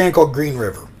starts with a band called Green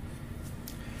River.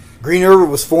 Green River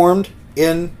was formed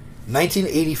in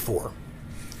 1984.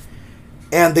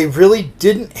 And they really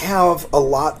didn't have a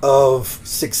lot of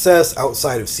success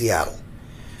outside of Seattle.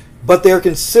 But they're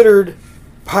considered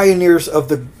pioneers of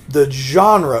the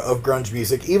genre of grunge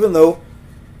music, even though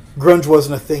grunge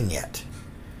wasn't a thing yet.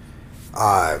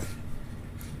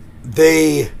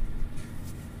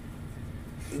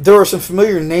 There are some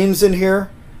familiar names in here.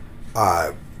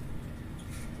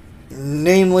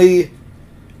 Namely,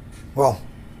 the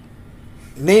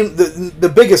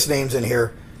biggest names in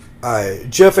here,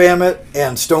 Jeff Ament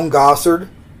and Stone Gossard,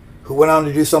 who went on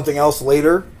to do something else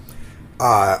later.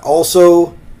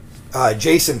 Also,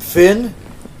 Jason Finn,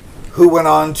 who went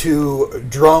on to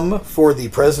drum for the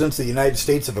presidents of the United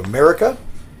States of America.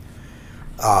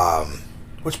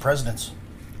 Which presidents?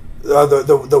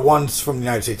 The ones from the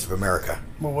United States of America.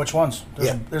 Well, which ones?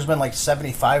 There's been like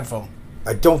 75 of them.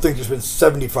 I don't think there's been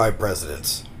 75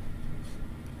 presidents.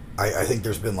 I think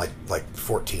there's been like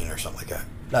 14 or something like that.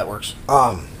 That works.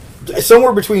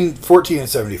 Somewhere between 14 and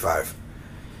 75.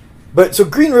 But so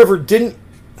Green River didn't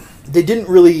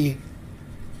really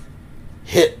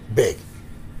hit big.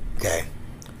 Okay.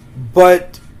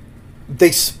 But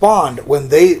they spawned when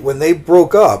they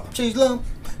broke up. She's low.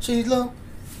 She's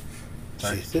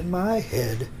in my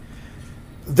head.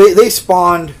 They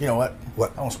spawned. You know what?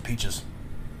 What? I want some peaches.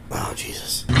 Oh,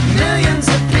 Jesus. Millions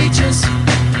of peaches,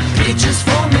 peaches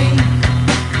for me.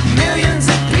 Millions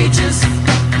of peaches,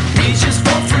 peaches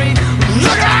for free.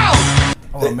 Look out!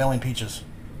 I want a million peaches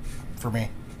for me.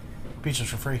 Peaches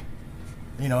for free.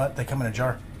 You know what? They come in a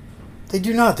jar. They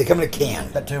do not. They come in a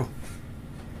can. That too.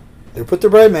 They were put there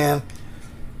by a man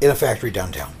in a factory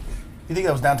downtown. You think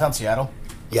that was downtown Seattle?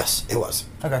 Yes, it was.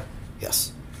 Okay.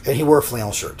 Yes. And he wore a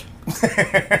flannel shirt.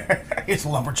 He's a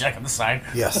lumberjack on the side.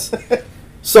 Yes.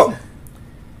 So,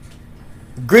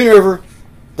 Green River,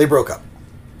 they broke up.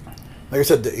 Like I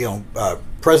said,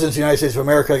 presidents of the United States of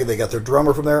America, they got their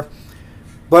drummer from there.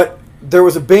 But there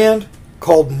was a band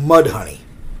called Mudhoney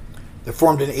that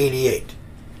formed in '88.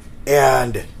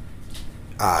 And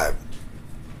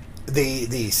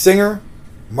the singer,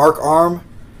 Mark Arm,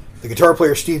 the guitar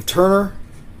player, Steve Turner,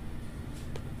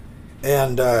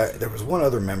 and there was one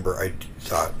other member I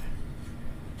thought.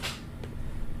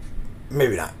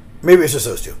 Maybe not. Maybe it's just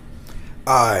those two.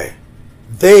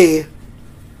 They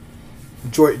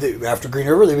joined, after Green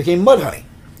River, they became Mudhoney.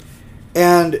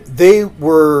 And they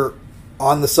were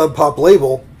on the Sub Pop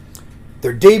label.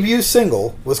 Their debut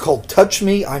single was called Touch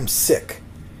Me, I'm Sick.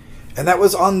 And that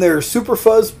was on their Super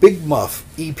Fuzz Big Muff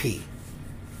EP.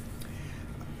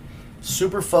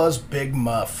 Super Fuzz Big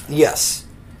Muff. Yes.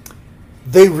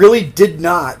 They really did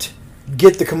not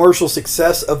get the commercial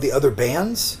success of the other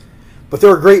bands, but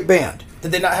they're a great band.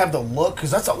 Did they not have the look?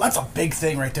 Because that's a big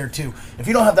thing right there, too. If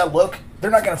you don't have that look, they're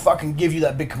not going to fucking give you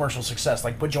that big commercial success.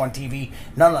 Like, put you on TV.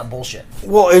 None of that bullshit.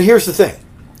 Well, and here's the thing.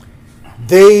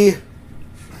 They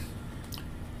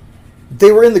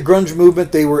were in the grunge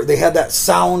movement. They had that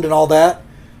sound and all that.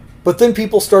 But then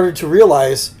people started to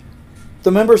realize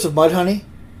the members of Mudhoney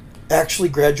actually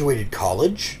graduated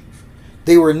college.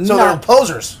 They were So they're not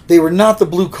posers. They were not the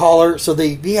blue collar. So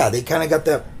they kind of got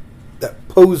that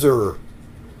poser,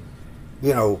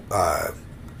 kind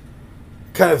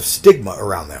of stigma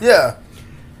around them. Yeah.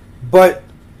 But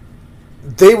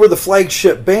they were the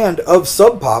flagship band of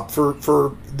Sub Pop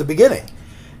for the beginning.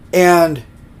 And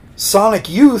Sonic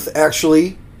Youth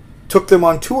actually took them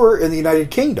on tour in the United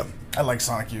Kingdom. I like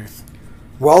Sonic Youth.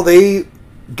 Well, they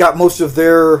got most of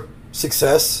their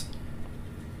success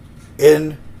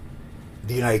in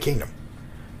the United Kingdom.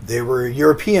 They were a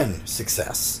European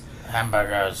success.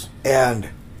 Hamburgers. And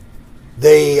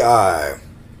they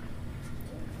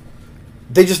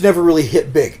just never really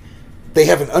hit big. They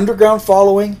have an underground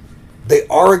following. They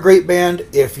are a great band.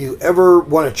 If you ever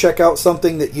want to check out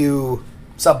something that you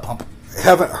Sub Pump.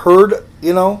 haven't heard,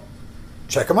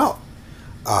 check them out.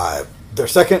 Their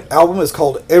second album is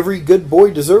called Every Good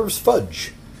Boy Deserves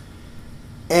Fudge.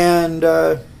 And,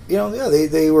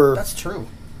 they were... That's true.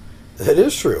 It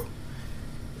is true.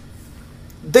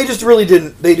 They just really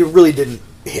didn't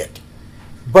hit.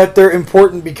 But they're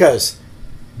important because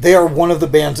they are one of the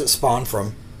bands that spawned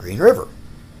from Green River.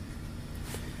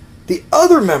 The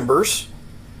other members,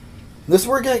 this is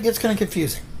where it gets kind of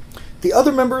confusing. The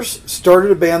other members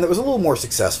started a band that was a little more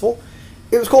successful.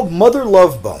 It was called Mother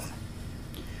Love Bone.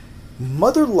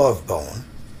 Mother Love Bone.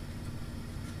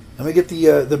 Let me get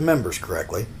the members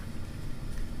correctly.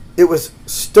 It was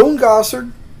Stone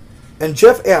Gossard and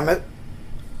Jeff Ament,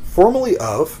 formerly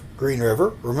of Green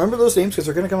River. Remember those names because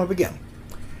they're going to come up again.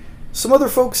 Some other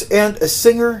folks and a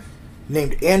singer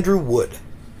named Andrew Wood.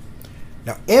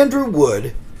 Now, Andrew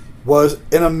Wood was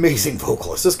an amazing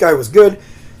vocalist. This guy was good.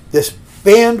 This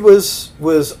band was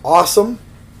awesome.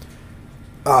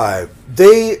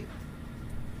 They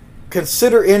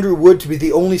consider Andrew Wood to be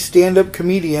the only stand-up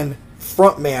comedian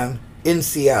frontman in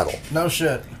Seattle. No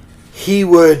shit. He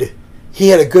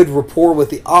had a good rapport with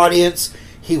the audience.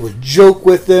 He would joke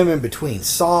with them in between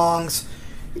songs.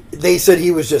 They said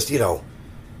he was just,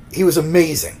 he was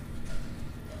amazing.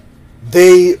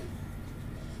 They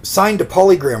signed to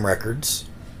Polygram Records,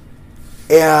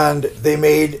 and they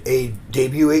made a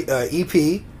debut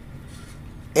EP,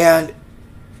 and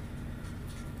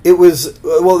it was,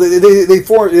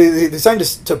 they signed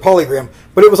to Polygram,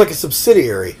 but it was like a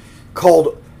subsidiary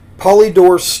called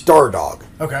Polydor Stardog.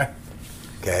 Okay.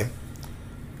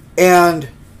 And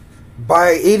by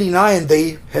 89,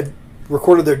 they had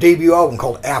recorded their debut album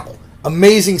called Apple.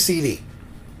 Amazing CD.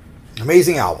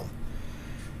 Amazing album.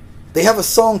 They have a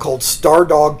song called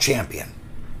Stardog Champion,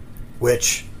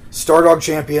 which Stardog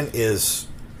Champion is...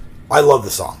 I love the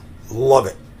song. Love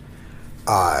it.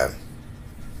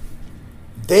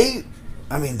 They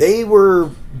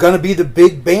were going to be the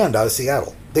big band out of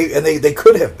Seattle. They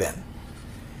could have been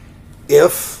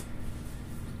if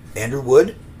Andrew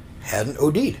Wood hadn't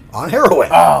OD'd on heroin.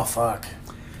 Oh, fuck.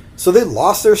 So they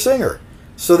lost their singer.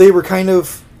 So they were kind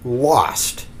of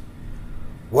lost.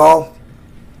 Well,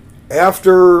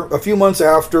 a few months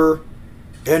after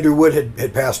Andrew Wood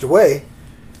had passed away,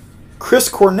 Chris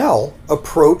Cornell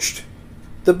approached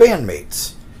the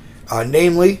bandmates,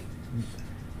 namely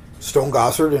Stone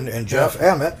Gossard and Jeff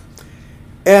Ament,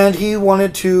 and he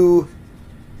wanted to...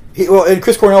 and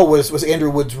Chris Cornell was Andrew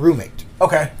Wood's roommate.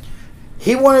 Okay.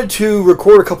 He wanted to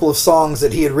record a couple of songs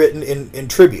that he had written in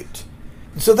tribute.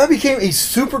 So that became a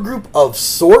supergroup of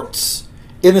sorts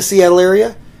in the Seattle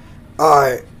area.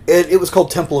 It was called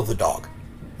Temple of the Dog.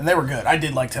 And they were good. I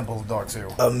did like Temple of the Dog, too.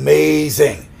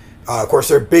 Amazing. Of course,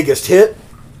 their biggest hit,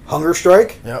 Hunger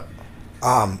Strike. Yep.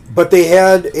 But they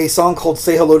had a song called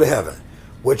Say Hello to Heaven,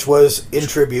 which was in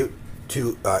tribute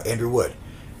to Andrew Wood.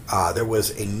 There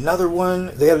was another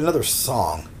one. They had another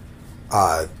song.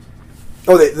 There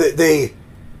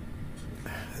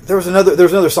was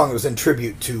another song that was in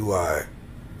tribute to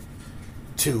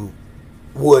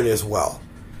Wood as well.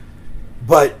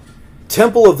 But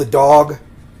Temple of the Dog,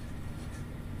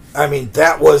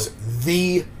 that was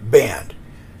the band.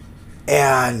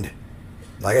 And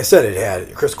like I said, it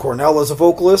had Chris Cornell as a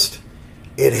vocalist.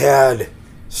 It had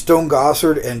Stone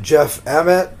Gossard and Jeff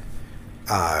Ament,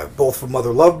 both from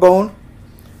Mother Love Bone.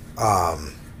 A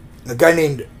guy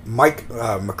named Mike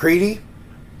McCready.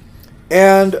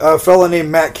 And a fella named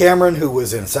Matt Cameron, who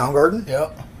was in Soundgarden.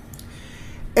 Yep.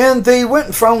 And they went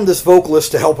and found this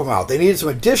vocalist to help them out. They needed some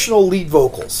additional lead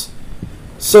vocals.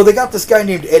 So they got this guy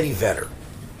named Eddie Vedder.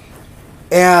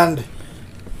 And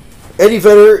Eddie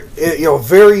Vedder,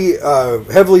 very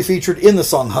heavily featured in the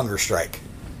song Hunger Strike.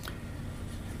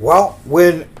 Well,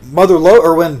 when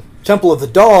when Temple of the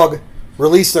Dog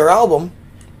released their album,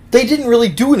 they didn't really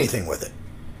do anything with it.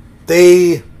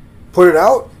 They put it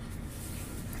out.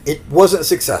 It wasn't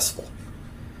successful.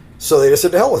 So they just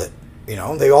said to hell with it.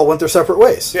 They all went their separate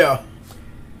ways. Yeah.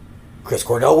 Chris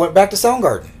Cornell went back to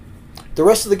Soundgarden. The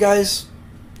rest of the guys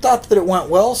thought that it went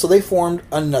well, so they formed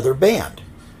another band.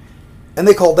 And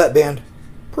they called that band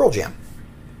Pearl Jam.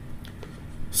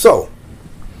 So,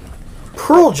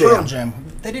 Pearl Jam.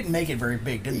 They didn't make it very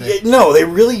big, did they? No, they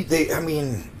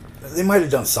might have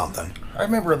done something. I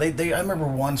remember I remember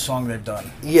one song they've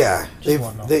done. Yeah. Just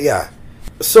one, though. Yeah.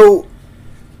 So,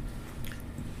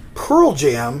 Pearl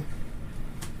Jam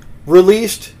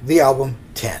released the album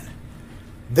 10.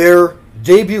 Their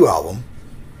debut album.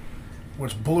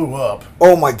 Which blew up.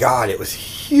 Oh my God, it was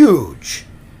huge.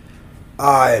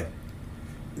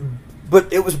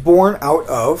 But it was born out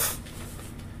of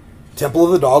Temple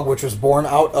of the Dog, which was born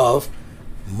out of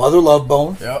Mother Love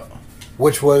Bone, Yep.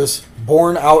 which was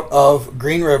born out of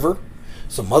Green River.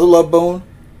 So Mother Love Bone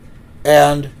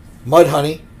and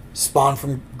Mudhoney spawned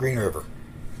from Green River,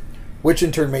 which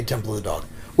in turn made Temple of the Dog,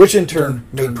 which in turn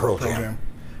made Pearl Jam.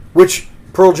 Which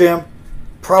Pearl Jam,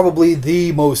 probably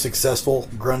the most successful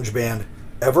grunge band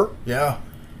ever. Yeah.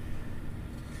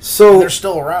 So And they're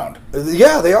still around.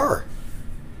 yeah, they are.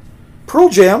 Pearl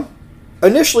Jam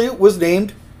initially was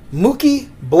named Mookie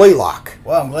Blaylock.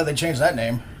 Well, I'm glad they changed that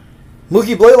name.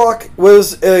 Mookie Blaylock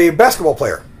was a basketball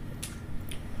player.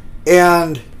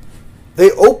 And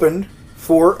they opened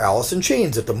for Alice in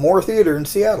Chains at the Moore Theater in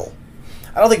Seattle.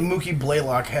 I don't think Mookie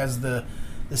Blaylock has the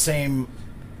same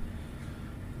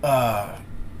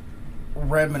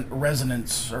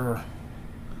resonance, or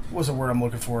what's the word I'm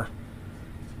looking for?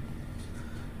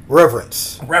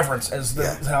 Reverence. Reference as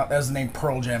the name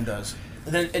Pearl Jam does.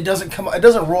 It doesn't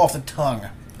roll off the tongue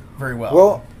very well.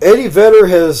 Well, Eddie Vedder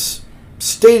has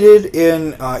stated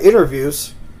in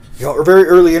interviews, or very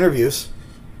early interviews,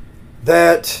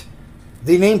 that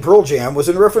the name Pearl Jam was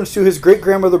in reference to his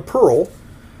great-grandmother Pearl,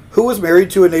 who was married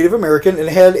to a Native American and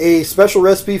had a special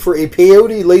recipe for a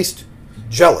peyote-laced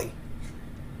jelly.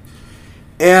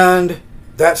 And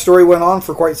that story went on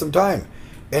for quite some time,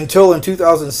 until in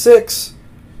 2006,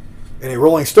 in a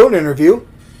Rolling Stone interview,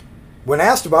 when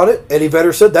asked about it, Eddie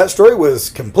Vedder said that story was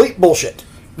complete bullshit.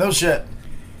 No shit.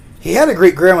 He had a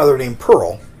great-grandmother named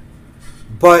Pearl,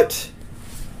 but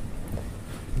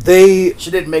she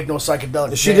didn't make no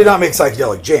psychedelic She jam. did not make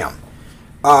psychedelic jam.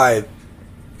 It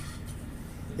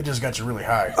just got you really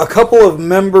high. A couple of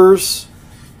members,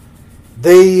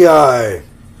 they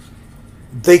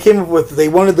came up with, they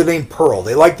wanted the name Pearl.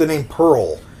 They liked the name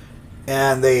Pearl,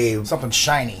 and something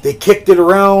shiny. They kicked it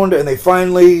around, and they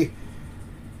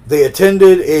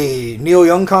attended a Neil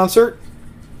Young concert,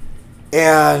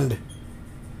 and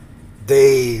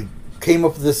they came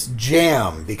up with this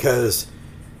jam because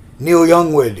Neil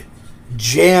Young would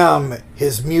jam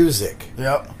his music.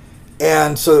 Yep.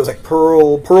 And so it was like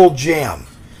Pearl Jam.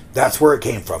 That's where it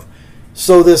came from.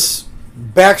 So this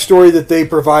backstory that they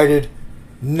provided,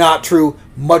 not true,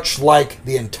 much like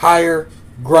the entire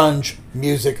grunge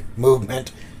music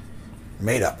movement,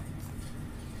 made up.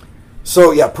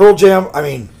 So yeah, Pearl Jam, I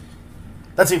mean...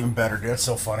 That's even better, dude. That's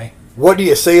so funny. What do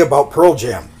you say about Pearl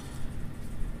Jam?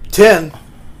 10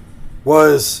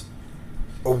 was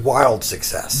a wild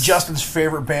success. Justin's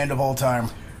favorite band of all time.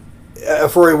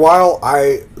 For a while,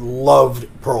 I loved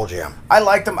Pearl Jam. I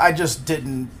liked them. I just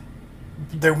didn't...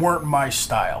 They weren't my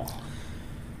style.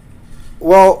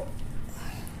 Well,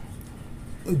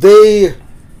 they've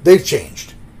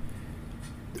changed.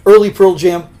 Early Pearl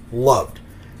Jam, loved.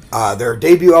 Their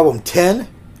debut album, 10,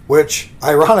 which,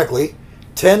 ironically,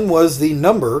 10 was the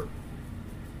number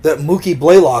that Mookie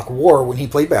Blaylock wore when he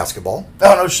played basketball.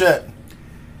 Oh, no shit.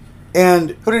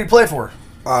 And who did he play for?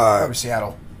 Probably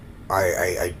Seattle.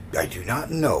 I do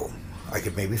not know. I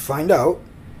could maybe find out.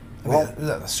 Well, is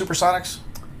that the Supersonics?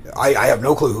 I have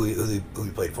no clue who he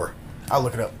played for. I'll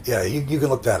look it up. Yeah, you can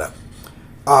look that up.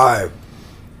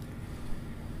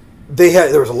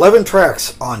 There was 11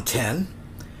 tracks on 10,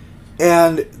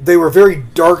 and they were very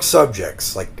dark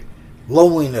subjects like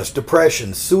loneliness,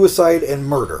 depression, suicide, and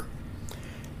murder.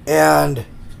 And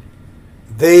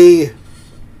they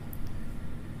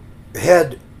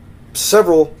had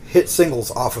several hit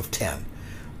singles off of 10.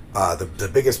 The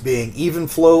biggest being Even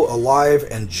Flow, Alive,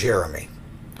 and Jeremy.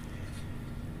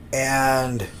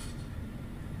 And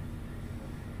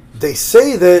they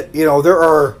say that, there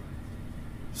are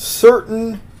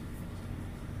certain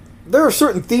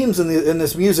themes in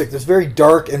this music that's very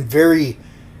dark and very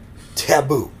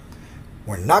taboo.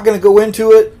 We're not going to go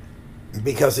into it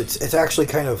because it's actually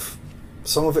kind of,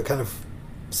 some of it kind of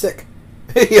sick,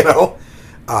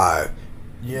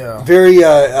 Yeah. Very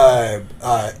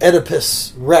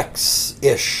Oedipus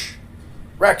Rex-ish.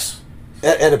 Rex.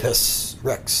 Oedipus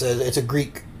Rex. It's a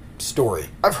Greek story.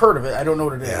 I've heard of it. I don't know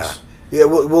what it Yeah. is. Yeah,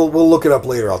 we'll look it up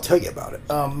later. I'll tell you about it.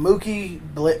 Mookie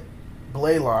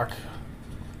Blaylock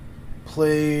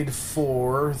played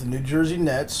for the New Jersey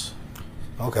Nets,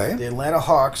 Okay. the Atlanta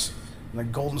Hawks, and the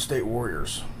Golden State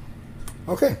Warriors.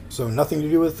 Okay. So nothing to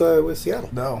do with Seattle.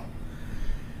 No.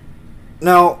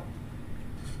 Now,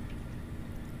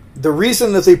 the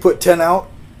reason that they put 10 out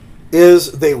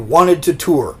is they wanted to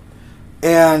tour.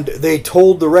 And they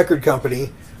told the record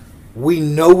company, we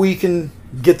know we can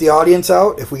get the audience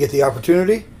out if we get the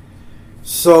opportunity.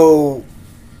 So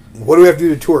what do we have to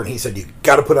do to tour? And he said, you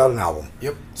got to put out an album.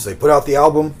 Yep. So they put out the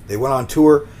album. They went on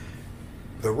tour.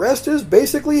 The rest is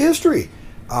basically history.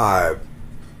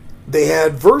 They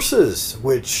had Versus,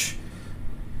 which,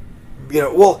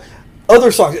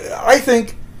 other songs. I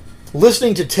think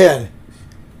listening to 10,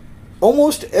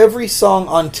 almost every song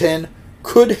on 10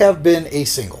 could have been a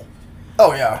single.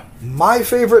 Oh, yeah. My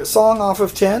favorite song off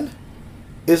of 10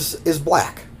 is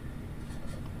Black.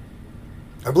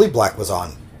 I believe Black was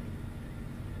on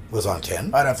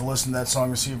 10. I'd have to listen to that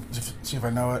song to see if I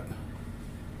know it.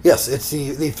 Yes, it's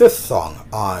the fifth song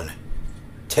on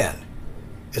 10.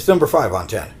 It's number 5 on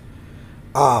 10.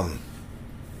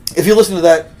 If you listen to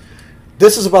that,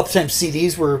 this is about the time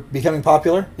CDs were becoming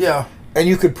popular. Yeah. And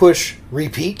you could push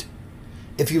repeat.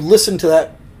 If you listen to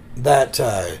that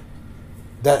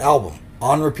album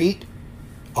on repeat,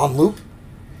 on loop,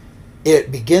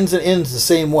 it begins and ends the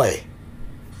same way,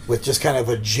 with just kind of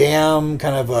a jam,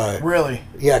 Really?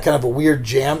 Yeah, kind of a weird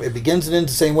jam. It begins and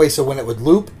ends the same way, so when it would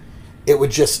loop, it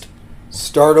would just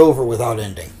start over without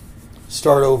ending.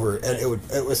 Start over, and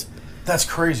it was... That's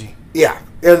crazy. Yeah,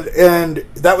 and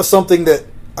that was something that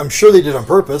I'm sure they did on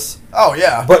purpose. Oh,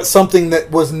 yeah. But something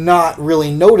that was not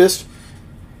really noticed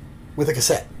with a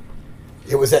cassette.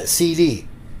 It was that CD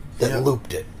that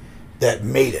looped it, that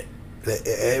made it.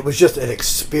 It was just an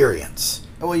experience.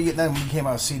 Well, then when you came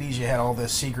out with CDs, you had all the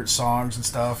secret songs and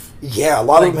stuff. Yeah, a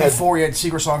lot of them had... Before, you had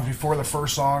secret songs before the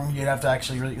first song. You'd have to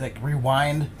actually really,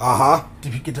 rewind. Uh-huh. To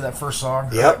get to that first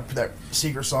song. Yep. That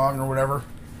secret song or whatever.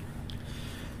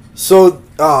 So,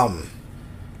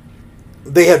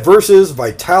 they had Versus,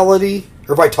 Vitology.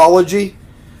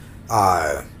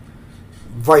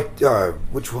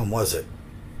 Which one was it?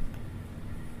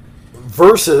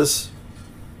 Versus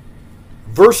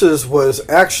was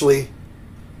actually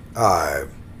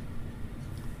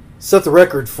set the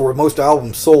record for most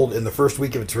albums sold in the first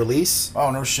week of its release.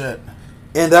 Oh, no shit.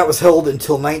 And that was held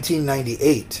until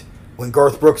 1998, when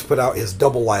Garth Brooks put out his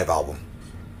double live album.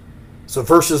 So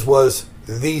Versus was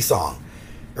the song,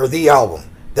 or the album,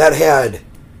 that had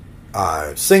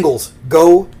singles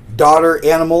Go, Daughter,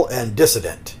 Animal, and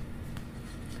Dissident.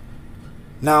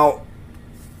 Now,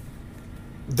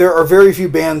 there are very few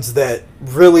bands that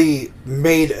really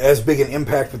made as big an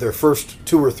impact with their first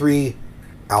 2 or 3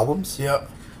 albums. Yep.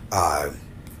 Now,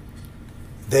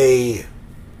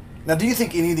 do you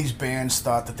think any of these bands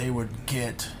thought that they would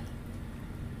get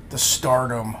the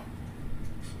stardom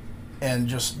and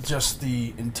just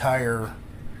the entire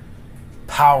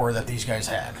power that these guys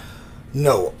had?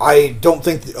 No, I don't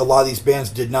think a lot of these bands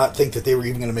did not think that they were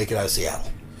even going to make it out of Seattle.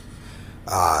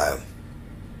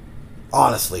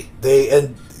 Honestly,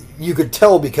 and you could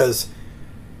tell because,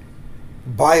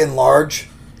 by and large,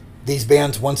 these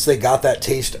bands, once they got that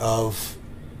taste of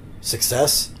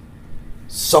success,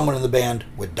 someone in the band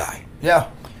would die. Yeah.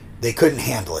 They couldn't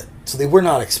handle it, so they were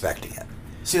not expecting it.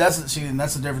 That's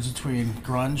the difference between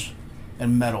grunge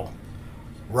and metal.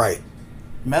 Right.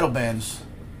 Metal bands,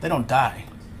 they don't die.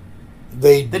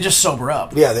 They just sober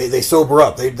up. Yeah, they sober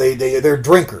up. They're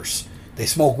drinkers. They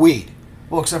smoke weed.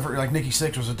 Well, except for Nikki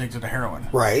Sixx was addicted to heroin.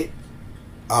 Right.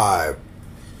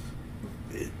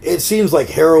 It seems like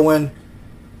heroin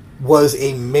was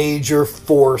a major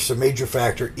force, a major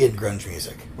factor in grunge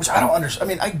music. Which I don't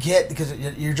understand. I mean, I get because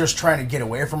you're just trying to get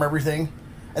away from everything,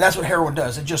 and that's what heroin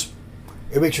does. It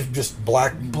makes you just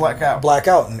black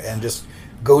out, and just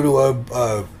go to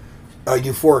a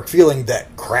euphoric feeling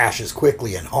that crashes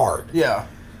quickly and hard. Yeah.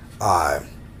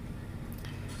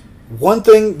 One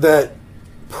thing that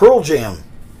Pearl Jam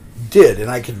did, and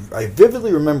I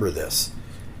vividly remember this,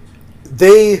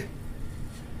 they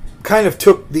kind of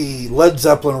took the Led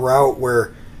Zeppelin route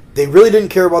where they really didn't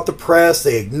care about the press.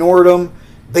 They ignored them.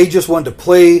 They just wanted to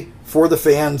play for the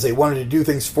fans. They wanted to do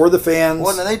things for the fans.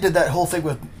 Well, and they did that whole thing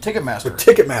with Ticketmaster. With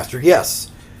Ticketmaster, yes.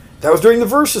 That was during the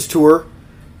Versus tour.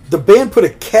 The band put a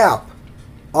cap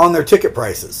on their ticket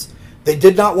prices. They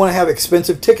did not want to have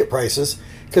expensive ticket prices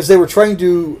because they were trying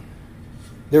to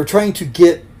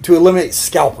eliminate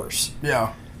scalpers.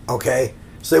 Yeah. Okay?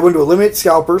 So they wanted to eliminate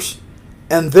scalpers,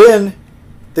 and then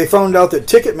they found out that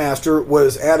Ticketmaster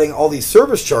was adding all these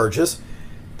service charges.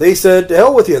 They said, to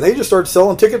hell with you. They just started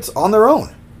selling tickets on their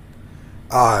own.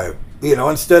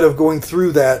 Instead of going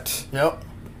through that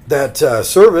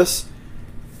service.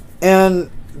 And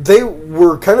they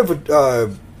were kind of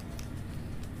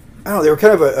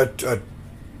a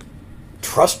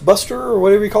trust buster or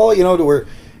whatever you call it, to where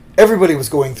everybody was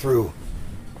going through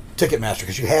Ticketmaster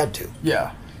because you had to.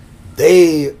 Yeah.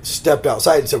 They stepped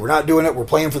outside and said, we're not doing it. We're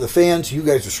playing for the fans. You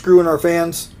guys are screwing our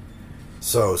fans.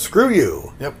 So screw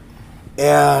you. Yep.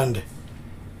 And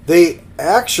they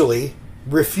actually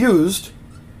refused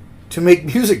to make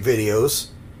music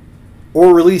videos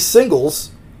or release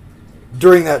singles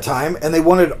during that time. And they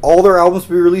wanted all their albums to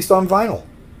be released on vinyl.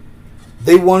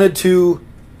 They wanted to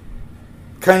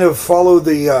kind of follow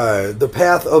the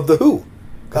path of the Who.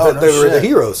 Oh, no They were the shit.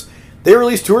 heroes. They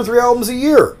released 2 or 3 albums a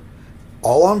year,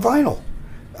 all on vinyl.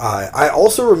 I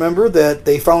also remember that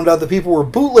they found out that people were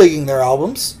bootlegging their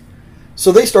albums,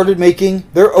 so they started making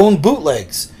their own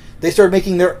bootlegs. They started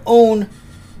making their own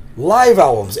live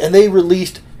albums, and they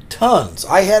released tons.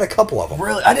 I had a couple of them.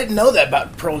 Really? I didn't know that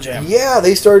about Pearl Jam. Yeah,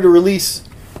 they started to release,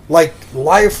 like,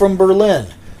 live from Berlin,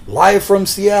 live from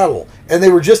Seattle, and they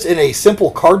were just in a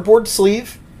simple cardboard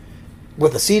sleeve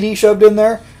with a CD shoved in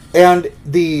there, and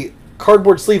the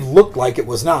cardboard sleeve looked like it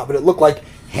was not, but it looked like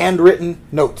handwritten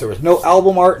notes. There was no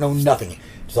album art, no nothing.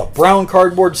 Just a brown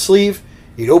cardboard sleeve.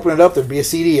 You'd open it up, there'd be a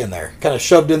CD in there, kind of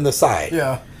shoved in the side.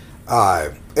 Yeah.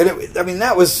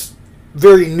 That was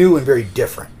very new and very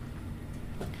different.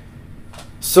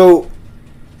 So,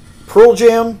 Pearl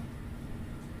Jam,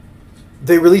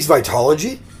 they released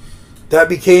Vitology. That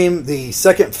became the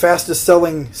second fastest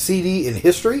selling CD in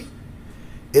history.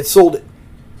 It sold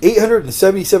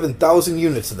 877,000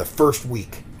 units in the first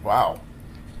week. Wow.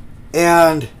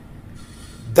 And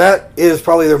that is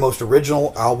probably their most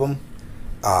original album.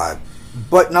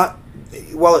 But not,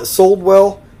 while it sold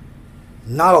well,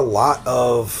 not a lot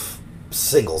of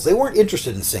singles. They weren't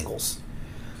interested in singles.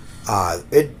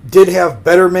 It did have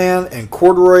Better Man and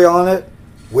Corduroy on it,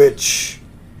 which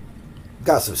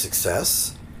got some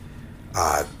success.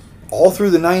 All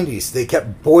through the 90s, they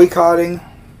kept boycotting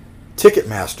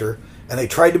Ticketmaster, and they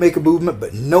tried to make a movement,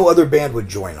 but no other band would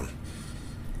join them.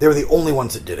 They were the only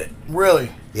ones that did it.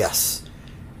 Really? Yes.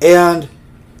 And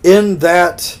in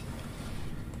that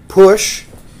push,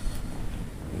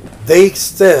 they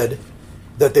said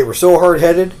that they were so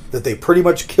hard-headed that they pretty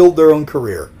much killed their own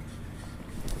career.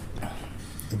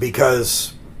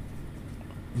 Because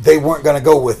they weren't going to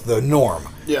go with the norm.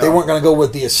 Yeah. They weren't going to go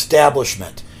with the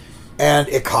establishment. And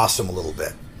it cost them a little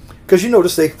bit. Because you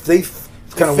notice they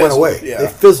kind of went away. Yeah. They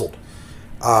fizzled.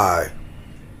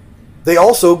 They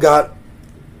also got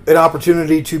an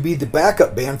opportunity to be the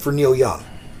backup band for Neil Young.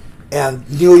 And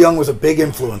Neil Young was a big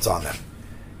influence on them.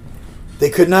 They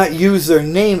could not use their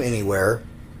name anywhere,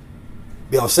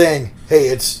 saying, hey,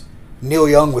 it's Neil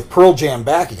Young with Pearl Jam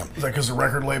backing him. Is that because the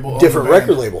record label? Different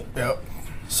record label. Yep.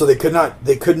 So they could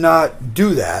not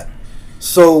do that.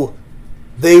 So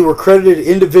they were credited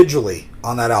individually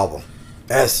on that album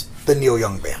as the Neil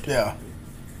Young Band. Yeah.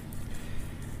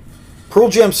 Pearl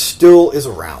Jam still is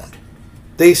around.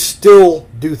 They still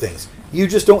do things. You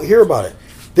just don't hear about it.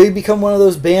 They become one of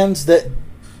those bands that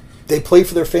they play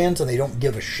for their fans and they don't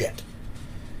give a shit.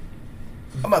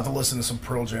 I'm about to listen to some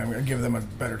Pearl Jam and give them a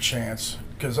better chance.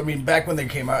 Because, back when they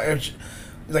came out,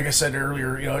 like I said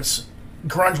earlier,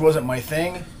 grunge wasn't my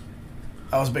thing.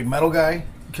 I was a big metal guy.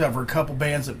 Covered a couple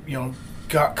bands that,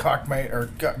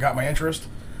 got my interest.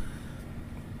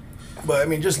 But,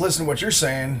 just listen to what you're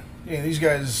saying. These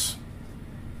guys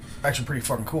actually pretty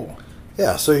fucking cool.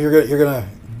 Yeah, so you're gonna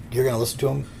listen to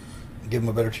them, give them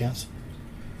a better chance.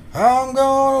 I'm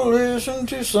gonna listen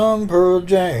to some Pearl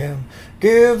Jam,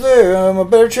 give them a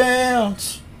better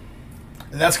chance.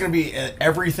 And that's gonna be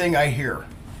everything I hear.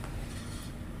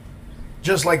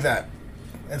 Just like that.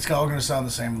 It's all gonna sound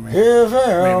the same to me. Give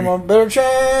them a better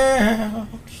chance.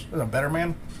 Is a Better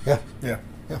Man? Yeah. Yeah.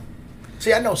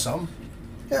 See, I know some.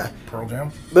 Yeah. Pearl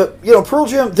Jam. But Pearl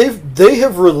Jam, they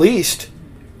have released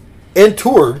and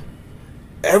toured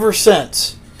ever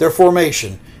since their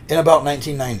formation in about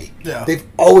 1990. Yeah. They've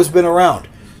always been around.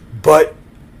 But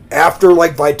after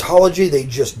Vitology, they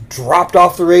just dropped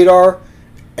off the radar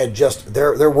and just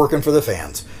they're working for the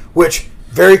fans, which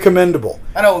very commendable.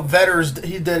 I know Vetters,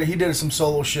 he did some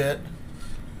solo shit.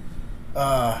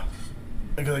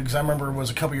 Because I remember it was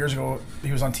a couple years ago,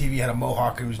 he was on TV, had a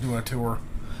mohawk, he was doing a tour.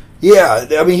 Yeah,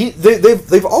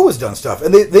 they've always done stuff,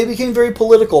 and they became very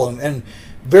political and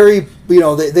very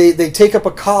they take up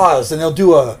a cause and they'll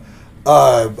do a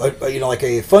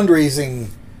fundraising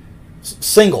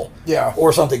single,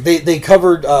 or something. They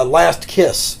covered Last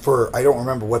Kiss for, I don't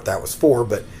remember what that was for,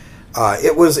 but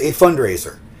it was a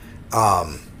fundraiser,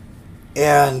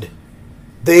 and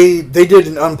they did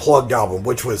an unplugged album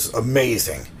which was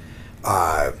amazing.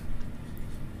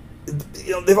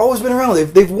 They've always been around.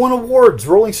 They've won awards.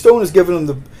 Rolling Stone has given them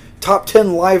the top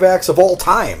 10 live acts of all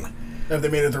time. Have they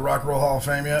made it to Rock and Roll Hall of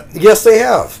Fame yet? Yes, they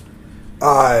have.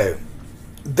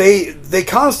 They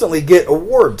constantly get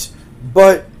awards,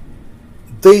 but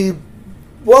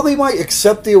while they might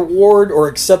accept the award or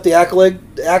accept the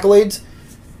accolades,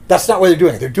 that's not why they're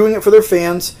doing it. They're doing it for their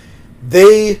fans.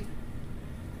 Their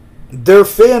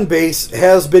fan base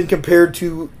has been compared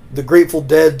to the Grateful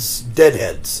Dead's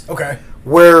Deadheads. Okay.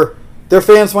 Where their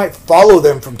fans might follow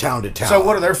them from town to town. So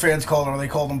what are their fans called? Are they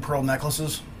called them pearl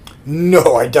necklaces?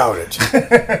 No, I doubt it.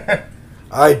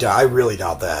 I really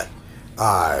doubt that.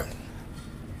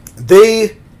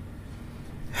 They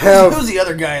have Who's the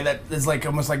other guy that is like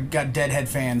almost like got Deadhead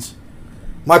fans?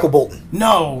 Michael Bolton,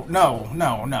 No.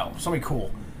 Somebody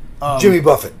cool. Jimmy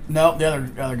Buffett. No, the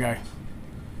other guy.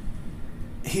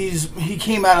 He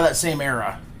came out of that same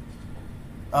era.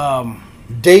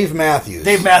 Dave Matthews.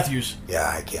 Dave Matthews. Yeah,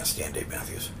 I can't stand Dave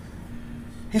Matthews.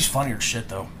 He's funnier as shit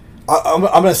though. I'm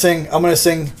gonna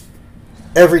sing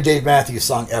every Dave Matthews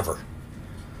song ever.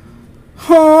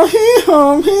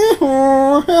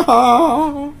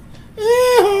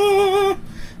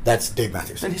 That's Dave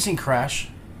Matthews. Did he sing Crash?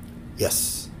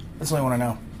 Yes. That's the only one I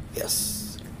know.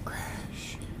 Yes.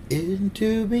 Crash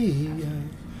into me.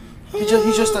 He's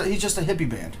just a hippie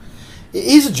band.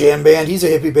 He's a jam band. He's a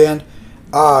hippie band.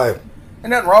 Ain't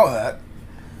nothing wrong with that.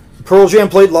 Pearl Jam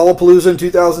played Lollapalooza in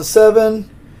 2007.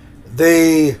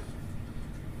 They're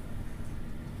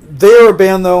a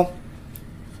band, though.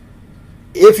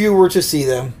 If you were to see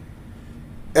them,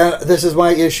 and this is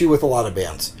my issue with a lot of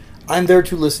bands, I'm there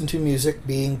to listen to music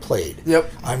being played.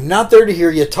 Yep. I'm not there to hear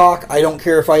you talk. I don't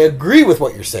care if I agree with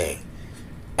what you're saying.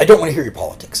 I don't want to hear your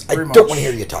politics. I don't want to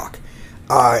hear you talk.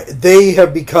 They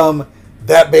have become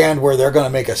that band where they're going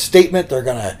to make a statement. They're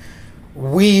going to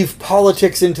weave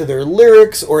politics into their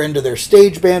lyrics or into their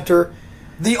stage banter.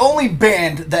 The only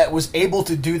band that was able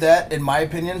to do that, in my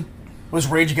opinion, was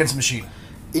Rage Against the Machine.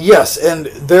 Yes, and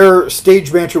their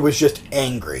stage banter was just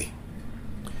angry.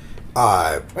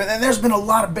 And there's been a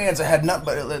lot of bands that had nothing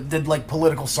but that did like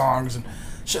political songs and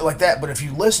shit like that. But if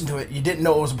you listen to it, you didn't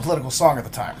know it was a political song at the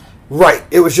time. Right.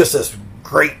 It was just this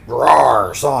great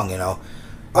raw song, you know.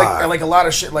 Like a lot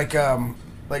of shit like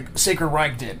Sacred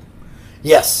Reich did.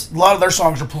 Yes. A lot of their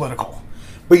songs are political.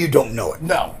 But you don't know it.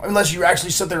 No, unless you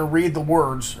actually sit there and read the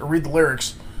words or read the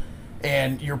lyrics,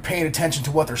 and you're paying attention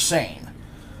to what they're saying.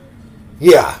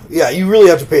 Yeah, you really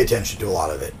have to pay attention to a lot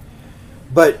of it.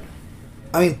 But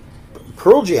I mean,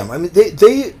 Pearl Jam. I mean,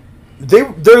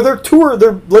 their tour,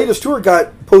 their latest tour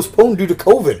got postponed due to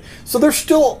COVID, so they're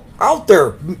still out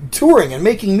there touring and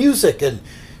making music and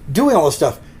doing all this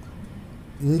stuff.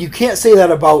 You can't say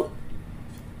that about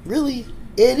really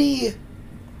any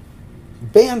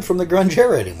band from the grunge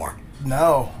era anymore.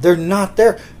 No, they're not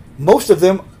there. Most of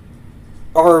them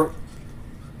are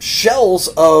shells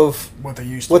of what they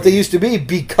used to be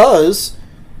because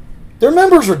their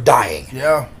members are dying.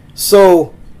 Yeah.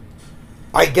 So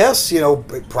I guess,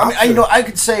 I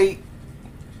could say,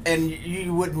 and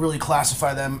you wouldn't really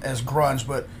classify them as grunge,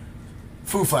 but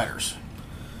Foo Fighters.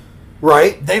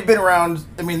 Right. They've been around.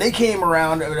 I mean, they came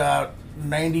around about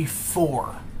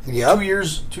 94. Yeah. 2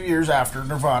 years after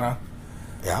Nirvana.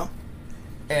 Yeah.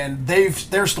 And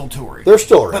they're still touring. They're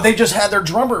still around. But they just had their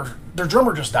drummer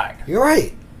just died. You're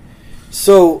right.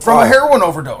 So from a heroin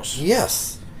overdose.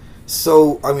 Yes.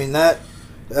 So I mean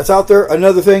that's out there.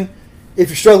 Another thing, if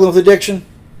you're struggling with addiction,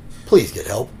 please get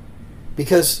help,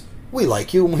 because we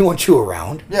like you and we want you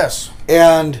around. Yes.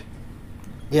 And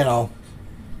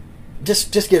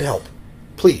just get help.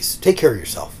 Please take care of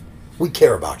yourself. We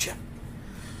care about you.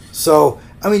 So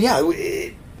I mean,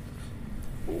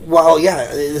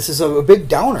 this is a big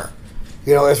downer.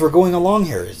 As we're going along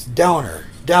here, it's downer.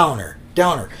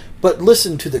 But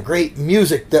listen to the great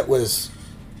music that was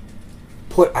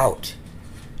put out.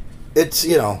 It's,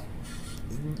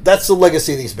 that's the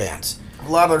legacy of these bands. A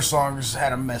lot of their songs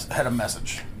had a message.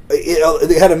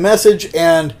 They had a message,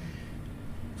 and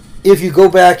if you go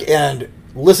back and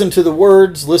listen to the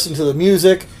words, listen to the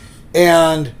music,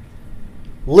 and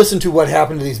listen to what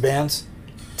happened to these bands,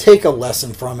 take a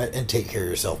lesson from it and take care of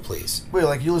yourself, please. Wait,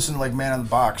 like you listen to like Man in the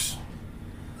Box.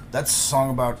 That's a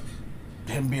song about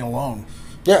him being alone.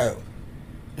 Yeah.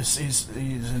 He's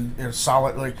in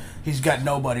solid, like he's got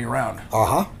nobody around.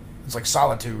 Uh-huh. It's like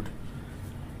solitude.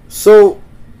 So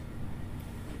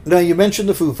now you mentioned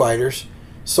the Foo Fighters.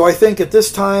 So I think at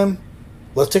this time,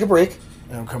 let's take a break.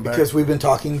 And we'll come back. Because we've been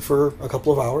talking for a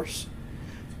couple of hours.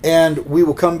 And we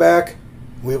will come back.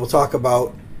 We will talk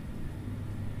about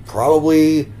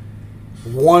probably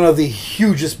one of the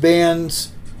hugest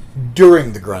bands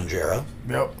during the grunge era.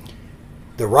 Yep.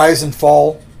 The rise and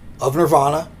fall of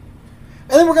Nirvana.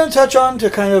 And then we're going to touch on, to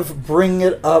kind of bring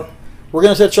it up, we're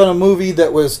going to touch on a movie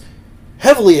that was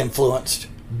heavily influenced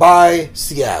by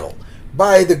Seattle,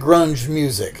 by the grunge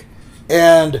music,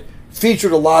 and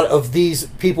featured a lot of these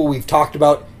people we've talked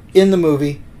about in the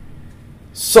movie.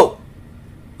 So,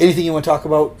 anything you want to talk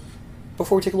about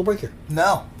before we take a little break here?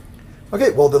 No.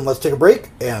 Okay, well then let's take a break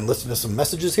and listen to some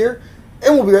messages here,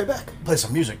 and we'll be right back. Play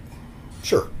some music.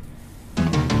 Sure.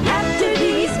 After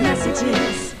these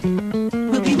messages,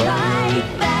 we'll be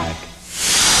right back.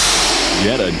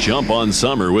 Get a jump on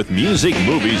summer with music,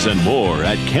 movies, and more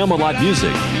at Camelot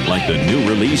Music, like the new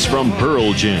release from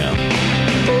Pearl Jam.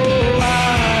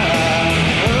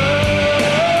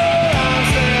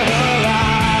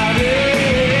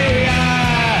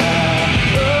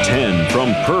 10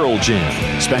 from Pearl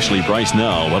Jam, specially priced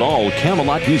now at all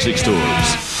Camelot Music stores.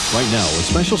 Right now, a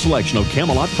special selection of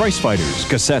Camelot Price Fighters,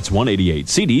 cassettes $188,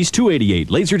 CDs $288,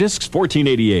 Laserdiscs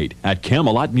 $1488 at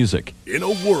Camelot Music. In a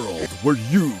world where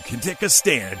you can take a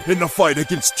stand in the fight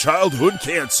against childhood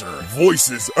cancer,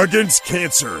 Voices Against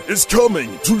Cancer is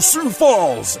coming to Sioux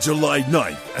Falls, July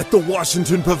 9th at the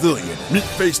Washington Pavilion. Meet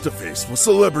face-to-face with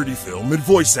celebrity film and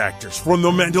voice actors from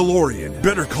The Mandalorian,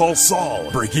 Better Call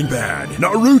Saul, Breaking Bad,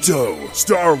 Naruto,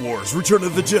 Star Wars Return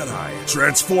of the Jedi,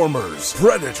 Transformers,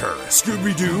 Predator,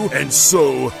 Scooby-Doo, and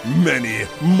so many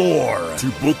more.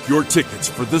 To book your tickets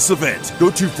for this event,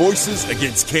 go to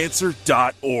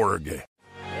voicesagainstcancer.org.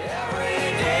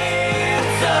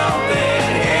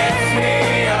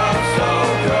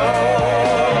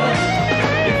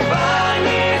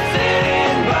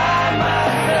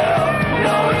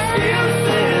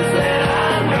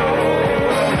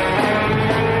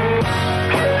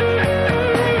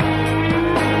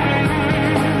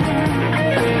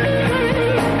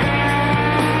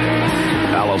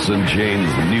 Allison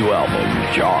Jane's new album,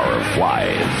 Jar of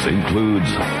Flies,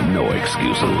 includes no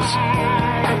excuses.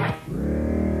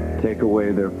 Take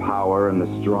away their power and the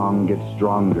strong get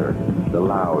stronger. The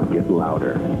loud get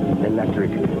louder.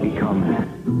 Electric becomes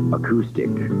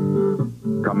acoustic.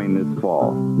 Coming this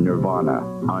fall, Nirvana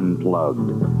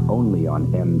Unplugged, only on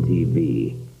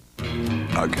MTV.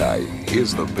 Okay,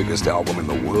 here's the biggest album in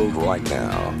the world right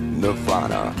now.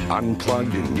 Nirvana,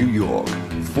 Unplugged in New York.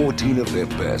 14 of their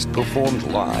best performed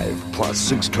live, plus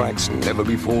 6 tracks never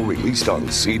before released on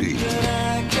CD.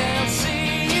 I can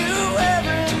see you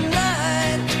every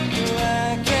night.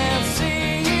 I can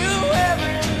see you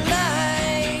every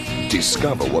night.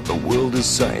 Discover what the world is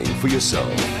saying for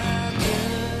yourself.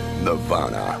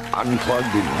 Nirvana,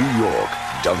 Unplugged in New York.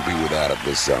 Don't be without it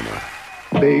this summer.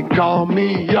 They call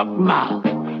me Yuck Mouth,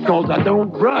 'cause I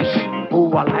don't brush. Oh,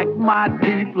 I like my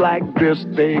teeth like this.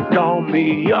 They call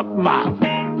me Yuck Mouth.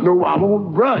 No, I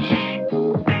won't brush.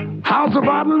 How's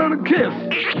about a little kiss?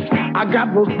 I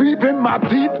got roast beef in my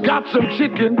teeth, got some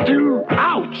chicken too.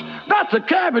 Ouch, that's a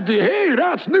cavity. Hey,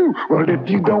 that's new. Well, if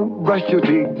you don't brush your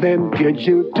teeth, then can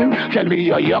you too? Can be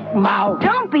a Yuck Mouth.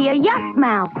 Don't be a Yuck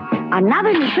Mouth.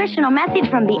 Another nutritional message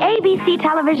from the ABC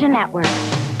television network.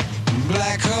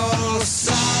 Black hole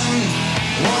sun,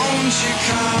 won't you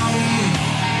come?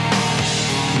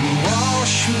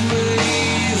 Wash away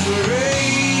the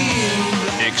rain.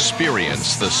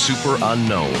 Experience the super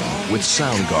unknown with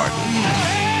Soundgarden.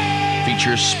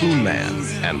 Features Spoon Man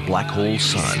and Black Hole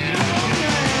Sun.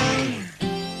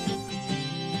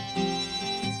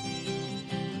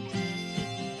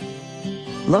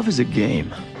 Love is a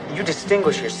game. You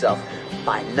distinguish yourself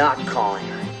by not calling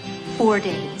her. 4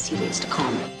 days he waits to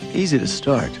call me. Easy to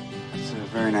start. It's a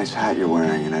very nice hat you're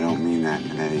wearing, and I don't mean that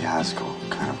in an Eddie Haskell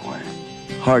kind of way.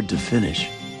 Hard to finish.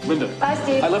 Linda. Bye,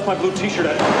 Steve. I left my blue t-shirt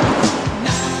at...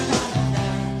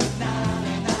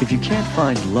 If you can't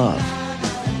find love,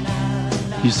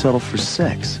 you settle for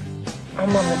sex.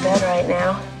 I'm on the bed right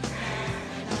now.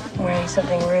 I'm wearing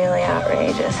something really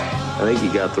outrageous. I think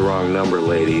you got the wrong number,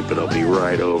 lady, but I'll be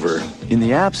right over. In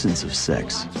the absence of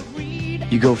sex,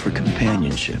 you go for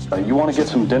companionship. You want to get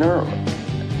some dinner?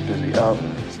 How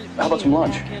about some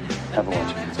lunch? Have a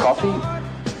lunch. Coffee?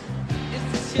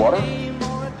 Water?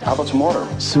 How about some water?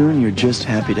 Soon you're just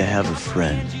happy to have a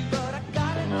friend.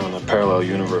 No, in the parallel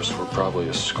universe, we're probably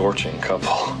a scorching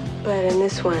couple. But in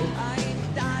this one,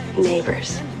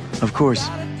 neighbors. Of course,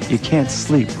 you can't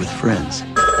sleep with friends.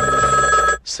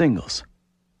 Singles.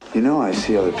 You know, I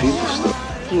see other people still.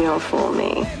 You don't fool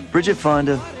me. Bridget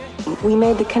Fonda. We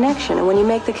made the connection, and when you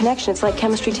make the connection, it's like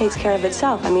chemistry takes care of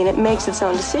itself. I mean, it makes its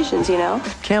own decisions, you know?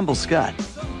 Campbell Scott.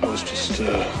 I was just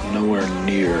nowhere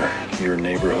near your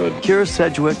neighborhood. Kira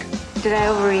Sedgwick. Did I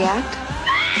overreact?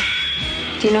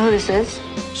 Do you know who this is?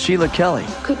 Sheila Kelly.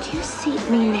 Could you seat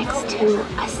me next to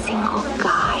a single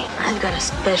guy? I've got a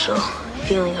special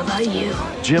feeling about you.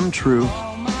 Jim True.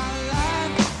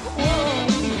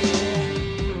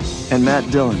 And Matt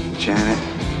Dillon. Janet,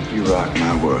 you rock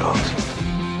my world.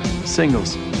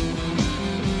 Singles.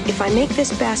 If I make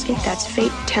this basket, that's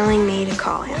fate telling me to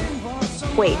call him.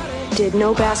 Wait, did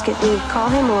no basket mean call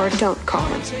him or don't call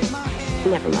him?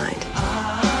 Never mind.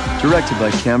 Directed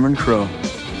by Cameron Crowe.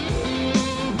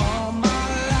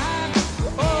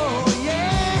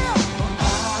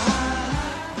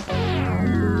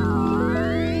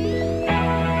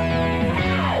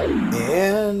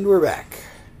 And we're back.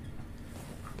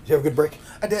 have a good break?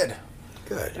 I did.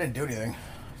 Good. I didn't do anything.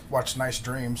 Watched Nice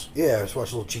Dreams. Yeah, I just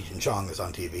watched a little Cheech and Chong that's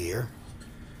on TV here.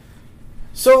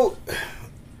 So,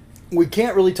 we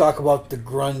can't really talk about the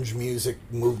grunge music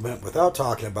movement without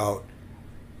talking about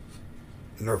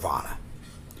Nirvana.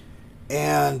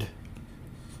 And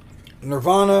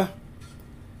Nirvana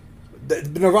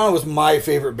was my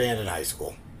favorite band in high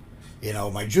school. You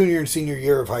know, my junior and senior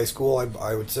year of high school,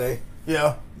 I would say.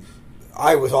 Yeah.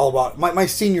 I was all about... My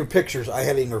senior pictures, I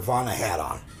had a Nirvana hat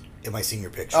on in my senior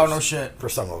pictures. Oh, no shit. For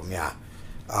some of them, yeah.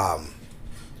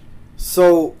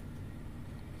 So,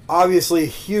 obviously,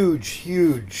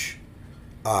 huge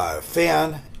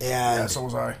fan. And yeah, so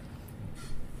was I.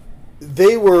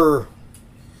 They were...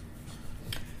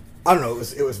 I don't know,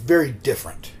 it was very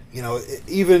different. You know,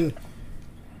 even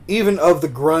of the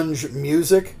grunge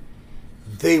music,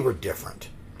 they were different.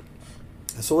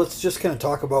 And so let's just kind of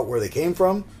talk about where they came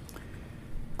from.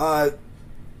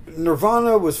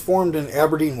 Nirvana was formed in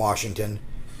Aberdeen, Washington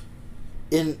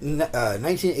in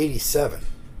 1987.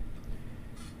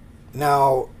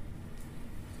 Now,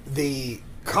 the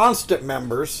constant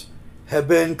members have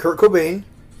been Kurt Cobain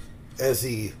as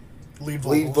the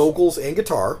lead vocals and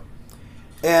guitar,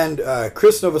 and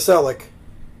Chris Novoselic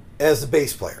as the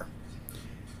bass player.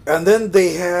 And then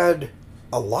they had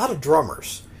a lot of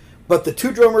drummers, but the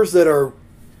two drummers that are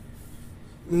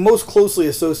most closely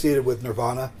associated with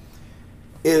Nirvana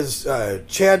is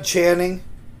Chad Channing,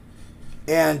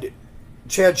 and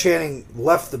Chad Channing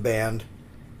left the band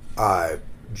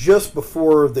just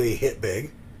before they hit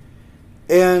big,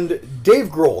 and Dave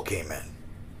Grohl came in.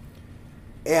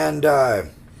 And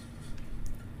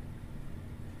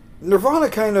Nirvana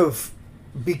kind of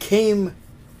became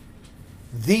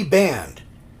the band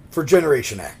for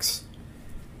Generation X.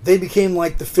 They became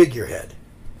like the figurehead.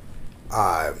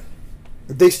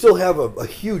 They still have a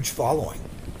huge following.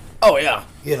 Oh, yeah.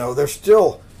 You know, they're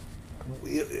still...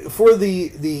 For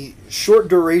the short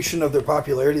duration of their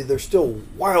popularity, they're still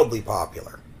wildly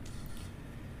popular.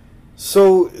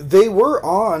 So, they were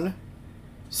on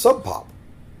Sub Pop.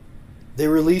 They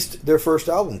released their first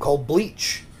album called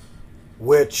Bleach,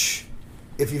 which,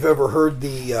 if you've ever heard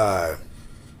the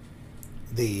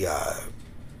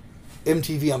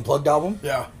MTV Unplugged album,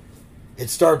 yeah, it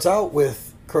starts out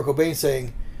with Kurt Cobain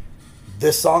saying,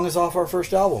 "This song is off our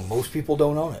first album. Most people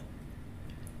don't own it.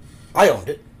 I owned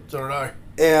it. So did I.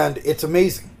 And it's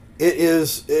amazing.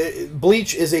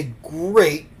 Bleach is a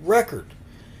great record.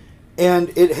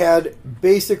 And it had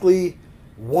basically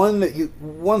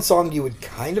one song you would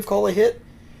kind of call a hit,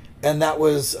 and that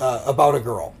was About a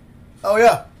Girl. Oh,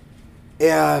 yeah.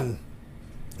 And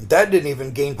that didn't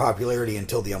even gain popularity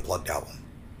until the Unplugged album.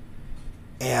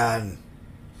 And,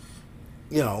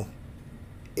 you know,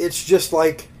 it's just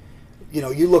like, you know,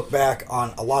 you look back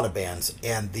on a lot of bands,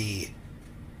 and the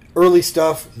early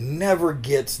stuff never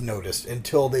gets noticed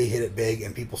until they hit it big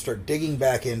and people start digging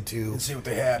back into and see what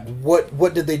they had.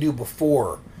 What did they do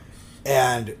before?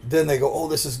 And then they go, "Oh,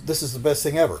 this is the best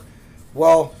thing ever."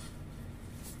 Well,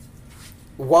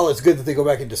 while it's good that they go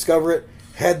back and discover it,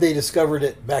 had they discovered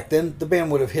it back then, the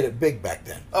band would have hit it big back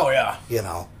then. Oh, yeah. You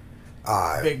know.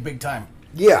 Big time.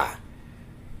 Yeah.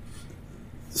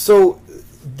 So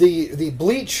the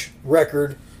Bleach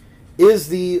record is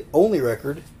the only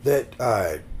record that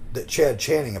Chad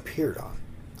Channing appeared on.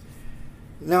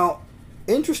 Now,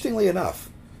 interestingly enough,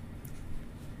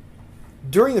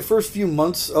 during the first few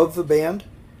months of the band,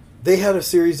 they had a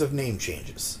series of name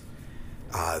changes.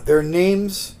 Their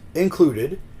names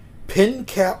included Pin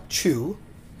Cap Chew,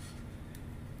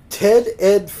 Ted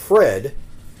Ed Fred,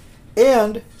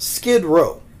 and Skid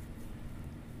Row.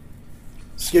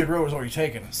 Skid Row was already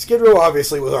taken. Skid Row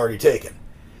obviously was already taken.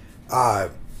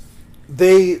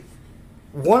 They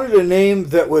wanted a name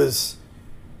that was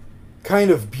kind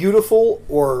of beautiful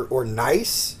or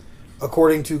nice,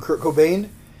 according to Kurt Cobain.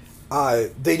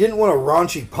 They didn't want a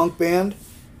raunchy punk band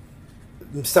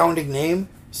sounding name,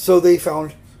 so they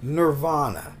found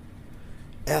Nirvana,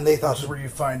 and they thought this is where you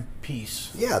find peace.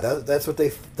 Yeah, that's what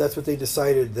they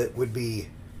decided that would be,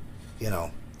 you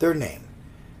know, their name,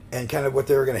 and kind of what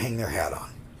they were going to hang their hat on.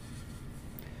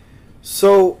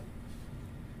 So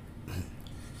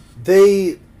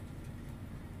they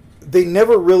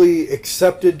never really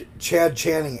accepted Chad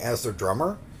Channing as their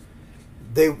drummer.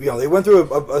 They went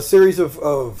through a series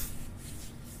of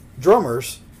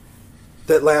drummers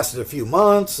that lasted a few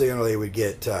months. You know, they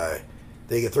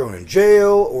get thrown in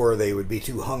jail, or they would be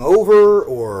too hungover,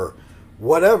 or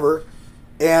whatever.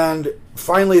 And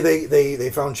finally, they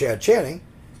found Chad Channing,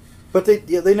 but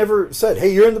they never said,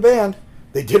 "Hey, you're in the band."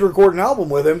 They did record an album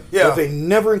with him, but they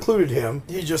never included him.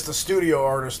 He's just a studio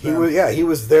artist. He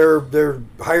was their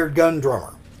hired gun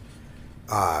drummer.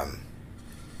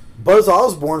 Buzz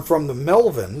Osborne from the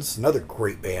Melvins, another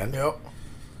great band,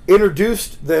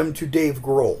 introduced them to Dave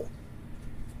Grohl.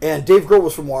 And Dave Grohl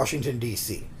was from Washington,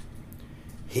 D.C.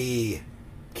 He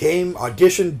came,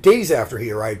 auditioned days after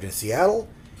he arrived in Seattle,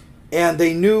 and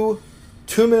they knew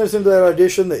 2 minutes into that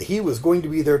audition that he was going to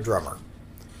be their drummer.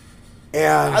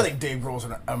 And I think Dave Grohl's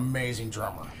an amazing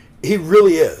drummer. He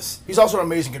really is. He's also an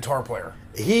amazing guitar player.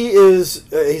 He is.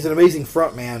 He's an amazing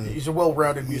frontman. He's a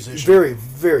well-rounded musician. Very,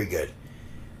 very good.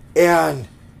 And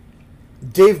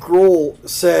Dave Grohl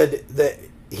said that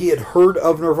he had heard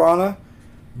of Nirvana,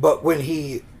 but when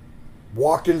he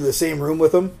walked into the same room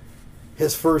with them,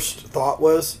 his first thought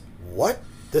was, "What?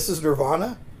 This is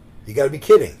Nirvana? You got to be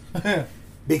kidding!"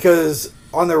 Because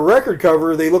on their record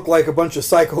cover, they look like a bunch of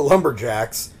psycho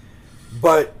lumberjacks,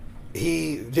 but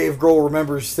Dave Grohl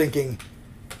remembers thinking,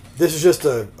 this is just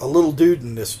a little dude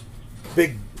and this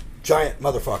big, giant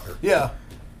motherfucker. Yeah.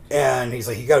 And he's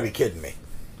like, you gotta be kidding me.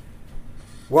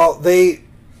 Well, they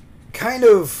kind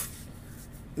of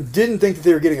didn't think that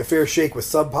they were getting a fair shake with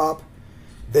Sub Pop.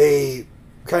 They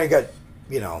kind of got,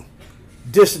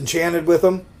 disenchanted with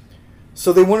them.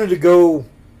 So they wanted to go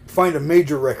find a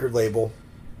major record label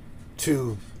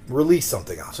to release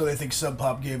something on. So they think Sub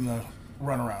Pop gave them the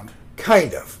runaround.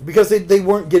 Kind of. Because they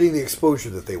weren't getting the exposure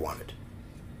that they wanted.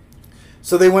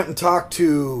 So they went and talked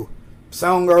to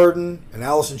Soundgarden and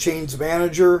Alice in Chains'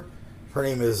 manager. Her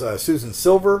name is Susan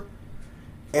Silver.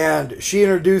 And she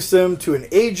introduced them to an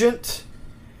agent.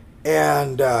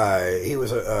 And he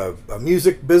was a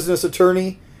music business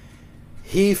attorney.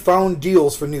 He found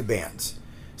deals for new bands.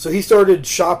 So he started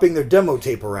shopping their demo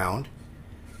tape around.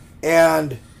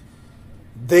 And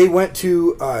they went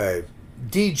to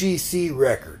DGC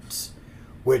Records,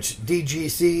 which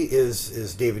DGC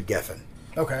is David Geffen.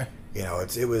 Okay.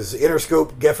 It was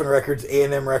Interscope, Geffen Records,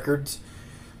 A&M Records.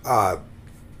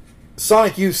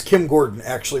 Sonic Youth's Kim Gordon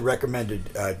actually recommended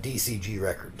DCG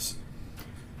Records.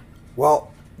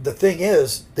 Well, the thing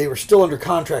is, they were still under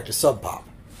contract to Sub Pop.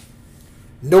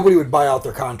 Nobody would buy out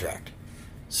their contract.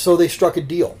 So they struck a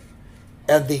deal.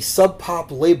 And the Sub Pop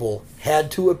label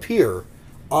had to appear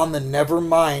on the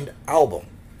Nevermind album,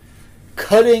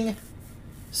 cutting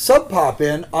Sub Pop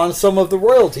in on some of the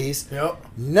royalties. Yep.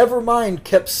 Nevermind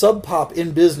kept Sub Pop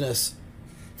in business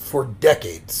for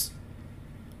decades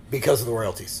because of the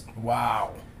royalties.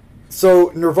 Wow.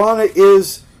 So Nirvana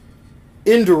is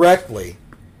indirectly,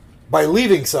 by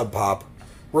leaving Sub Pop,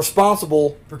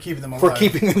 responsible for keeping them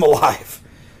alive.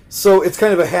 So it's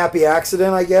kind of a happy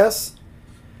accident, I guess.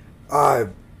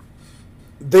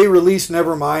 They released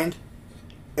Nevermind,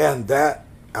 and that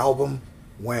album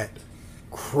went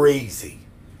crazy.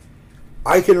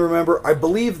 I can remember, I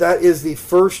believe that is the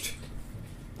first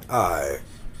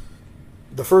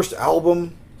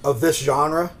album of this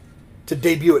genre to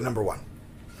debut at number 1.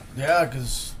 Yeah,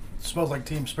 because it smelled like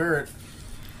Team Spirit.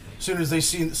 As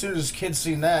soon as kids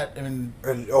seen that, I mean,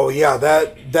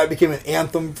 that became an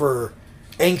anthem for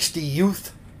angsty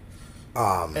youth.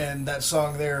 And that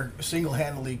song there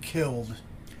single-handedly killed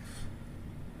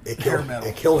hair metal.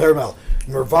 It killed hair metal.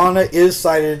 Nirvana is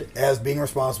cited as being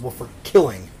responsible for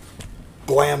killing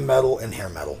glam metal and hair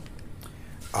metal.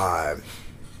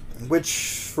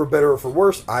 Which, for better or for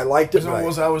worse, I liked it. I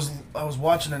was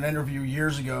watching an interview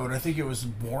years ago, and I think it was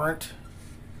Warrant.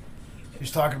 He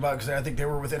was talking about, because I think they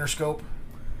were with Interscope.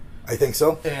 I think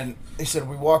so. And he said,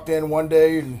 we walked in one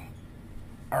day, and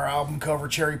our album cover,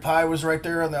 Cherry Pie, was right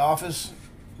there in the office.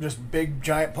 Just big,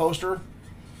 giant poster.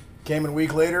 Came in a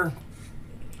week later.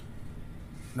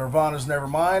 Nirvana's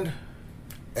Nevermind.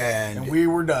 And we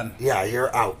were done. Yeah,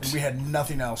 you're out. And we had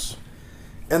nothing else.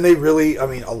 And they really, a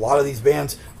lot of these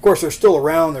bands, of course, they're still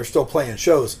around, they're still playing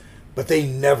shows, but they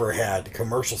never had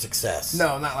commercial success.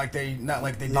 No, not like they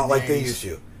used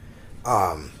to.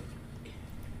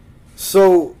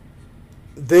 So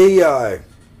they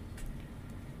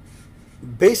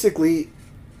basically,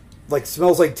 like,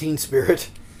 Smells Like Teen Spirit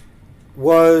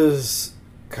was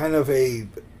kind of they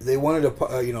wanted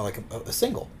a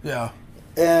single. Yeah.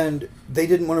 And they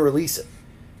didn't want to release it.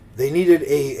 They needed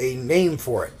a name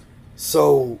for it.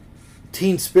 So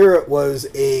Teen Spirit was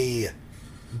a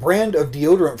brand of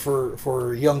deodorant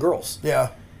for young girls. Yeah.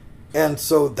 And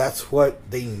so that's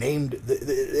what they named.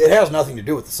 It has nothing to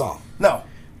do with the song. No.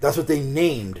 That's what they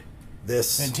named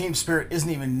this. And Teen Spirit isn't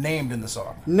even named in the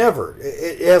song. Never.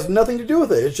 It has nothing to do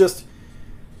with it. It's just,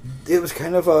 it was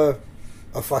kind of a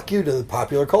fuck you to the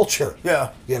popular culture.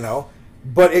 Yeah.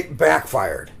 But it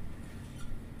backfired.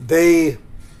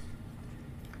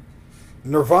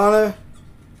 Nirvana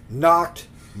knocked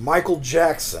Michael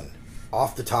Jackson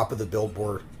off the top of the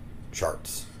Billboard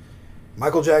charts.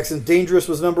 Michael Jackson's Dangerous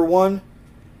was number 1,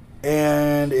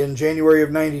 And in January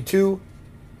of 92,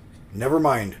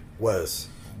 Nevermind was.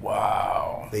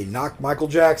 Wow. They knocked Michael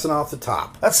Jackson off the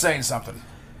top. That's saying something.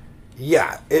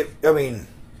 Yeah,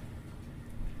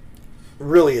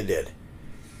 really it did.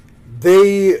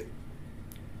 They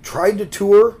tried to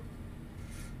tour,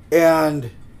 and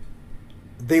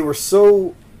they were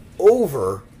so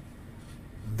over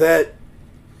that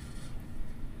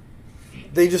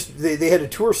they had to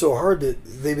tour so hard that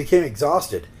they became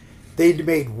exhausted. They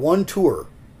made one tour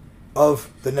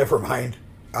of the Nevermind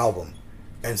album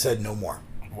and said no more.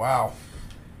 Wow.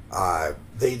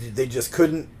 They just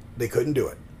couldn't do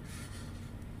it.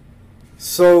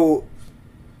 So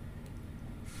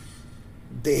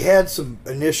they had some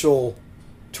initial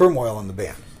turmoil in the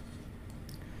band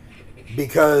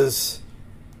because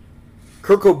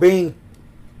Kurt Cobain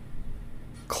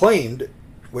claimed,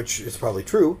 which is probably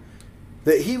true,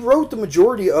 that he wrote the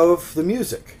majority of the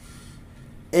music.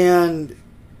 And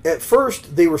at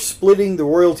first, they were splitting the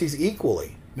royalties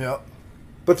equally. Yep.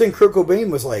 But then Kurt Cobain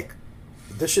was like,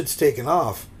 this shit's taken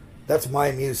off. That's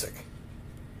my music.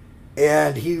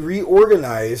 And he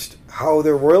reorganized how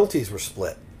their royalties were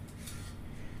split.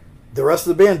 The rest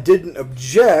of the band didn't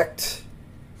object,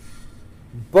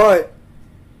 but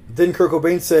then Kurt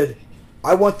Cobain said,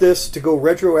 I want this to go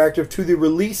retroactive to the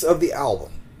release of the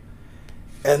album.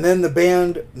 And then the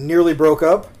band nearly broke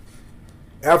up.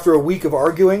 After a week of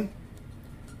arguing,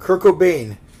 Kurt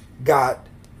Cobain got,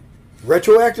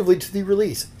 retroactively to the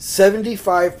release,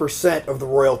 75% of the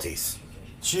royalties.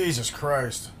 Jesus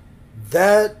Christ.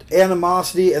 That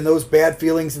animosity and those bad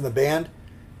feelings in the band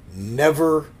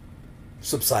never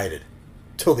subsided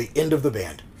till the end of the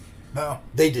band. No.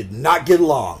 They did not get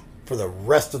along for the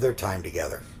rest of their time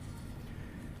together.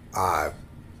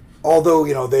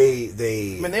 Although, they...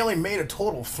 I mean, they only made a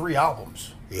total of 3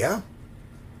 albums. Yeah.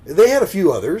 They had a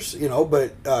few others,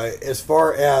 but as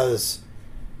far as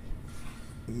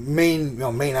main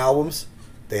albums,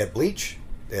 they had Bleach,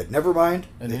 they had Nevermind,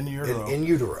 and In Utero. In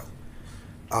Utero.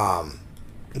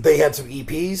 They had some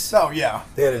EPs. Oh, yeah.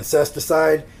 They had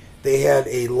Incesticide. They had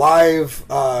a live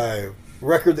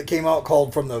record that came out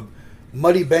called From the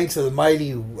Muddy Banks of the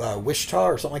Mighty Wichita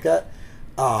or something like that.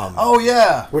 Oh,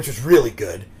 yeah. Which was really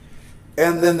good.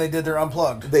 And then they did their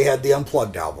Unplugged. They had the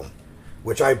Unplugged album,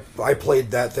 which I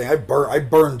played that thing. I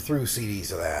burned through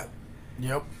CDs of that.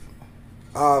 Yep.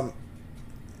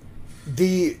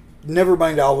 The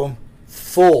Nevermind album,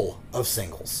 full of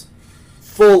singles,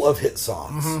 full of hit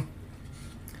songs. Mm-hmm.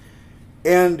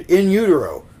 And In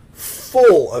Utero,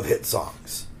 full of hit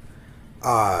songs.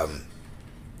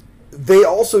 They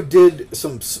also did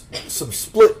some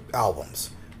split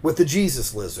albums with the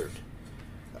Jesus Lizard.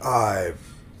 What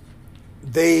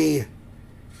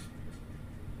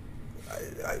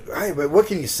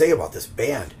can you say about this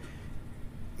band?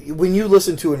 When you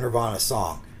listen to a Nirvana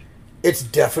song, it's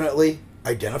definitely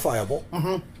identifiable.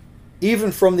 Mm-hmm.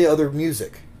 Even from the other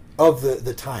music of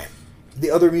the time,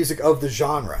 the other music of the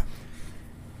genre.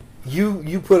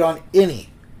 You put on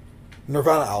any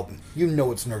Nirvana album, you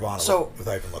know it's Nirvana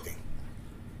without even looking.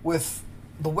 With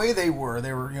the way they were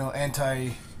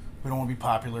anti. We don't want to be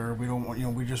popular. We don't want,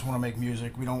 we just want to make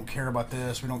music. We don't care about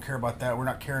this. We don't care about that. We're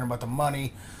not caring about the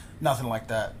money. Nothing like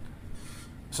that.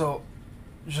 So,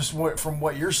 just from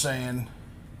what you're saying,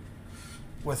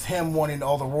 with him wanting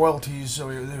all the royalties, so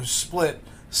it was split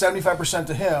 75%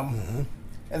 to him, mm-hmm.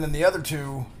 and then the other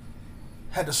two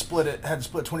had to split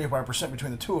 25%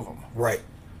 between the two of them. Right.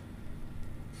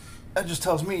 That just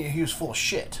tells me he was full of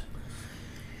shit.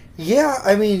 Yeah,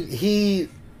 I mean, he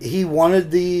wanted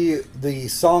the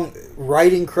song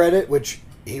writing credit, which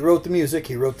he wrote the music,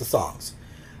 he wrote the songs.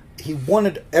 He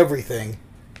wanted everything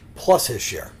plus his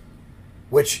share,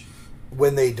 which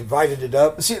when they divided it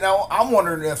up... See, now I'm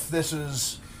wondering if this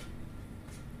is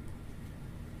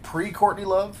pre-Courtney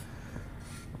Love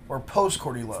or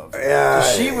post-Courtney Love.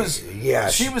 She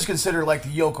was considered like the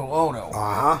Yoko Ono.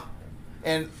 Uh-huh.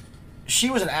 And she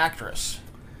was an actress.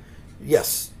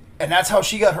 Yes. And that's how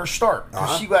she got her start.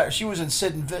 Uh-huh. She was in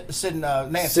Sid and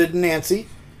Nancy. Sid and Nancy.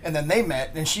 And then they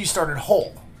met, and she started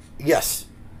Hole. Yes.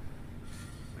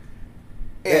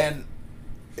 And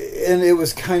it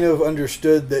was kind of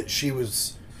understood that she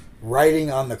was riding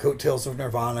on the coattails of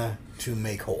Nirvana to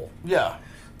make Hole. Yeah.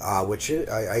 Which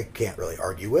I can't really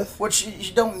argue with. Which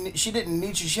she didn't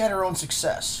need. She had her own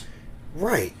success.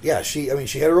 Right. Yeah. She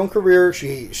had her own career.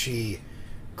 She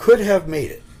could have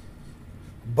made it,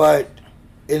 but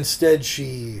instead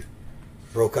she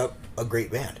broke up a great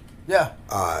band. Yeah.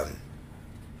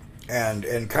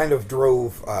 And kind of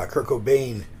drove Kurt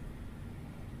Cobain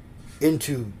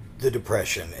into the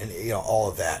depression and all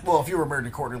of that. Well, if you were married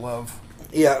to Courtney Love.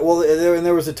 Yeah. Well,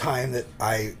 there was a time that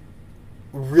I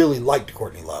really liked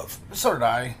Courtney Love. So did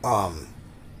I.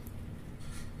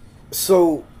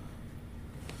 So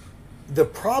the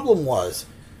problem was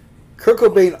Kurt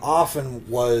Cobain often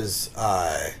was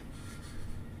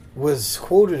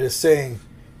quoted as saying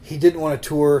he didn't want to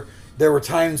tour. There were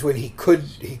times when he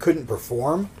couldn't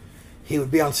perform. He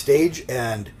would be on stage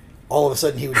and all of a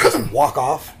sudden he would just walk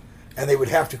off, and they would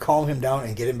have to calm him down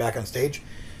and get him back on stage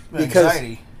because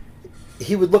Anxiety.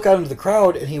 he would look out into the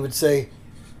crowd and he would say,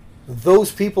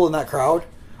 "Those people in that crowd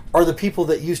are the people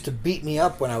that used to beat me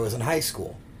up when I was in high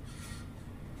school.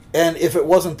 And if it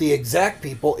wasn't the exact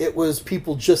people, it was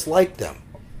people just like them.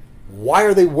 Why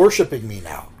are they worshiping me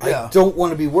now? Yeah. I don't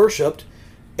want to be worshipped."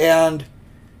 And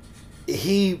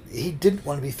he didn't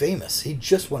want to be famous. He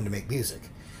just wanted to make music.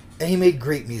 And he made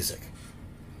great music.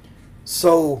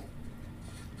 So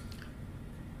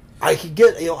I can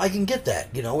get that.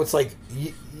 It's like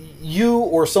you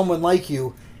or someone like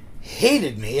you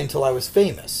hated me until I was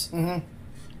famous. Mm-hmm.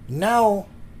 Now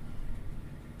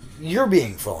you're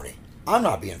being phony. I'm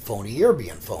not being phony. You're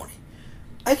being phony.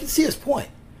 I can see his point.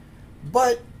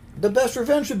 But the best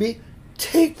revenge would be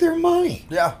take their money.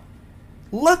 Yeah.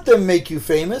 Let them make you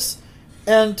famous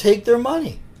and take their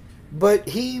money. But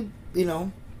he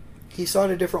saw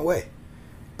it a different way.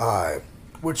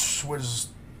 Which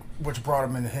brought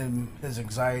him in his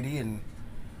anxiety and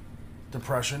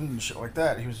depression and shit like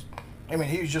that. He was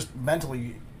just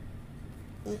mentally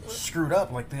screwed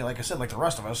up, like I said, like the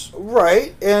rest of us.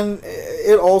 Right, and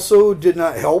it also did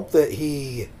not help that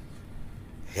he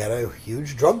had a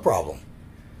huge drug problem.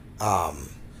 From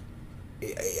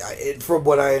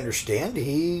what I understand,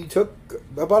 he took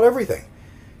about everything.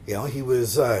 He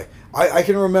was. I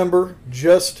can remember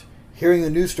just hearing the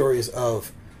news stories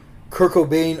of Kurt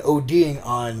Cobain ODing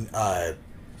on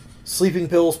sleeping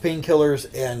pills, painkillers,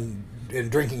 and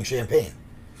drinking champagne.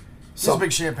 He's a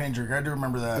big champagne drinker. I do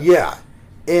remember that. Yeah,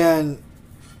 and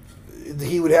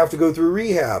he would have to go through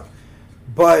rehab.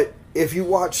 But if you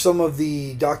watch some of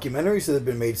the documentaries that have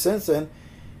been made since then,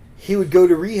 he would go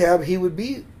to rehab. He would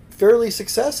be fairly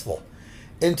successful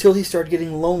until he started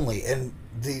getting lonely. And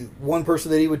the one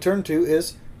person that he would turn to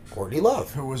is Courtney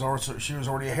Love, she was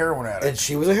already a heroin addict, and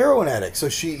she was a heroin addict. So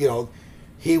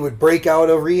he would break out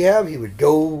of rehab. He would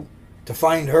go to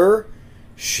find her.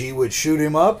 She would shoot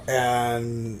him up,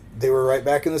 and they were right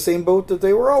back in the same boat that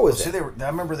they were always in. I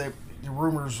remember the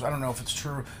rumors. I don't know if it's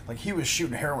true. Like he was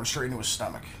shooting heroin straight into his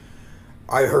stomach.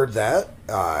 I heard that.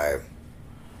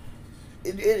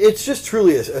 It's just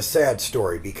truly a sad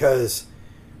story because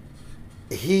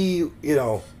he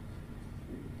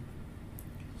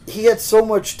had so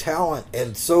much talent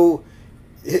and so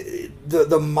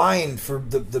the mind for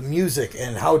the music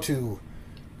and how to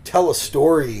tell a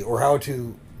story or how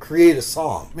to create a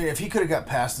song. I mean, if he could have got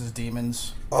past his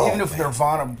demons, even if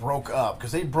Nirvana broke up,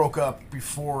 because they broke up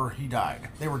before he died,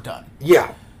 they were done.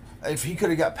 Yeah. If he could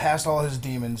have got past all his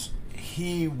demons,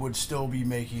 he would still be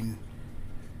making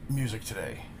music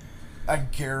today. I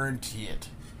guarantee it.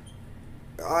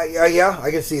 Yeah, I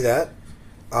can see that.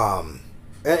 And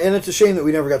it's a shame that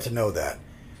we never got to know that.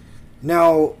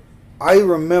 Now, I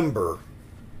remember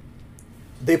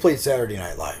they played Saturday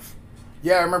Night Live.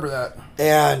 Yeah, I remember that.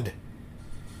 And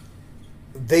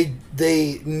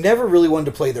they never really wanted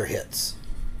to play their hits.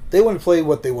 They wanted to play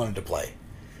what they wanted to play.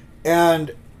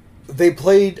 And they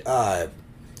played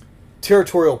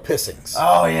Territorial Pissings.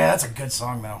 Oh, yeah, that's a good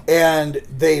song, though. And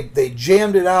they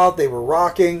jammed it out. They were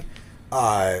rocking.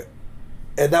 And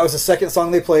that was the second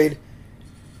song they played.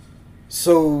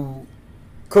 So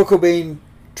Kurt Cobain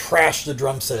trashed the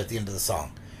drum set at the end of the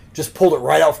song. Just pulled it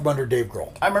right out from under Dave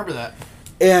Grohl. I remember that.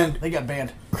 And they got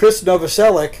banned. Chris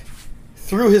Novoselic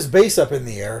threw his bass up in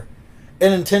the air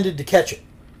and intended to catch it.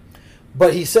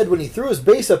 But he said when he threw his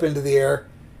bass up into the air,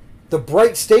 the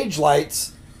bright stage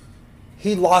lights,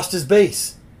 he lost his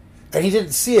bass. And he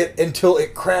didn't see it until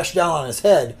it crashed down on his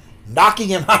head, knocking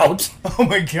him out. Oh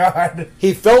my God.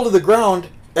 He fell to the ground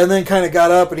and then kind of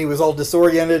got up and he was all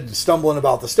disoriented and stumbling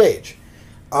about the stage.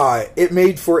 It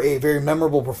made for a very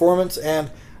memorable performance,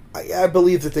 and I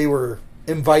believe that they were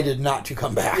invited not to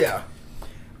come back. Yeah.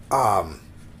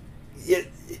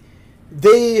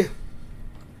 They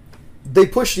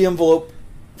pushed the envelope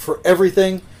for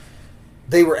everything.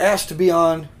 They were asked to be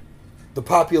on the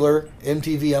popular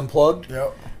MTV Unplugged.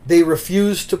 Yep. They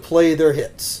refused to play their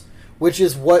hits, which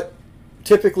is what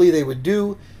typically they would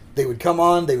do. They would come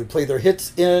on, they would play their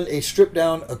hits in a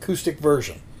stripped-down acoustic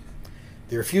version.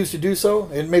 They refused to do so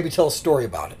and maybe tell a story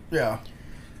about it. Yeah.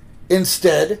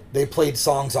 Instead, they played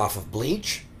songs off of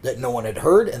Bleach that no one had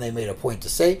heard, and they made a point to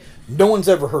say, no one's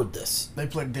ever heard this. They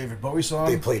played David Bowie song.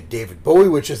 They played David Bowie,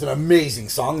 which is an amazing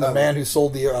song, The Man Who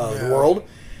Sold the World.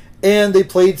 And they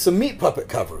played some Meat Puppet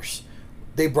covers.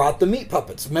 They brought the Meat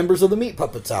Puppets, members of the Meat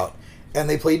Puppets out, and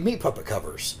they played Meat Puppet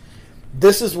covers.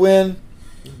 This is when,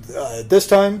 this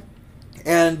time,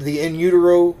 and the In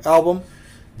Utero album,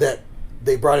 that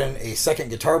they brought in a second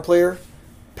guitar player,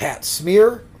 Pat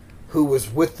Smear, who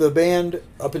was with the band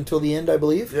up until the end, I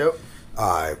believe. Yep.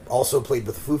 Also played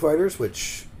with the Foo Fighters,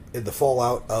 which in the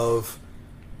fallout of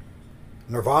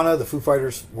Nirvana, the Foo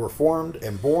Fighters were formed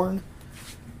and born.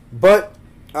 But,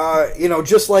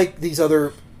 just like these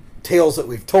other tales that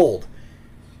we've told,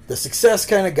 the success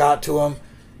kind of got to him.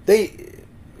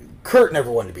 Kurt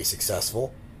never wanted to be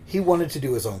successful. He wanted to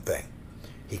do his own thing.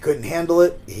 He couldn't handle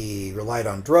it. He relied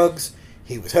on drugs.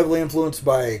 He was heavily influenced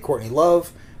by Courtney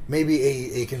Love, maybe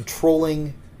a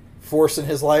controlling force in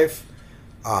his life.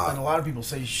 And a lot of people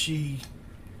say she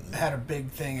had a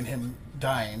big thing in him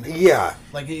dying. Yeah.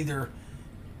 Like either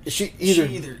she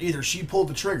pulled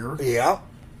the trigger. Yeah.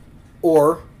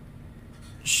 Or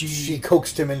she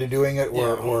coaxed him into doing it,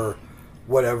 or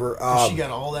whatever. She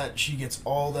got all that. She gets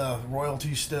all the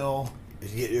royalties still.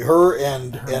 Her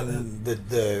and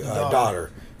the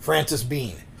daughter, Frances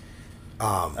Bean.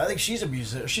 I think she's a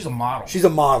musician. She's a model. She's a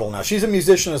model now. She's a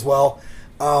musician as well.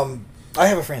 I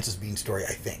have a Frances Bean story,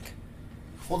 I think.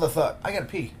 Hold the thought. I gotta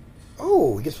pee.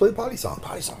 Oh, we get to play the potty song.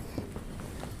 Potty song.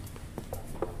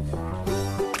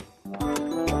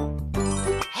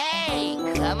 Hey,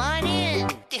 come on in.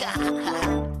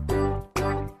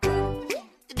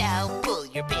 Now pull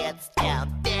your pants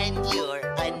down, then your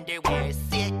underwear.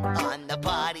 Sit on the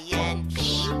potty and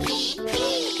pee, pee,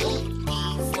 pee.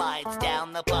 Pee slides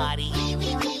down the potty.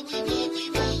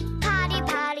 Potty,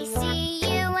 potty, see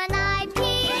you when I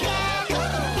pee again.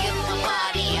 In the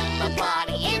potty, in the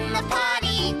potty, in the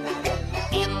potty.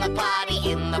 In the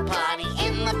potty, in the potty,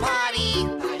 in the potty.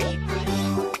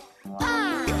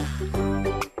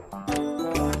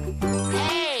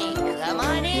 Hey, come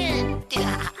on in.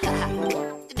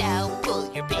 Now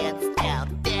pull your pants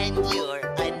down, then your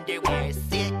underwear.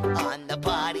 Sit on the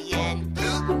potty and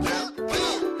poop, poop,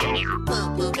 poop.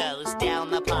 Poo poo goes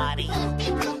down the potty.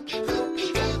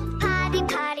 Potty,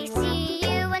 potty, see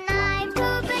you when I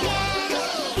poop again.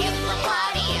 In the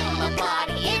potty, in the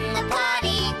potty, in the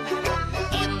potty.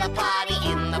 In the potty,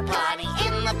 in the potty,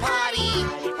 in the potty.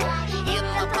 In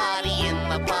the potty, in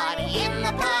the potty, in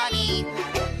the potty.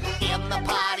 In the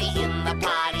potty, in the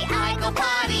potty, I go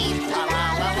potty. La la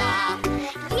la la.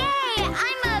 Yay,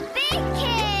 I'm a big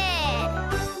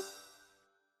kid.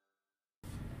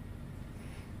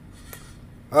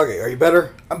 Okay, are you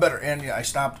better? I'm better. And yeah, I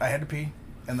stopped. I had to pee,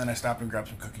 and then I stopped and grabbed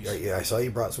some cookies. Yeah, I saw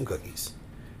you brought some cookies.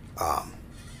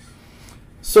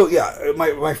 So yeah,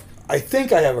 I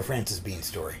think I have a Frances Bean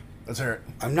story. Let's hear it.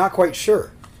 I'm not quite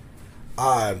sure.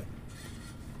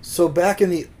 So back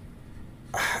in the,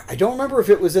 I don't remember if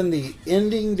it was in the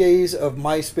ending days of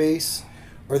MySpace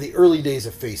or the early days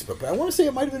of Facebook, but I want to say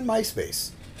it might have been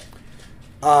MySpace.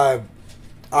 I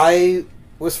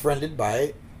was friended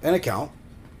by an account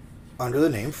under the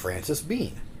name Frances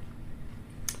Bean.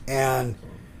 And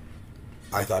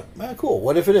I thought, cool,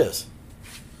 what if it is?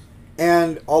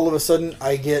 And all of a sudden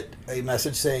I get a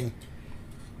message saying,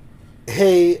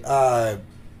 hey, I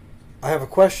have a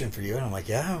question for you. And I'm like,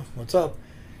 yeah, what's up?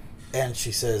 And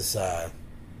she says,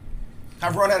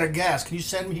 I've run out of gas. Can you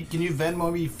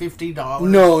Venmo me $50?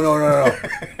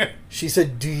 No. She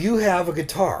said, do you have a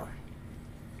guitar?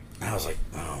 And I was like,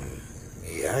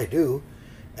 yeah, I do.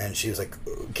 And she was like,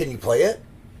 can you play it?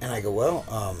 And I go, well,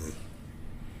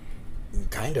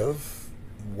 kind of.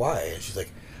 Why? And she's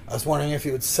like, I was wondering if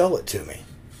you would sell it to me.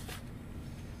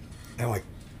 And I'm like,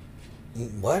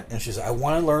 what? And she's like, I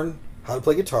want to learn how to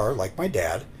play guitar like my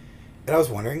dad. And I was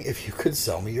wondering if you could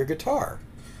sell me your guitar.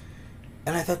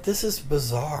 And I thought, this is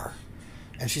bizarre.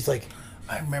 And she's like,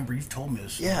 I remember you've told me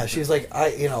this. Yeah, she's like,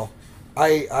 I need to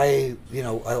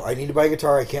buy a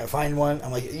guitar. I can't find one.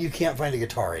 I'm like, you can't find a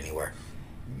guitar anywhere.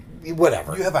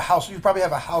 Whatever. You have a house. You probably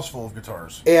have a house full of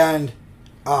guitars. And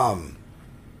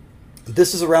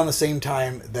this is around the same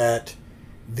time that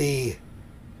the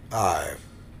Kurt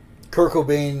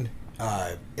Cobain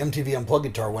MTV Unplugged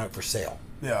guitar went up for sale.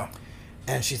 Yeah.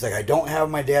 And she's like, I don't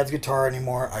have my dad's guitar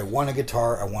anymore. I want a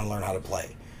guitar. I want to learn how to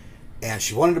play. And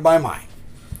she wanted to buy mine.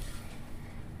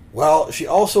 Well, she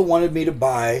also wanted me to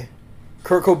buy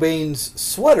Kurt Cobain's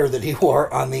sweater that he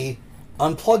wore on the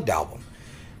Unplugged album.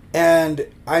 And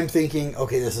I'm thinking,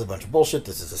 okay, this is a bunch of bullshit.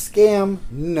 This is a scam.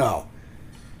 No.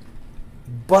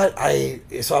 But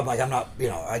so I'm like, I'm not,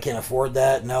 I can't afford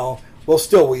that. No. Well,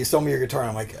 still, will you sell me your guitar? And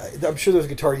I'm like, I'm sure there's a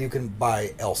guitar you can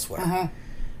buy elsewhere. Mm-hmm.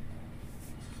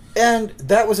 And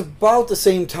that was about the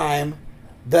same time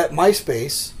that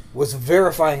MySpace was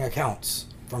verifying accounts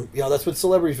from that's when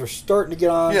celebrities were starting to get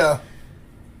on. Yeah.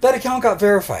 That account got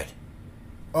verified.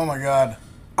 Oh my God.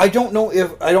 I don't know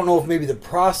if maybe the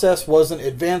process wasn't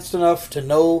advanced enough to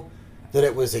know that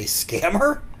it was a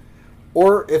scammer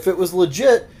or if it was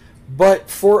legit, but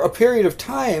for a period of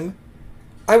time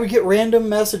I would get random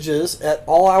messages at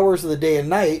all hours of the day and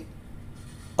night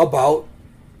about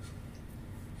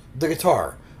the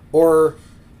guitar, or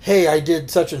hey, I did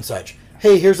such and such.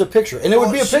 Hey, here's a picture, and it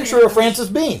would be a picture of Frances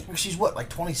Bean. She's what, like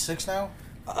 26 now?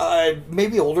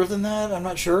 Maybe older than that. I'm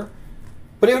not sure,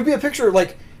 but it would be a picture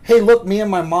like, hey, look, me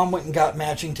and my mom went and got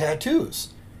matching tattoos,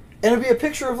 and it'd be a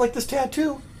picture of like this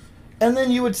tattoo, and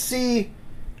then you would see,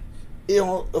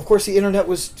 of course, the internet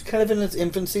was kind of in its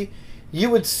infancy. You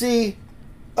would see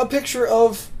a picture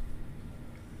of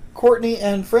Courtney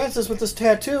and Frances with this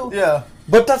tattoo. Yeah.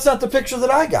 But that's not the picture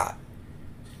that I got.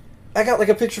 I got like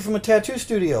a picture from a tattoo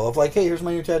studio of like, hey, here's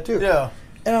my new tattoo. Yeah.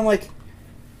 And I'm like,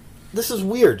 this is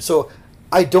weird. So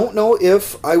I don't know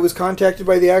if I was contacted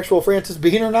by the actual Frances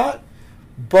Bean or not,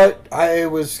 but I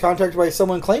was contacted by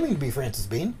someone claiming to be Frances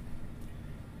Bean.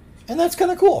 And that's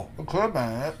kind of cool. Okay,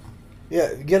 man.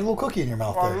 Yeah, get a little cookie in your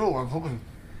mouth there.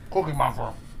 Cookie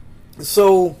mouth.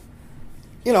 So,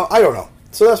 I don't know.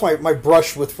 So that's my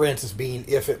brush with Frances Bean,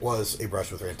 if it was a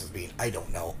brush with Frances Bean. I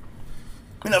don't know.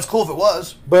 I mean, that's cool if it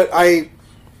was. But I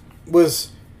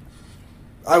was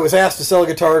asked to sell a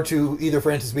guitar to either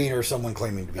Frances Bean or someone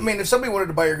claiming to be. I mean, if somebody wanted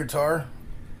to buy your guitar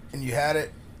and you had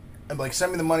it, I'd be like,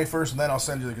 send me the money first and then I'll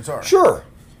send you the guitar. Sure.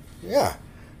 Yeah.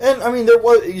 And, I mean,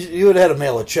 you would have had to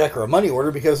mail a check or a money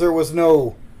order because there was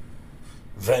no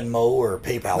Venmo or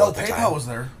PayPal at the time. No, PayPal was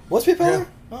there. Was PayPal there?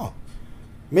 Oh.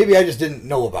 Maybe I just didn't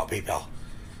know about PayPal.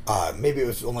 Maybe it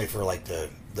was only for, like, the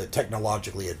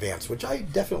technologically advanced, which I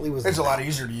definitely was. It's a lot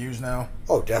easier to use now.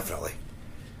 Oh, definitely.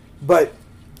 But,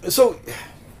 so,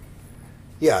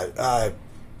 yeah,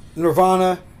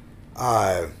 Nirvana,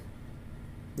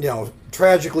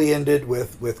 tragically ended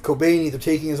with Cobain either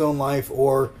taking his own life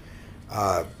or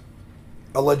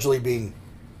allegedly being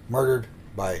murdered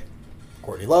by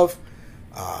Courtney Love.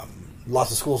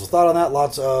 Lots of schools of thought on that,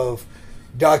 lots of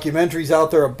documentaries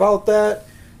out there about that,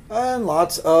 and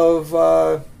lots of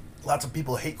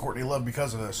people hate Courtney Love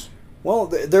because of this. Well,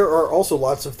 there are also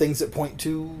lots of things that point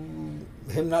to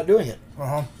him not doing it.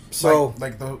 So,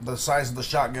 like the size of the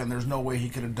shotgun, there's no way he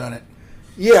could have done it.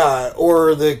 Yeah,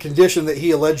 or the condition that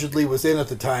he allegedly was in at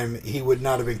the time, he would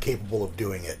not have been capable of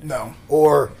doing it. No.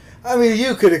 Or, I mean,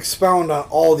 you could expound on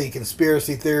all the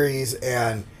conspiracy theories,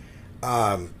 and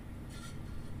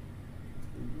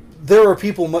there are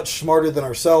people much smarter than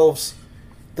ourselves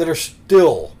that are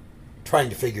still trying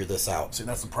to figure this out. See,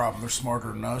 that's the problem. They're smarter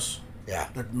than us. Yeah.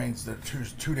 That means they're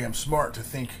too damn smart to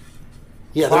think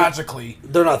yeah, logically.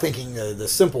 They're not thinking the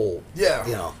simple.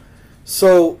 Yeah.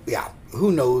 So, yeah,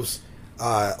 who knows?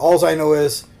 All I know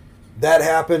is that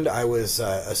happened. I was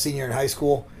a senior in high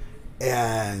school,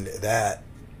 and that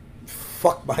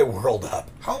fucked my world up.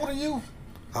 How old are you?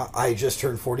 I just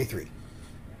turned 43.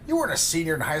 You weren't a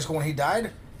senior in high school when he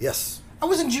died? Yes. I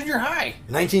was in junior high.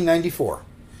 1994.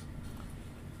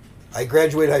 I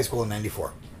graduated high school in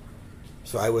 94.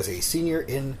 So I was a senior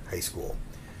in high school.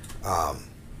 How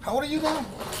old are you now?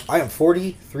 I am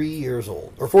 43 years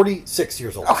old. Or 46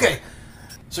 years old. Okay.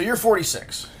 So you're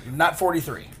 46. You're not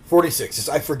 43. 46.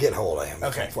 I forget how old I am.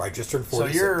 Okay. I just turned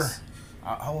 46. So you're...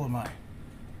 how old am I?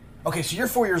 Okay, so you're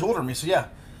 4 years older than me. So yeah,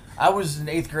 I was in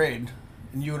 8th grade,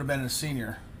 and you would have been a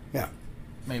senior. Yeah.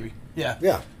 Maybe. Yeah.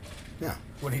 Yeah. Yeah.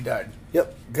 When he died.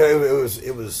 Yep.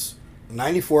 It was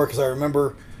 94 because I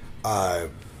remember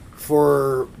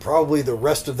for probably the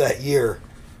rest of that year,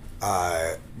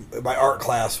 my art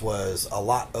class was a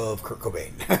lot of Kurt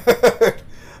Cobain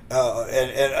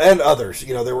and others.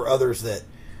 There were others that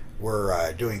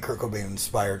were doing Kurt Cobain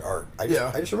inspired art. I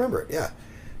just remember it. Yeah.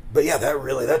 But yeah,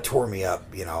 that tore me up.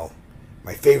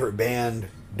 My favorite band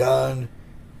done.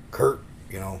 Kurt,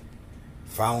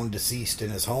 found deceased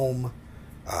in his home.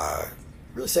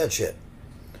 Really sad shit.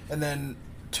 And then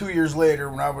 2 years later,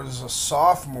 when I was a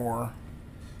sophomore,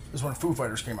 is when Foo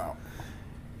Fighters came out.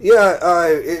 Yeah,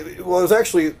 it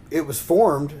was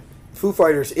formed, Foo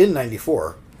Fighters, in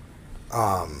 94.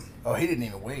 He didn't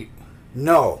even wait.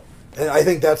 No. And I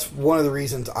think that's one of the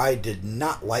reasons I did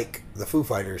not like the Foo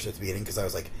Fighters at the beginning, because I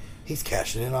was like, he's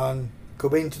cashing in on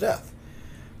Cobain to death.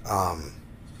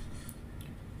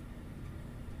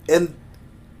 And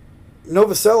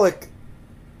Novoselic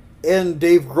and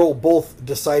Dave Grohl both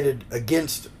decided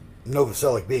against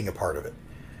Novoselic being a part of it.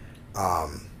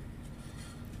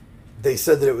 They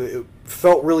said that it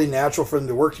felt really natural for them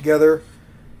to work together,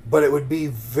 but it would be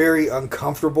very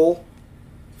uncomfortable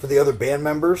for the other band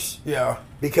members. Yeah.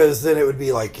 Because then it would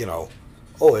be like,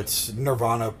 oh, it's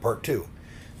Nirvana Part 2.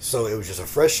 So it was just a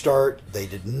fresh start. They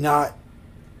did not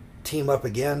team up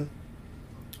again.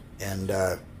 And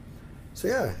so,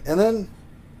 yeah. And then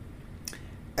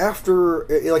after,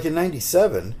 like in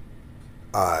 97,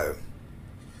 Novoselic,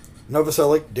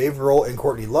 Dave Grohl, and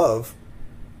Courtney Love,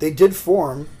 they did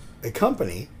form a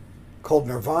company called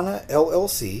Nirvana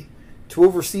LLC to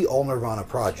oversee all Nirvana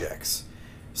projects,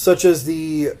 such as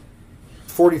the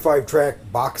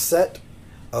 45-track box set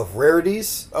of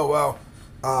rarities. Oh, wow.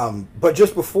 But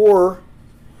just before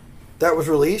that was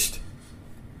released,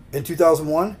 in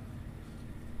 2001,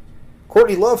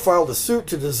 Courtney Love filed a suit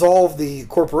to dissolve the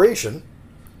corporation,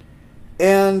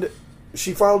 and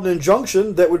she filed an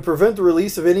injunction that would prevent the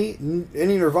release of any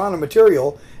Nirvana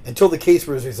material until the case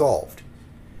was resolved.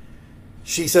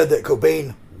 She said that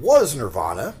Cobain was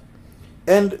Nirvana,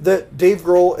 and that Dave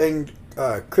Grohl and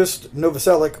Chris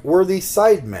Novoselic were the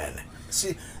sidemen.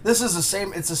 See, this is the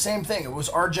same. It's the same thing. It was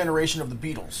our generation of the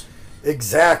Beatles.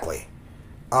 Exactly.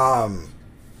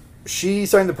 She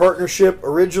signed the partnership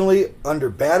originally under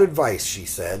bad advice, she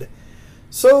said.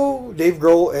 So Dave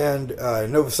Grohl and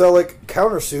Novoselic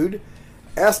countersued,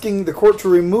 asking the court to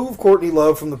remove Courtney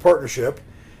Love from the partnership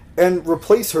and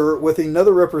replace her with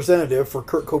another representative for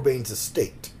Kurt Cobain's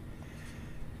estate.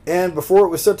 And before it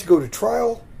was set to go to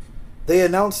trial, they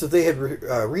announced that they had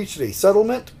reached a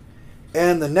settlement,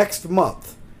 and the next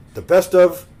month, the best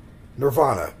of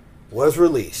Nirvana was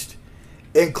released,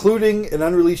 including an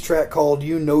unreleased track called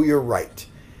You Know You're Right.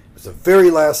 It was the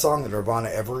very last song that Nirvana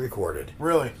ever recorded.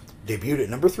 Really? Debuted at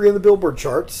number 3 on the Billboard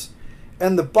charts,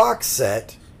 and the box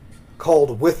set,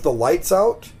 called With the Lights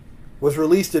Out, was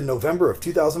released in November of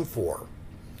 2004.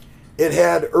 It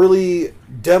had early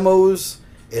demos,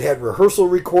 it had rehearsal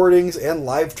recordings and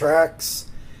live tracks,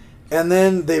 and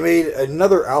then they made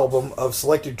another album of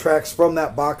selected tracks from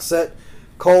that box set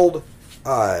called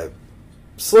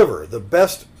Sliver, the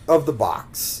best of the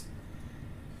box.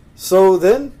 So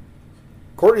then,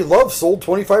 Courtney Love sold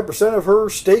 25% of her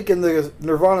stake in the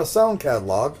Nirvana sound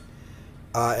catalog,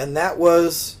 and that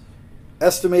was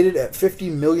estimated at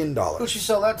 $50 million. Who'd she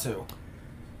sell that to?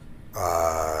 It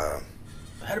had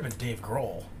to have been Dave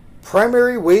Grohl.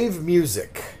 Primary Wave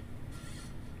Music,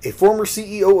 a former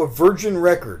CEO of Virgin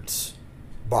Records,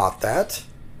 bought that,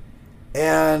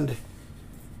 and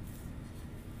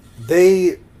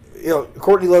they,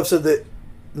 Courtney Love said that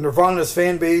Nirvana's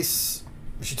fan base,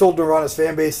 she told Nirvana's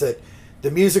fan base that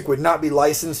the music would not be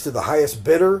licensed to the highest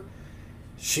bidder.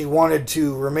 She wanted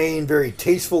to remain very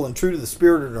tasteful and true to the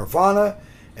spirit of Nirvana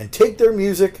and take their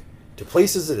music to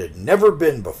places it had never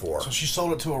been before. So she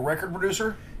sold it to a record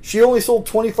producer? She only sold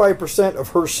 25% of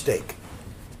her stake.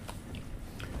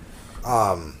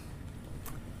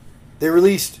 They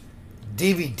released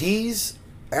DVDs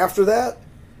after that,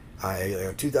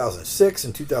 in 2006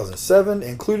 and 2007,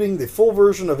 including the full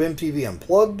version of MTV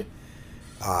Unplugged.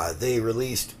 They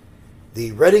released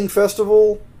the Reading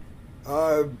Festival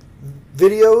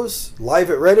videos, live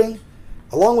at Reading,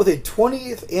 along with a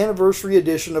 20th anniversary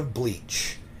edition of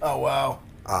Bleach. Oh, wow.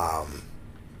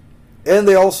 And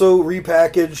they also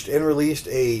repackaged and released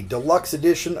a deluxe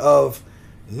edition of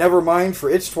Nevermind for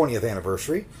its 20th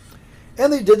anniversary.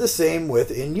 And they did the same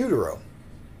with In Utero.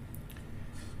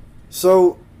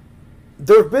 So,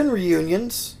 there have been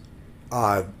reunions,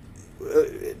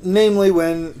 namely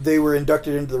when they were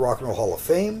inducted into the Rock and Roll Hall of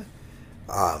Fame.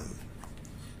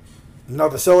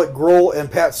 Novoselic, Grohl,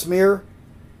 and Pat Smear,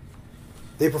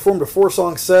 they performed a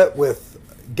 4-song set with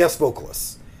guest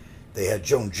vocalists. They had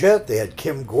Joan Jett, they had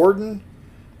Kim Gordon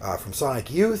from Sonic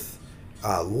Youth,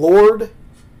 Lord,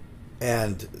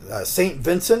 and St.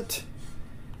 Vincent.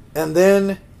 And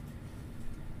then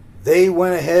they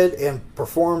went ahead and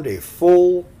performed a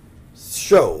full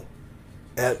show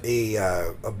at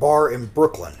a bar in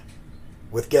Brooklyn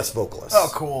with guest vocalists. Oh,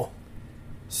 cool.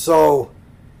 So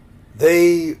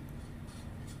they,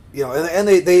 and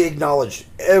they acknowledged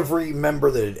every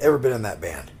member that had ever been in that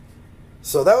band.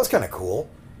 So that was kind of cool.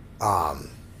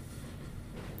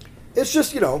 It's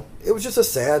just, it was just a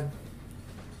sad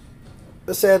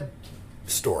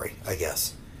story, I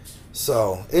guess.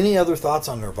 So, any other thoughts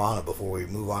on Nirvana before we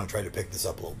move on and try to pick this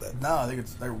up a little bit? No, I think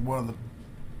they're one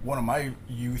of my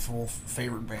youthful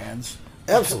favorite bands.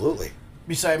 Absolutely.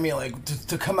 Beside me, like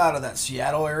to come out of that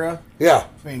Seattle era. Yeah.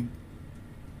 I mean,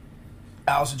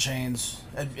 Alice in Chains.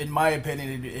 In my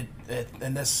opinion,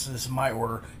 and this is my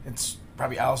order. It's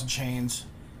probably Alice in Chains,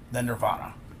 then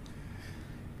Nirvana.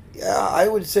 Yeah, I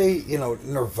would say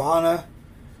Nirvana,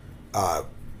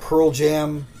 Pearl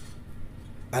Jam,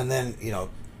 and then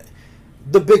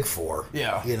the big four.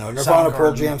 Yeah. Nirvana,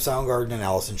 Pearl Jam, Soundgarden, and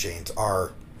Alice in Chains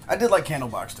are. I did like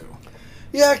Candlebox too.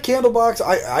 Yeah, Candlebox.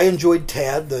 I enjoyed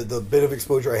Tad, the bit of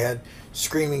exposure I had.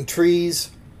 Screaming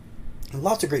Trees. And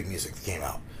lots of great music that came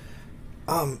out.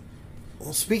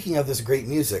 Well, speaking of this great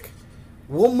music,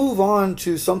 we'll move on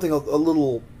to something a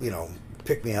little,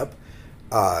 pick me up.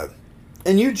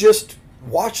 And you just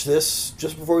watched this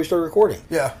just before we started recording.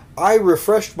 Yeah. I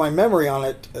refreshed my memory on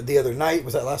it the other night.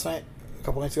 Was that last night? A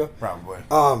couple nights ago? Probably.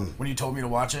 When you told me to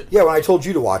watch it? Yeah, when I told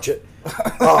you to watch it.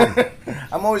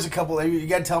 I'm always you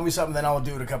got to tell me something, then I'll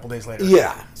do it a couple days later.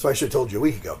 Yeah, so I should have told you a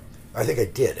week ago. I think I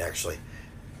did, actually.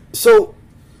 So,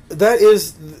 that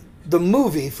is the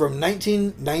movie from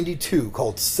 1992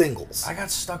 called Singles. I got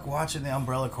stuck watching The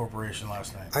Umbrella Corporation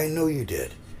last night. I know you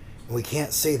did. And we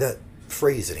can't say that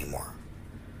phrase anymore.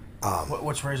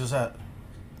 Which phrase is that?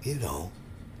 You know.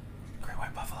 Great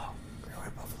White Buffalo. Great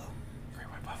White Buffalo. Great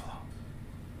White Buffalo.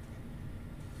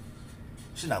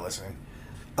 She's not listening.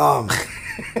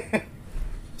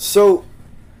 So,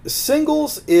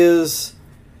 Singles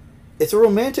it's a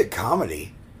romantic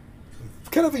comedy.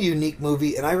 Kind of a unique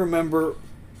movie, and I remember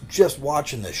just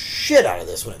watching the shit out of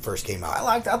this when it first came out.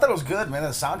 I thought it was good, man. The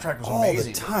soundtrack was all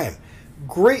amazing. The time.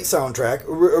 Great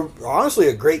soundtrack. Honestly,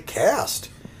 a great cast.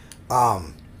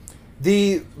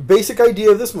 The basic idea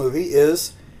of this movie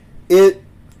is it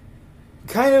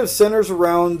kind of centers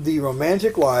around the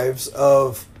romantic lives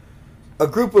of a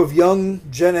group of young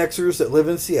Gen Xers that live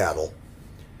in Seattle,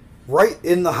 right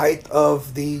in the height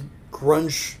of the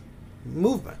grunge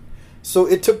movement. So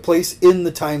it took place in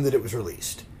the time that it was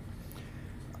released.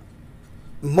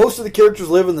 Most of the characters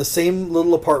live in the same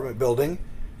little apartment building,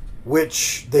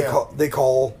 which they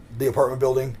call the apartment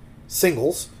building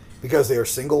Singles, because they are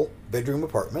single bedroom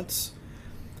apartments.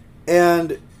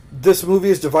 And this movie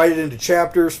is divided into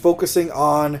chapters focusing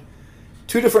on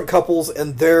two different couples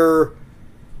and their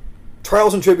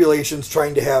trials and tribulations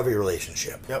trying to have a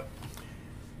relationship. Yep.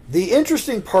 The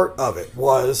interesting part of it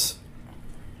was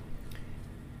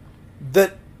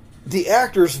that the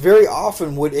actors very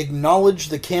often would acknowledge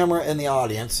the camera and the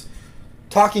audience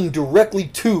talking directly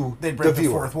to They'd break the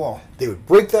viewer. fourth wall. They would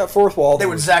break that fourth wall. They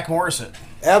would Zach Morris it.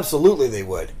 Absolutely, they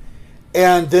would.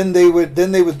 And then they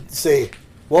would say,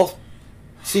 "Well,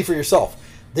 see for yourself."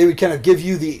 They would kind of give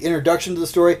you the introduction to the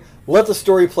story, let the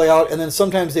story play out, and then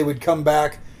sometimes they would come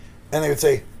back and they would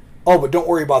say, "Oh, but don't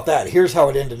worry about that. Here's how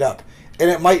it ended up." And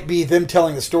it might be them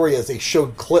telling the story as they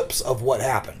showed clips of what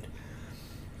happened.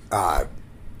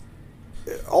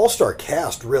 All-star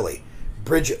cast, really.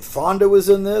 Bridget Fonda was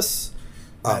in this.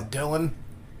 Matt Dillon.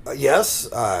 Yes.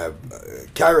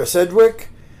 Kyra Sedgwick.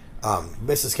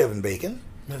 Mrs. Kevin Bacon.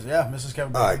 Yeah, Mrs.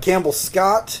 Kevin Bacon. Campbell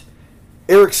Scott.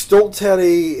 Eric Stoltz had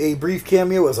a brief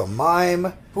cameo as a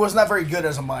mime. Who was not very good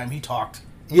as a mime. He talked.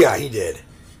 Yeah, he did.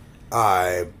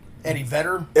 Eddie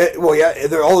Vedder. Well,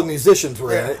 yeah, all the musicians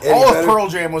were in it. All of Pearl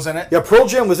Jam was in it. Yeah, Pearl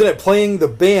Jam was in it playing the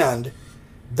band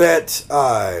that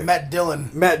Matt Dillon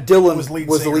was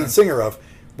the lead singer of,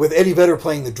 with Eddie Vedder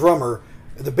playing the drummer.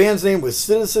 The band's name was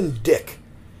Citizen Dick.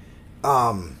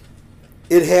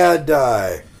 It had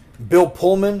Bill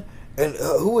Pullman and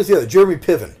who was the other? Jeremy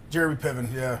Piven. Jeremy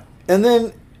Piven, yeah. And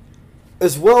then,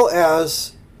 as well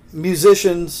as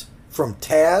musicians from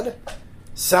Tad,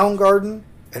 Soundgarden,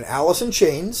 and Alice in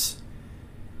Chains.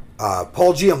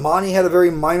 Paul Giamatti had a very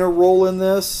minor role in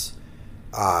this.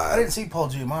 I didn't see Paul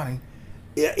Giamatti.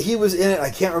 Yeah, he was in it. I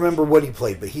can't remember what he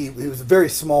played, but he was a very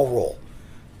small role.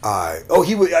 I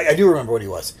do remember what he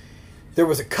was. There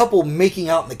was a couple making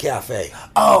out in the cafe.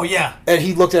 Oh, yeah. And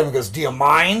he looked at him and goes, "Do you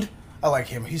mind?" I like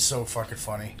him. He's so fucking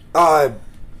funny.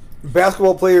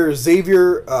 Basketball player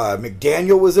Xavier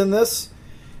McDaniel was in this.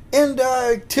 And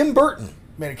Tim Burton.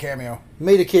 Made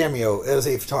a cameo as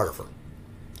a photographer.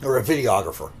 Or a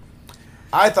videographer.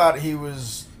 I thought he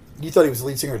was... You thought he was the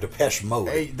lead singer of Depeche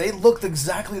Mode. They looked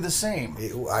exactly the same.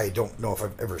 I don't know if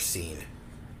I've ever seen...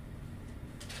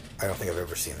 I don't think I've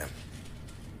ever seen them.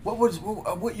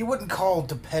 What you wouldn't call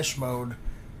Depeche Mode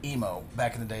emo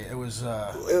back in the day. It was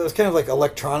kind of like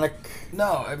electronic.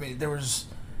 No, I mean there was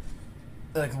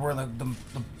like where the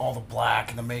all the black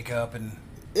and the makeup and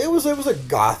it was a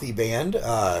gothy band.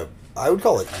 I would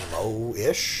call it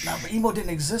emo-ish. No, but emo didn't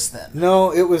exist then.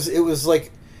 No, it was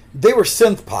like they were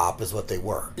synth pop is what they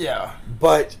were. Yeah,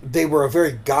 but they were a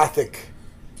very gothic.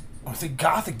 I think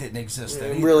gothic didn't exist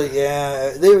then. Either. Really,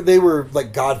 yeah, they were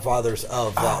like godfathers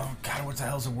of that. Oh God, what the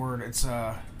hell's the word? It's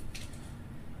I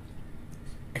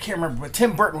can't remember, but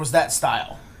Tim Burton was that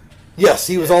style. Yes,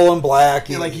 he was all in black.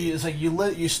 It's like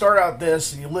you start out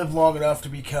this and you live long enough to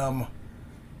become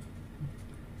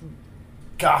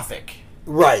gothic.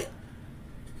 Right.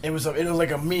 It was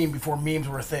like a meme before memes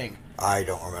were a thing. I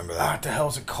don't remember that. What the hell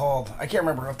is it called? I can't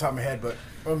remember off the top of my head, but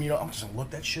I'm just gonna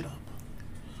look that shit up.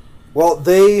 Well,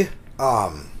 they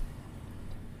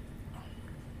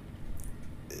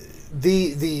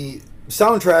the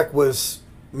soundtrack was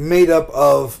made up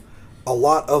of a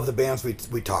lot of the bands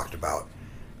we talked about.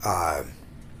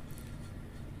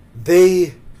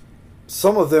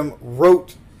 Some of them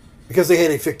wrote, because they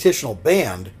had a fictional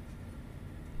band,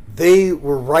 they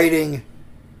were writing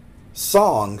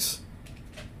songs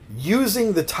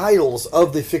using the titles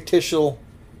of the fictional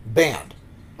band.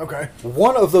 Okay.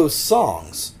 One of those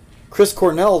songs, Chris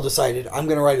Cornell decided, I'm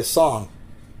going to write a song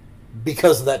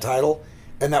because of that title,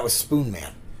 and that was Spoon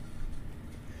Man.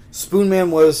 Spoon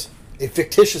Man was a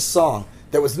fictitious song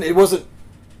it wasn't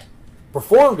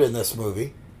performed in this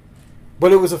movie,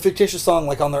 but it was a fictitious song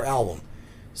like on their album.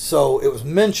 So it was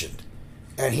mentioned,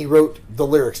 and he wrote the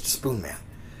lyrics to Spoon Man.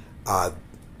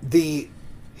 The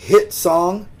hit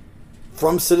song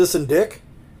from Citizen Dick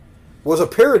was a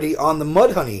parody on the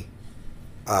Mudhoney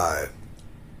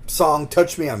song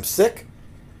Touch Me, I'm Sick.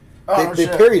 They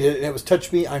parodied it, and it was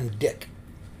Touch Me, I'm Dick.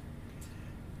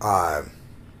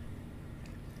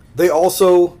 They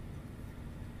also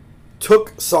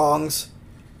took songs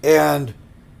and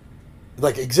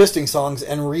like existing songs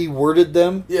and reworded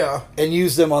them, and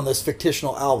used them on this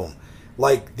fictional album.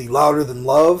 Like the Louder Than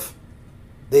Love,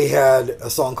 they had a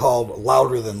song called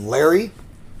Louder Than Larry.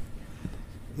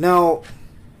 Now,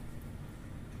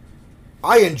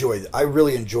 I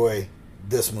really enjoy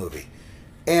this movie,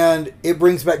 and it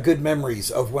brings back good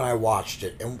memories of when I watched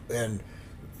it, and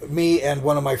me and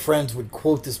one of my friends would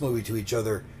quote this movie to each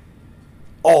other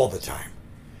all the time,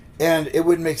 and it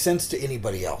wouldn't make sense to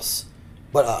anybody else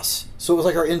but us. So it was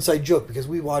like our inside joke, because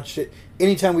we watched it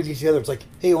anytime we'd get together. It's like,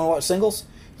 hey, you want to watch Singles?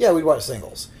 Yeah, we'd watch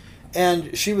Singles.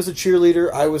 And she was a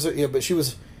cheerleader. I was, but she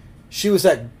was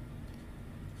that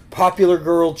popular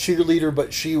girl cheerleader,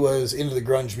 but she was into the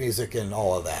grunge music and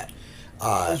all of that.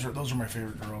 Those are my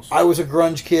favorite girls. I was a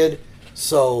grunge kid,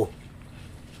 so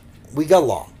we got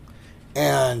along,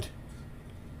 and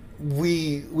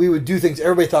we would do things.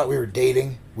 Everybody thought we were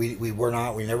dating. We were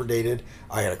not. We never dated.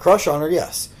 I had a crush on her,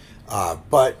 yes,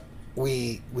 but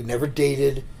we never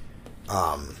dated.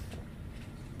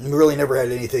 We really never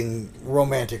had anything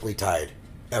romantically tied,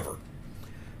 ever.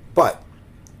 But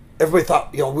everybody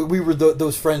thought, we were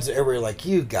those friends that everybody like,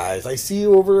 you guys, I see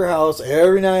you over your house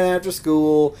every night after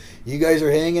school. You guys are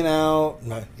hanging out.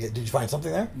 Did you find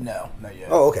something there? No, not yet.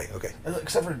 Oh, okay.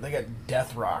 Except for they got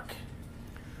Death Rock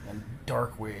and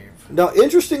Dark Wave. Now,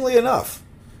 interestingly enough,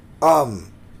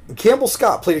 Campbell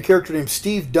Scott played a character named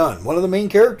Steve Dunn, one of the main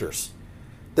characters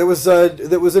that was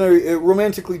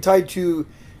romantically tied to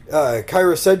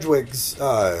Kyra Sedgwick's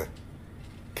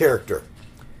character.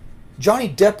 Johnny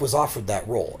Depp was offered that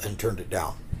role and turned it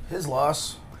down. His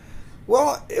loss.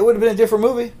 Well, it would have been a different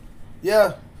movie.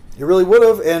 Yeah. It really would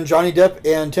have, and Johnny Depp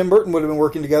and Tim Burton would have been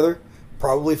working together,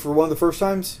 probably for one of the first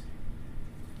times.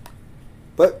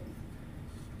 But,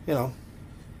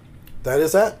 that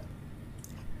is that.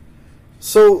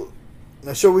 So,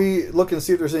 now shall we look and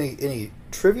see if there's any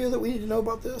trivia that we need to know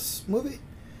about this movie?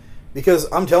 Because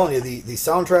I'm telling you, the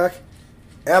soundtrack,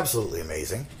 absolutely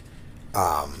amazing.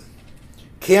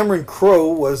 Cameron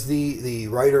Crowe was the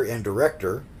writer and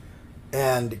director,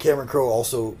 and Cameron Crowe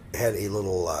also had a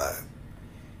little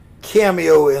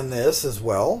cameo in this as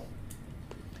well.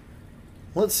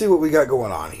 Let's see what we got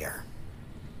going on here.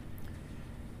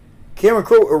 Cameron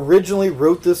Crowe originally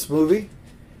wrote this movie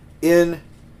in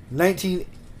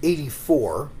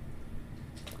 1984,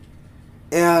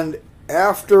 and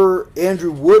after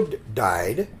Andrew Wood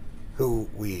died, who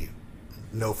we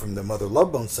know from the Mother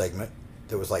Love Bone segment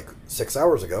that was like 6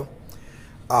 hours ago,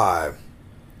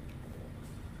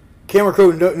 Cameron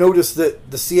Crowe noticed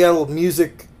that the Seattle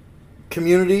music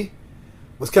community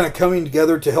was kind of coming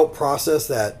together to help process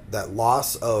that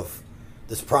loss of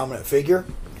this prominent figure.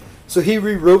 So he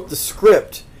rewrote the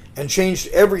script and changed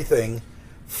everything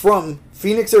from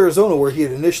Phoenix, Arizona, where he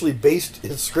had initially based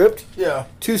his script,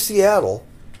 to Seattle.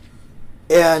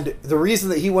 And the reason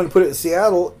that he wanted to put it in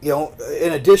Seattle,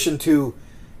 in addition to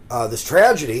this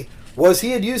tragedy, was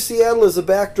he had used Seattle as a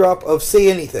backdrop of Say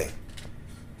Anything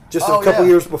just a couple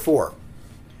years before.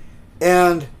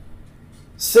 And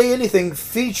Say Anything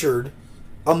featured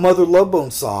a Mother Love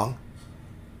Bone song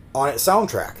on its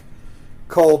soundtrack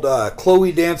called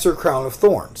Chloe Dancer, Crown of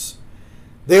Thorns.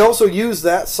 They also used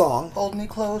that song. Hold me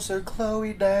closer,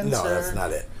 Chloe Dancer. No, that's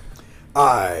not it.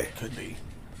 Could be.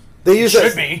 They use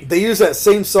They use that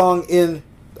same song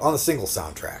on the single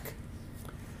soundtrack.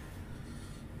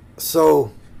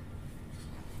 So,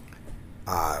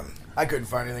 I couldn't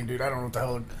find anything, dude. I don't know what the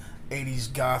hell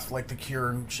 80s goth like The Cure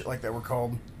and shit like that were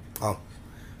called. Oh,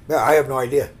 yeah, I have no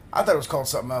idea. I thought it was called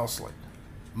something else, like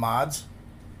Mods.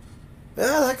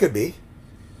 Yeah, that could be.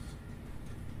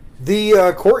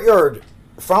 The courtyard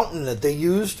fountain that they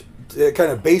used,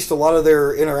 kind of based a lot of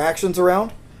their interactions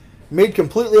around, made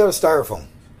completely out of styrofoam.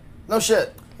 No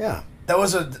shit. Yeah. That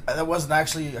wasn't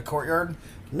actually a courtyard?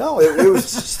 No, it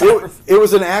was it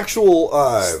was an actual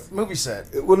movie set.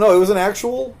 It was an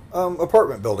actual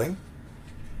apartment building.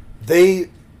 They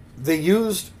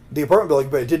used the apartment building,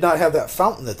 but it did not have that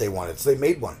fountain that they wanted, so they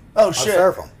made one. Oh shit! Out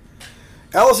of styrofoam.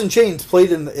 Alice in Chains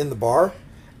played in the bar,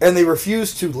 and they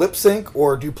refused to lip sync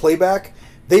or do playback.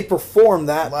 They performed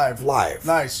that live.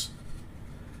 Nice.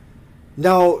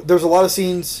 Now, there's a lot of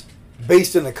scenes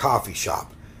based in a coffee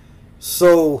shop,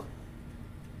 so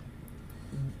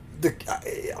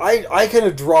I kind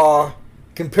of draw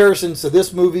comparisons to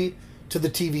this movie to the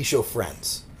TV show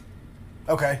Friends.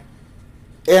 Okay.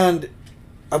 And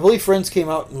I believe Friends came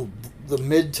out in the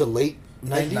mid to late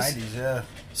 90s. Late 90s, yeah.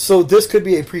 So this could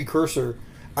be a precursor.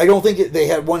 I don't think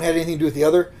one had anything to do with the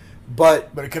other,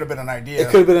 but it could have been an idea. It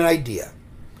could have been an idea.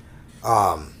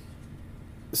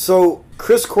 So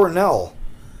Chris Cornell,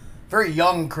 very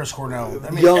young Chris Cornell.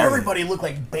 I mean, young. Everybody looked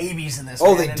like babies in this.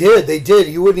 Oh, man. They did.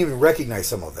 You wouldn't even recognize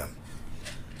some of them.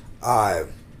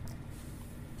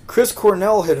 Chris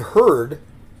Cornell had heard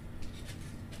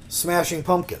Smashing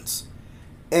Pumpkins,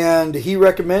 and he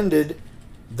recommended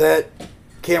that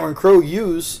Cameron Crowe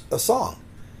use a song.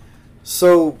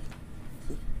 So,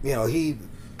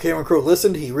 Cameron Crowe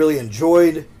listened. He really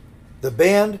enjoyed the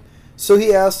band, so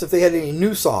he asked if they had any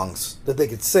new songs that they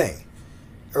could sing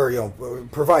or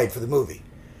provide for the movie,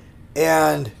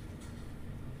 and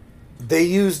they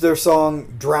used their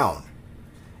song "Drown,"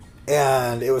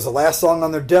 and it was the last song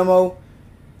on their demo.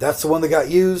 That's the one that got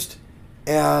used,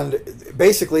 and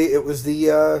basically it was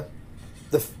the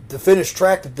finished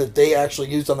track that they actually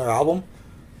used on their album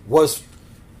was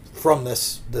from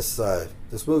this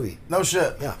movie. No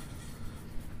shit. Yeah.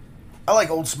 I like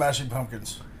old Smashing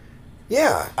Pumpkins.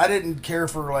 Yeah. I didn't care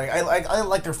for I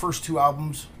like their first two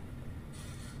albums.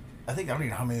 I don't even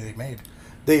know how many they made.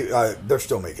 They're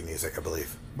still making music, I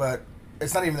believe. But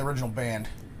it's not even the original band,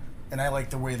 and I like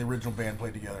the way the original band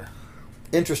played together.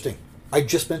 Interesting. I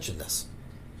just mentioned this.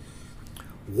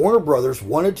 Warner Brothers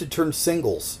wanted to turn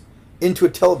singles into a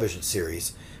television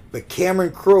series, but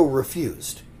Cameron Crowe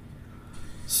refused.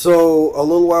 So a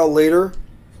little while later,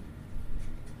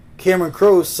 Cameron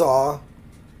Crowe saw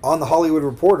on The Hollywood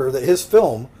Reporter that his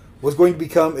film was going to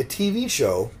become a TV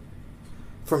show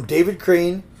from David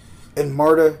Crane and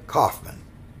Marta Kaufman.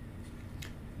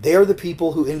 They are the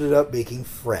people who ended up making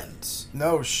Friends.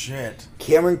 No shit.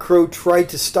 Cameron Crowe tried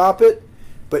to stop it,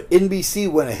 but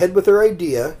NBC went ahead with their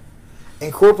idea,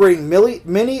 incorporating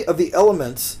many of the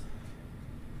elements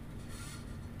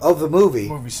of the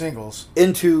movie singles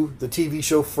into the TV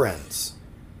show Friends.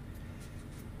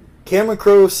 Cameron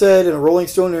Crowe said in a Rolling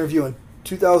Stone interview in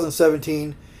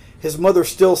 2017, his mother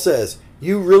still says,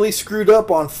 "You really screwed up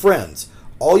on Friends.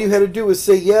 All you had to do was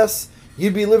say yes,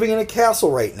 you'd be living in a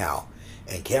castle right now."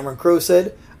 And Cameron Crowe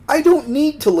said, "I don't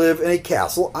need to live in a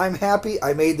castle. I'm happy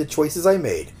I made the choices I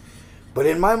made. But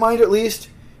in my mind, at least,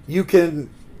 you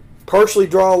can partially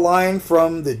draw a line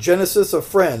from the genesis of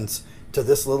Friends to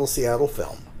this little Seattle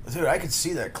film." Dude, I could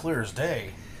see that clear as day.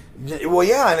 Well,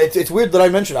 yeah, and it's weird that I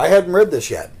mentioned it. I hadn't read this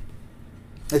yet.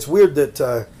 It's weird that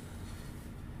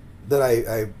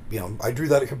I drew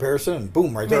that comparison and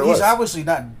boom, right there it was. He's obviously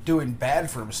not doing bad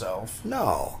for himself.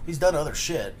 No. He's done other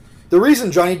shit. The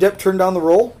reason Johnny Depp turned down the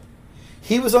role,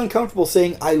 he was uncomfortable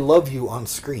saying "I love you" on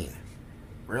screen.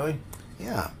 Really?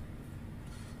 Yeah.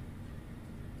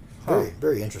 Very,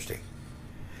 very interesting.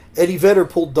 Eddie Vedder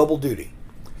pulled double duty.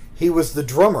 He was the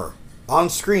drummer on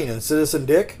screen in Citizen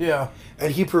Dick. Yeah.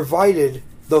 And he provided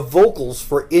the vocals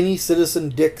for any Citizen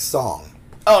Dick song.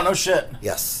 Oh, no shit.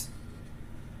 Yes.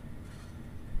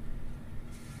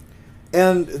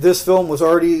 And this film was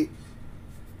already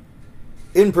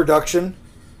in production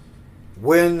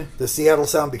when the Seattle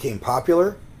sound became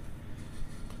popular.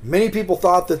 Many people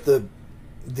thought that the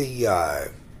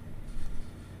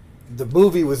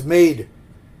movie was made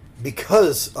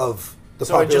because of the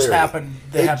popularity. It just happened.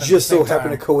 It just so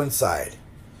happened to coincide.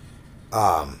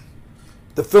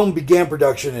 The film began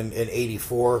production in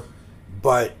 84,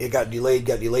 but it got delayed.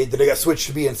 Then it got switched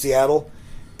to be in Seattle,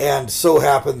 and so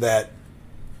happened that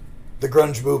the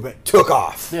grunge movement took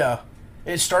off. Yeah,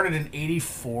 it started in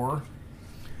 84.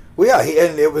 Well, yeah,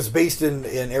 and it was based in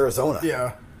Arizona.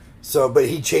 Yeah. So, but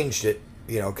he changed it,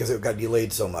 because it got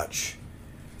delayed so much.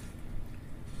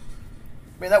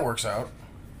 I mean, that works out.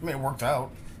 I mean, it worked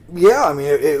out. Yeah, I mean,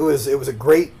 it was a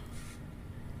great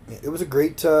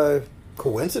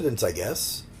coincidence, I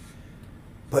guess.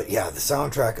 But yeah, the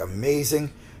soundtrack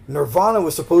amazing. Nirvana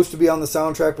was supposed to be on the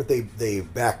soundtrack, but they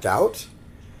backed out.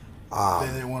 They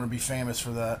didn't want to be famous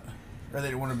for that. Or they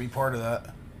didn't want to be part of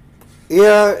that.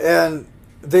 Yeah, and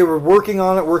they were working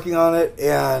on it,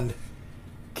 and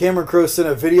Cameron Crowe sent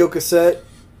a video cassette,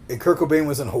 and Kurt Cobain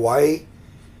was in Hawaii.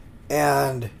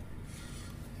 And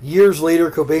years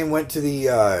later, Cobain went to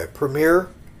the premiere.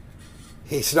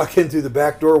 He snuck in through the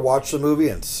back door, watched the movie,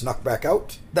 and snuck back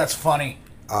out. That's funny.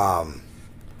 Cobain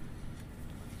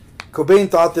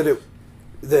thought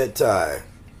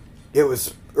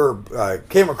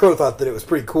Cameron Crowe thought that it was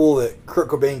pretty cool that Kurt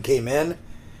Cobain came in.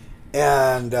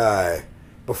 And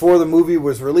before the movie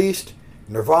was released,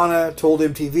 Nirvana told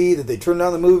MTV that they turned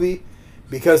down the movie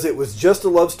because it was just a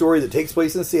love story that takes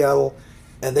place in Seattle,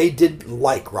 and they didn't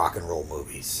like rock and roll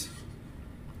movies.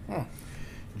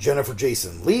 Jennifer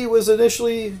Jason Leigh was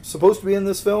initially supposed to be in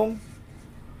this film.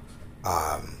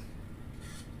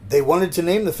 They wanted to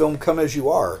name the film Come As You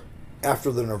Are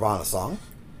after the Nirvana song.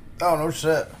 Oh, no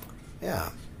shit.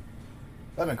 Yeah.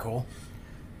 That'd been cool.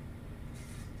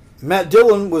 Matt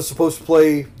Dillon was supposed to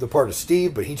play the part of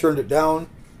Steve, but he turned it down.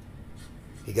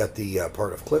 He got the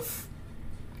part of Cliff.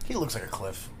 He looks like a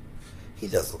Cliff. He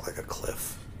does look like a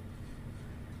Cliff.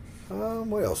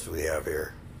 What else do we have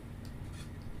here?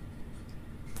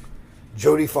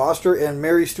 Jodie Foster and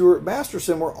Mary Stuart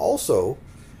Masterson were also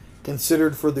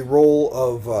considered for the role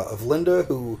of Linda,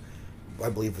 who I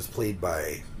believe was played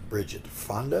by Bridget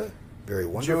Fonda. Very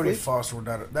wonderfully. Jodie Foster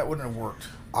that wouldn't have worked.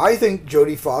 I think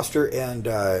Jodie Foster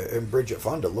and Bridget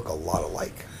Fonda look a lot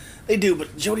alike. They do,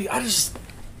 but Jodie,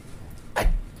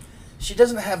 she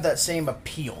doesn't have that same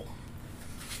appeal.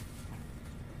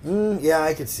 Yeah,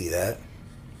 I could see that.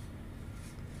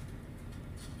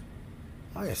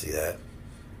 I can see that.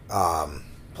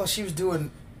 Plus, she was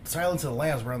doing Silence of the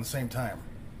Lambs around the same time.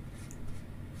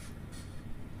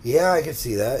 Yeah, I could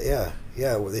see that.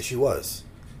 Yeah, well, she was.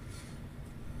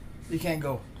 You can't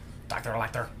go, Dr.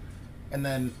 Lecter, and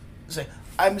then say,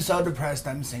 I'm so depressed,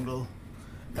 I'm single.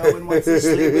 No one wants to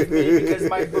sleep with me because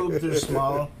my boobs are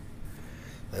small.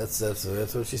 That's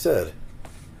what she said.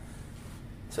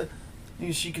 So,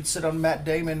 she could sit on Matt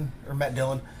Damon, or Matt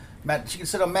Dillon. She could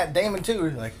sit on Matt Damon,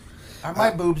 too. Like, are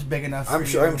my boobs big enough for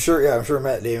you? I'm sure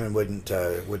Matt Damon wouldn't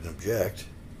object.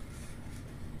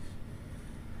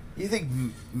 You think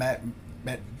Matt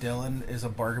Dillon is a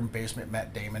bargain basement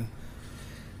Matt Damon?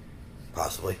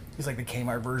 Possibly. He's like the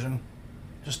Kmart version.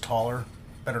 Just taller,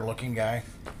 better looking guy.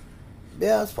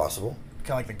 Yeah, that's possible.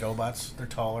 Kind of like the GoBots. They're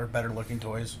taller, better looking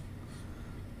toys.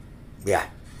 Yeah.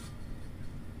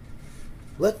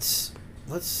 Let's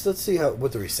see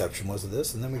what the reception was of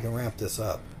this, and then we can wrap this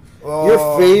up. Oh,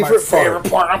 your favorite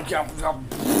part. I'm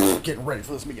getting ready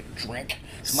for this. Let me get a drink.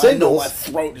 Singles. My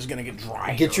throat is going to get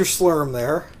dry. Get your slurm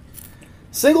there.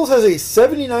 Singles has a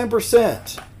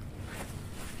 79%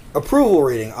 approval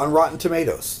rating on Rotten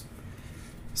Tomatoes.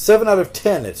 7 out of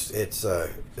 10 is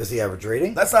the average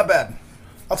rating. That's not bad.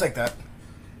 I'll take that.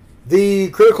 The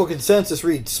critical consensus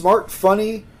reads smart,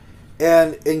 funny,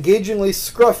 and engagingly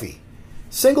scruffy.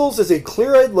 Singles is a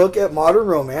clear-eyed look at modern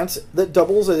romance that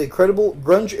doubles as a credible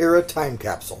grunge-era time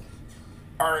capsule.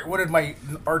 All right, what did my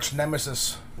arch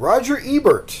nemesis? Roger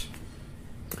Ebert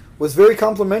was very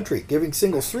complimentary, giving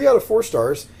Singles 3 out of 4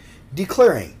 stars,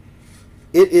 declaring,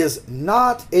 "It is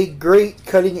not a great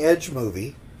cutting-edge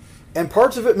movie, and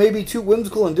parts of it may be too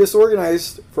whimsical and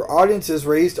disorganized for audiences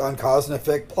raised on cause and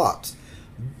effect plots.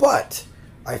 But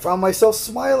I found myself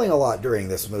smiling a lot during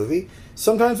this movie,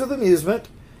 sometimes with amusement,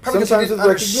 Probably sometimes with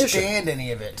didn't recognition." Understand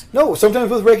any of it? No,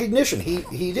 sometimes with recognition.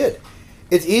 He did.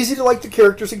 It's easy to like the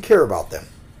characters and care about them.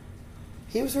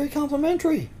 He was very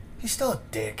complimentary. He's still a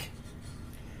dick.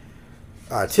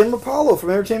 Tim Apollo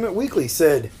from Entertainment Weekly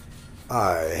said,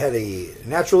 had a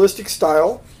naturalistic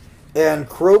style, and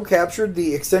Crowe captured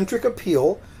the eccentric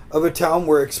appeal of a town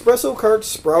where espresso carts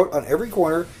sprout on every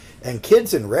corner and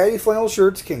kids in ratty flannel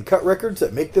shirts can cut records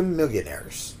that make them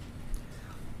millionaires.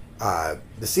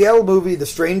 The Seattle movie The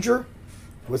Stranger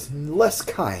was less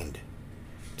kind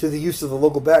to the use of the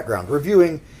local background,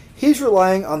 reviewing, "He's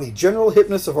relying on the general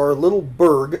hipness of our little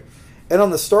burg and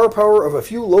on the star power of a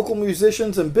few local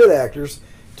musicians and bit actors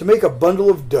to make a bundle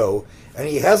of dough, and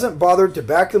he hasn't bothered to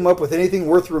back them up with anything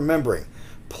worth remembering.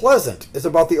 Pleasant is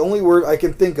about the only word I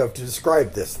can think of to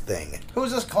describe this thing."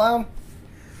 Who's this clown?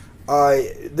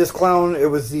 This clown,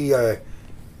 it was the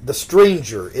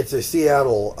Stranger. It's a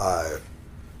Seattle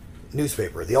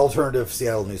newspaper, the alternative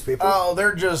Seattle newspaper. Oh,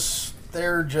 they're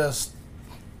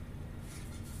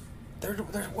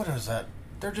what is that?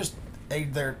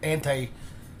 They're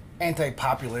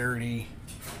anti-popularity,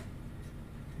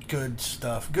 good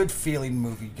stuff, good feeling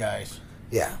movie guys.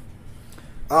 Yeah.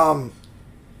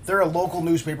 They're a local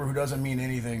newspaper who doesn't mean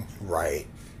anything. Right.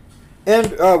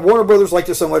 And Warner Brothers liked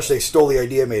it so much they stole the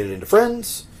idea, made it into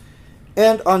Friends.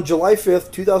 And on July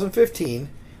 5th, 2015,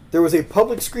 there was a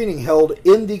public screening held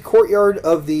in the courtyard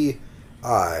of the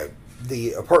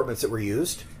apartments that were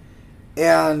used.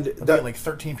 And like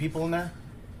 13 people in there?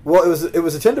 Well, it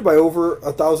was attended by over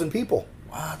 1,000 people.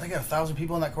 Wow, they got 1,000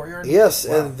 people in that courtyard? Yes,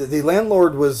 wow. And the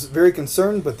landlord was very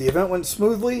concerned, but the event went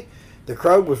smoothly. The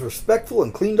crowd was respectful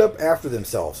and cleaned up after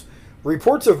themselves.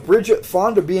 Reports of Bridget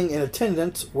Fonda being in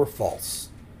attendance were false.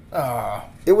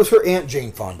 It was her Aunt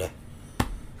Jane Fonda.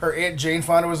 Her Aunt Jane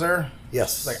Fonda was there?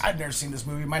 Yes. It's like, I'd never seen this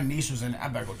movie. My niece was in it. I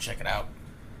better go check it out.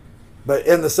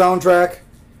 And the soundtrack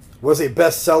was a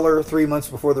bestseller 3 months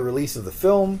before the release of the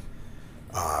film.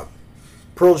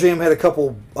 Pearl Jam had a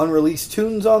couple unreleased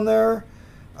tunes on there.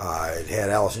 It had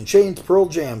Alice in Chains, Pearl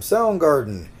Jam,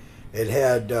 Soundgarden. It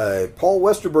had Paul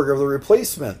Westerberg of The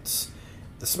Replacements,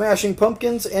 The Smashing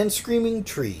Pumpkins, and Screaming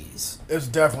Trees. It was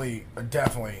definitely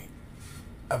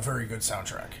a very good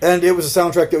soundtrack. And it was a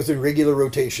soundtrack that was in regular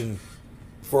rotation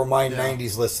for my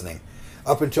 90s listening.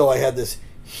 Up until I had this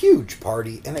huge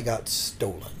party and it got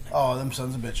stolen. Oh, them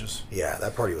sons of bitches. Yeah,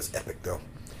 that party was epic, though.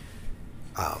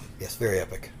 Yes, very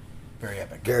epic. Very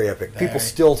epic. Very epic. People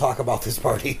still talk about this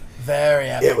party. Very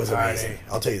epic. It was amazing.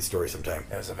 I'll tell you the story sometime.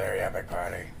 It was a very epic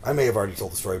party. I may have already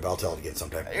told the story, but I'll tell it again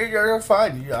sometime. You're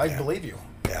fine. I believe you.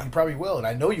 Yeah. You probably will, and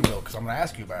I know you will because I'm going to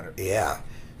ask you about it. Yeah.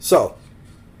 So,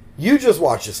 you just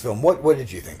watched this film. What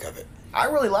did you think of it? I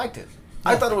really liked it.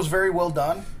 I thought it was very well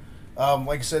done.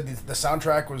 Like I said, the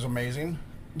soundtrack was amazing.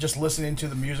 Just listening to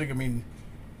the music, I mean,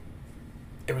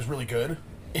 it was really good.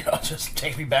 You know, just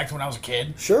takes me back to when I was a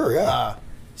kid. Sure, yeah.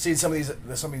 Seeing some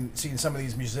of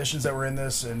these musicians that were in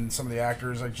this and some of the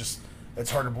actors,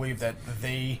 it's hard to believe that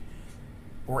they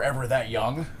were ever that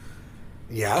young.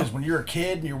 Yeah. Because when you're a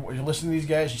kid and you're listening to these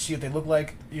guys, you see what they look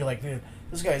like. You're like,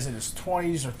 this guy's in his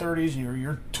 20s or 30s, and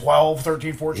you're 12,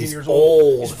 13, 14 years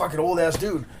old. He's a fucking old ass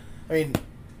dude. I mean,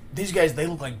 these guys, they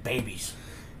look like babies.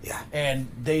 Yeah. And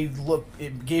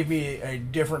it gave me a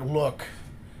different look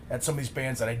at some of these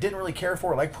bands that I didn't really care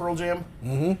for, like Pearl Jam.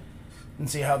 Mm-hmm. And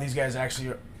see how these guys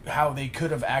how they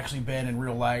could have actually been in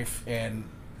real life, and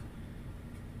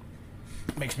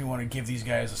it makes me want to give these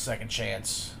guys a second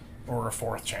chance or a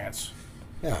fourth chance.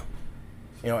 Yeah.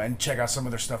 You know, and check out some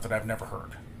of their stuff that I've never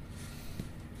heard.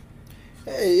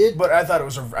 But I thought it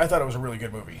was a really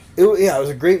good movie. It was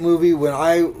a great movie. When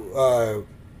I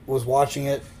was watching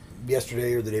it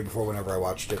yesterday or the day before, whenever I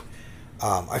watched it,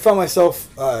 I found myself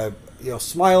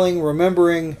smiling,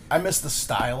 remembering. I miss the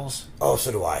styles. Oh,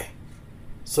 so do I.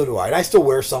 And I still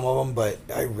wear some of them, but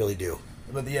I really do.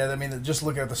 But yeah, I mean, just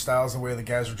looking at the styles, the way the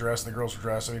guys are dressed, and the girls are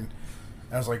dressed. I mean,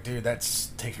 I was like, dude,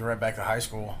 that's takes me right back to high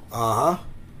school. Uh huh.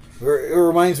 It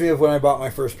reminds me of when I bought my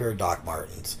first pair of Doc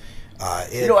Martens.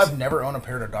 I've never owned a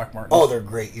pair of Doc Martens. Oh, they're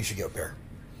great. You should get a pair.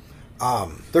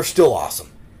 They're still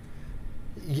awesome.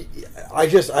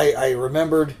 I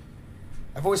remembered.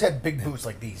 I've always had big boots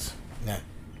like these. Yeah,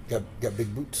 got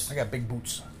big boots. I got big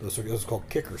boots. Those are called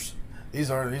kickers. These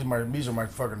are my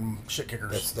fucking shit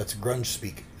kickers. That's grunge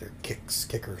speak. They're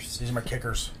kickers. These are my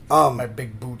kickers. My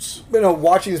big boots.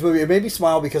 Watching this movie, it made me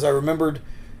smile because I remembered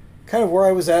kind of where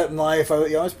I was at in life. I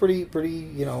was pretty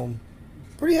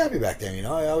happy back then.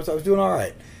 I was doing all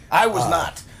right. I was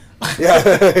not.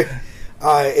 Yeah.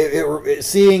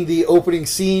 Seeing the opening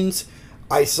scenes,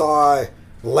 I saw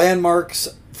landmarks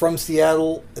from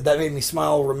Seattle that made me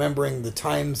smile, remembering the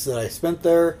times that I spent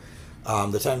there.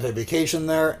 The times I vacationed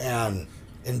there and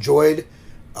enjoyed.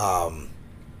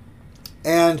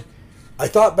 And I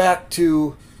thought back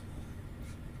to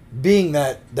being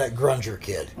that grunger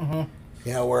kid.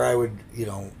 Mm-hmm. Where I would,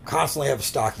 constantly have a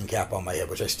stocking cap on my head,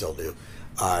 which I still do.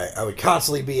 I would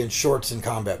constantly be in shorts and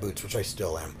combat boots, which I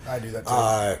still am. I do that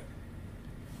too.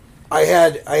 I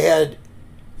had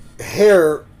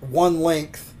hair one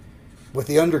length with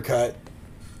the undercut,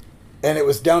 and it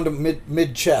was down to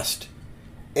mid chest.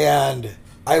 And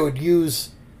I would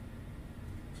use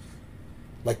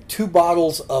like 2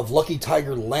 bottles of Lucky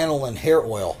Tiger lanolin hair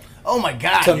oil. Oh my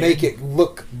god! To make it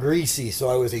look greasy, so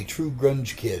I was a true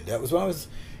grunge kid. That was when I was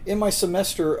in my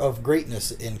semester of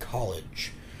greatness in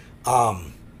college.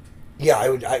 My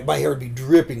hair would be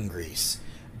dripping grease.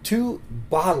 2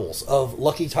 bottles of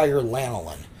Lucky Tiger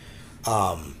lanolin.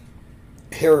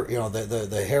 Hair,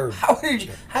 the hair.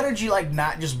 How did you like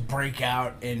not just break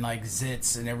out in like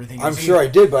zits and everything? I'm sure I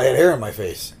did, but I had hair in my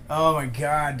face. Oh my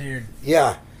god, dude.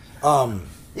 Yeah.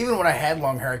 Even when I had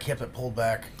long hair, I kept it pulled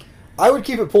back. I would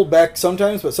keep it pulled back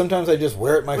sometimes, but sometimes I just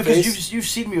wear it in my face. Because you've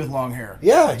seen me with long hair.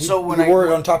 Yeah, so when you I wore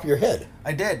it on top of your head.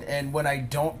 I did, and when I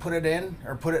don't put it in,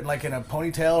 or put it like in a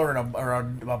ponytail or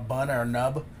a bun or a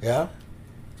nub, yeah,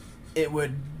 it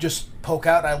would just poke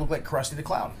out, and I look like Krusty the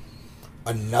Clown.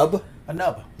 A nub? A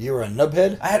nub. You were a nub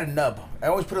head? I had a nub. I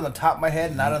always put it on the top of my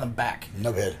head, not on the back.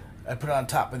 Nub head. I put it on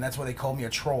top, and that's why they called me a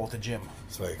troll at the gym.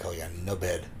 That's why they call you a nub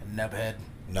head. A nub head.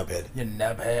 Nub head. You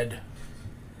nub head.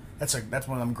 That's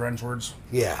one of them grunge words.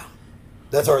 Yeah.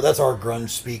 That's our grunge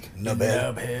speak. Nub head.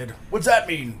 Nub head. What's that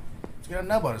mean? He's got a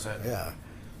nub on his head. Yeah.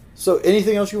 So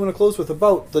anything else you want to close with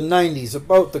about the 90s,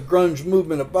 about the grunge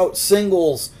movement, about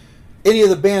singles, any of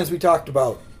the bands we talked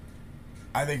about?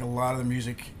 I think a lot of the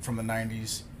music from the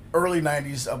 90s, early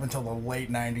 90s up until the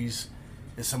late 90s,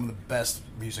 is some of the best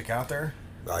music out there.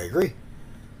 I agree.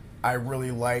 I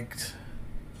really liked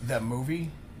that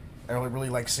movie. I really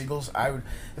like Singles. I would,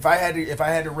 if I had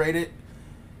to rate it,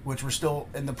 which we're still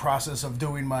in the process of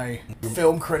doing my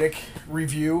film critic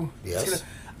review. Yes.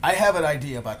 I have an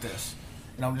idea about this,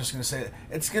 and I'm just gonna say it.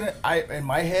 It's gonna. In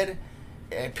my head,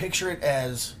 I picture it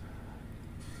as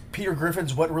Peter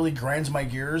Griffin's "What Really Grinds My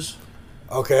Gears."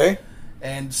 Okay.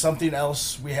 And something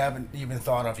else we haven't even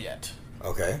thought of yet.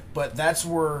 Okay. But that's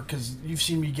where, because you've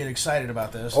seen me get excited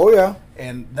about this. Oh, yeah.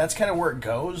 And that's kind of where it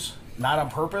goes, not on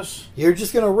purpose. You're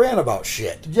just going to rant about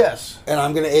shit. Yes. And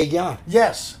I'm going to egg you on.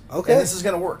 Yes. Okay. And this is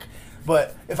going to work.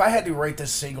 But if I had to rate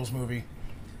this Singles movie,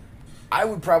 I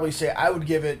would probably say I would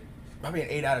give it probably an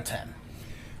 8 out of 10.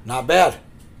 Not bad.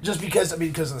 Just because,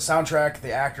 because of the soundtrack,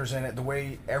 the actors in it, the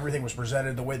way everything was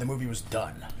presented, the way the movie was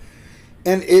done.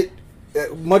 And it,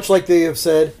 much like they have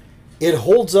said, it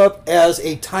holds up as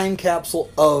a time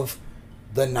capsule of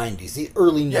the 90s, the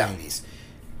early 90s.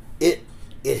 It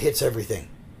hits everything.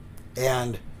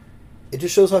 And it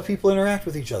just shows how people interact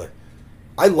with each other.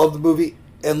 I love the movie,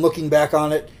 and looking back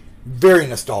on it, very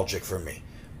nostalgic for me.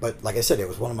 But like I said, it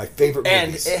was one of my favorite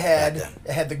movies. And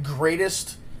it had the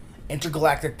greatest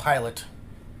intergalactic pilot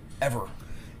ever.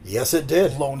 Yes, it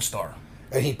did. Lone Star.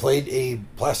 And he played a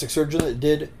plastic surgeon that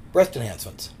did breast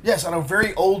enhancements. Yes, on a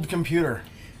very old computer.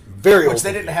 Very old. Which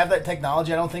they didn't have that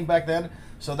technology, I don't think, back then.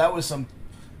 So that was some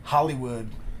Hollywood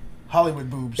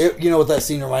boobs. You know what that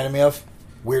scene reminded me of?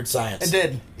 Weird Science. It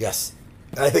did. Yes.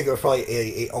 And I think it was probably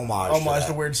a homage. Homage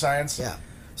to Weird Science. Yeah.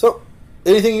 So,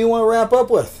 anything you want to wrap up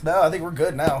with? No, I think we're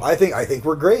good now. I think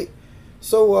we're great.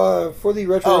 So, for the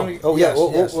retro...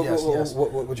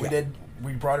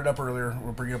 We brought it up earlier.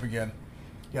 We'll bring it up again.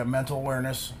 You got mental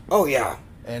awareness. Oh, yeah.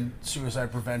 And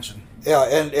suicide prevention. Yeah,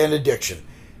 and addiction.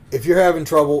 If you're having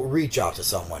trouble, reach out to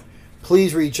someone.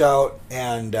 Please reach out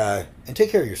and take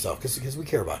care of yourself because we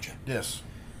care about you. Yes.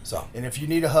 So. And if you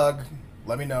need a hug,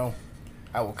 let me know.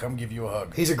 I will come give you a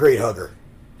hug. He's a great hugger.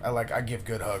 I give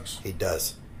good hugs. He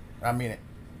does. I mean it.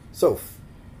 So,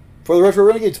 for the Retro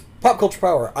Renegades Pop Culture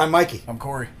Power, I'm Mikey. I'm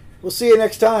Corey. We'll see you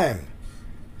next time.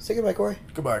 Say goodbye, Corey.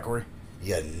 Goodbye, Corey.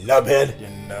 You nubhead. You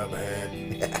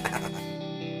nubhead.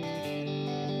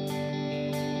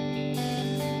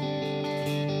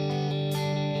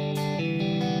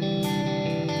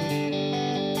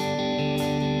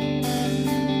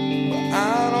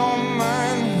 I don't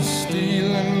mind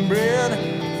stealing bread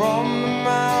from the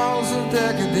mouths of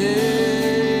decadence,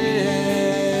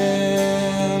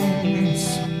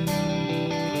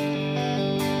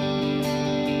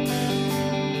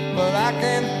 but I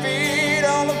can't feed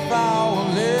all the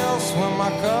powerless when my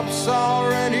cup's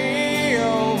already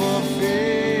over.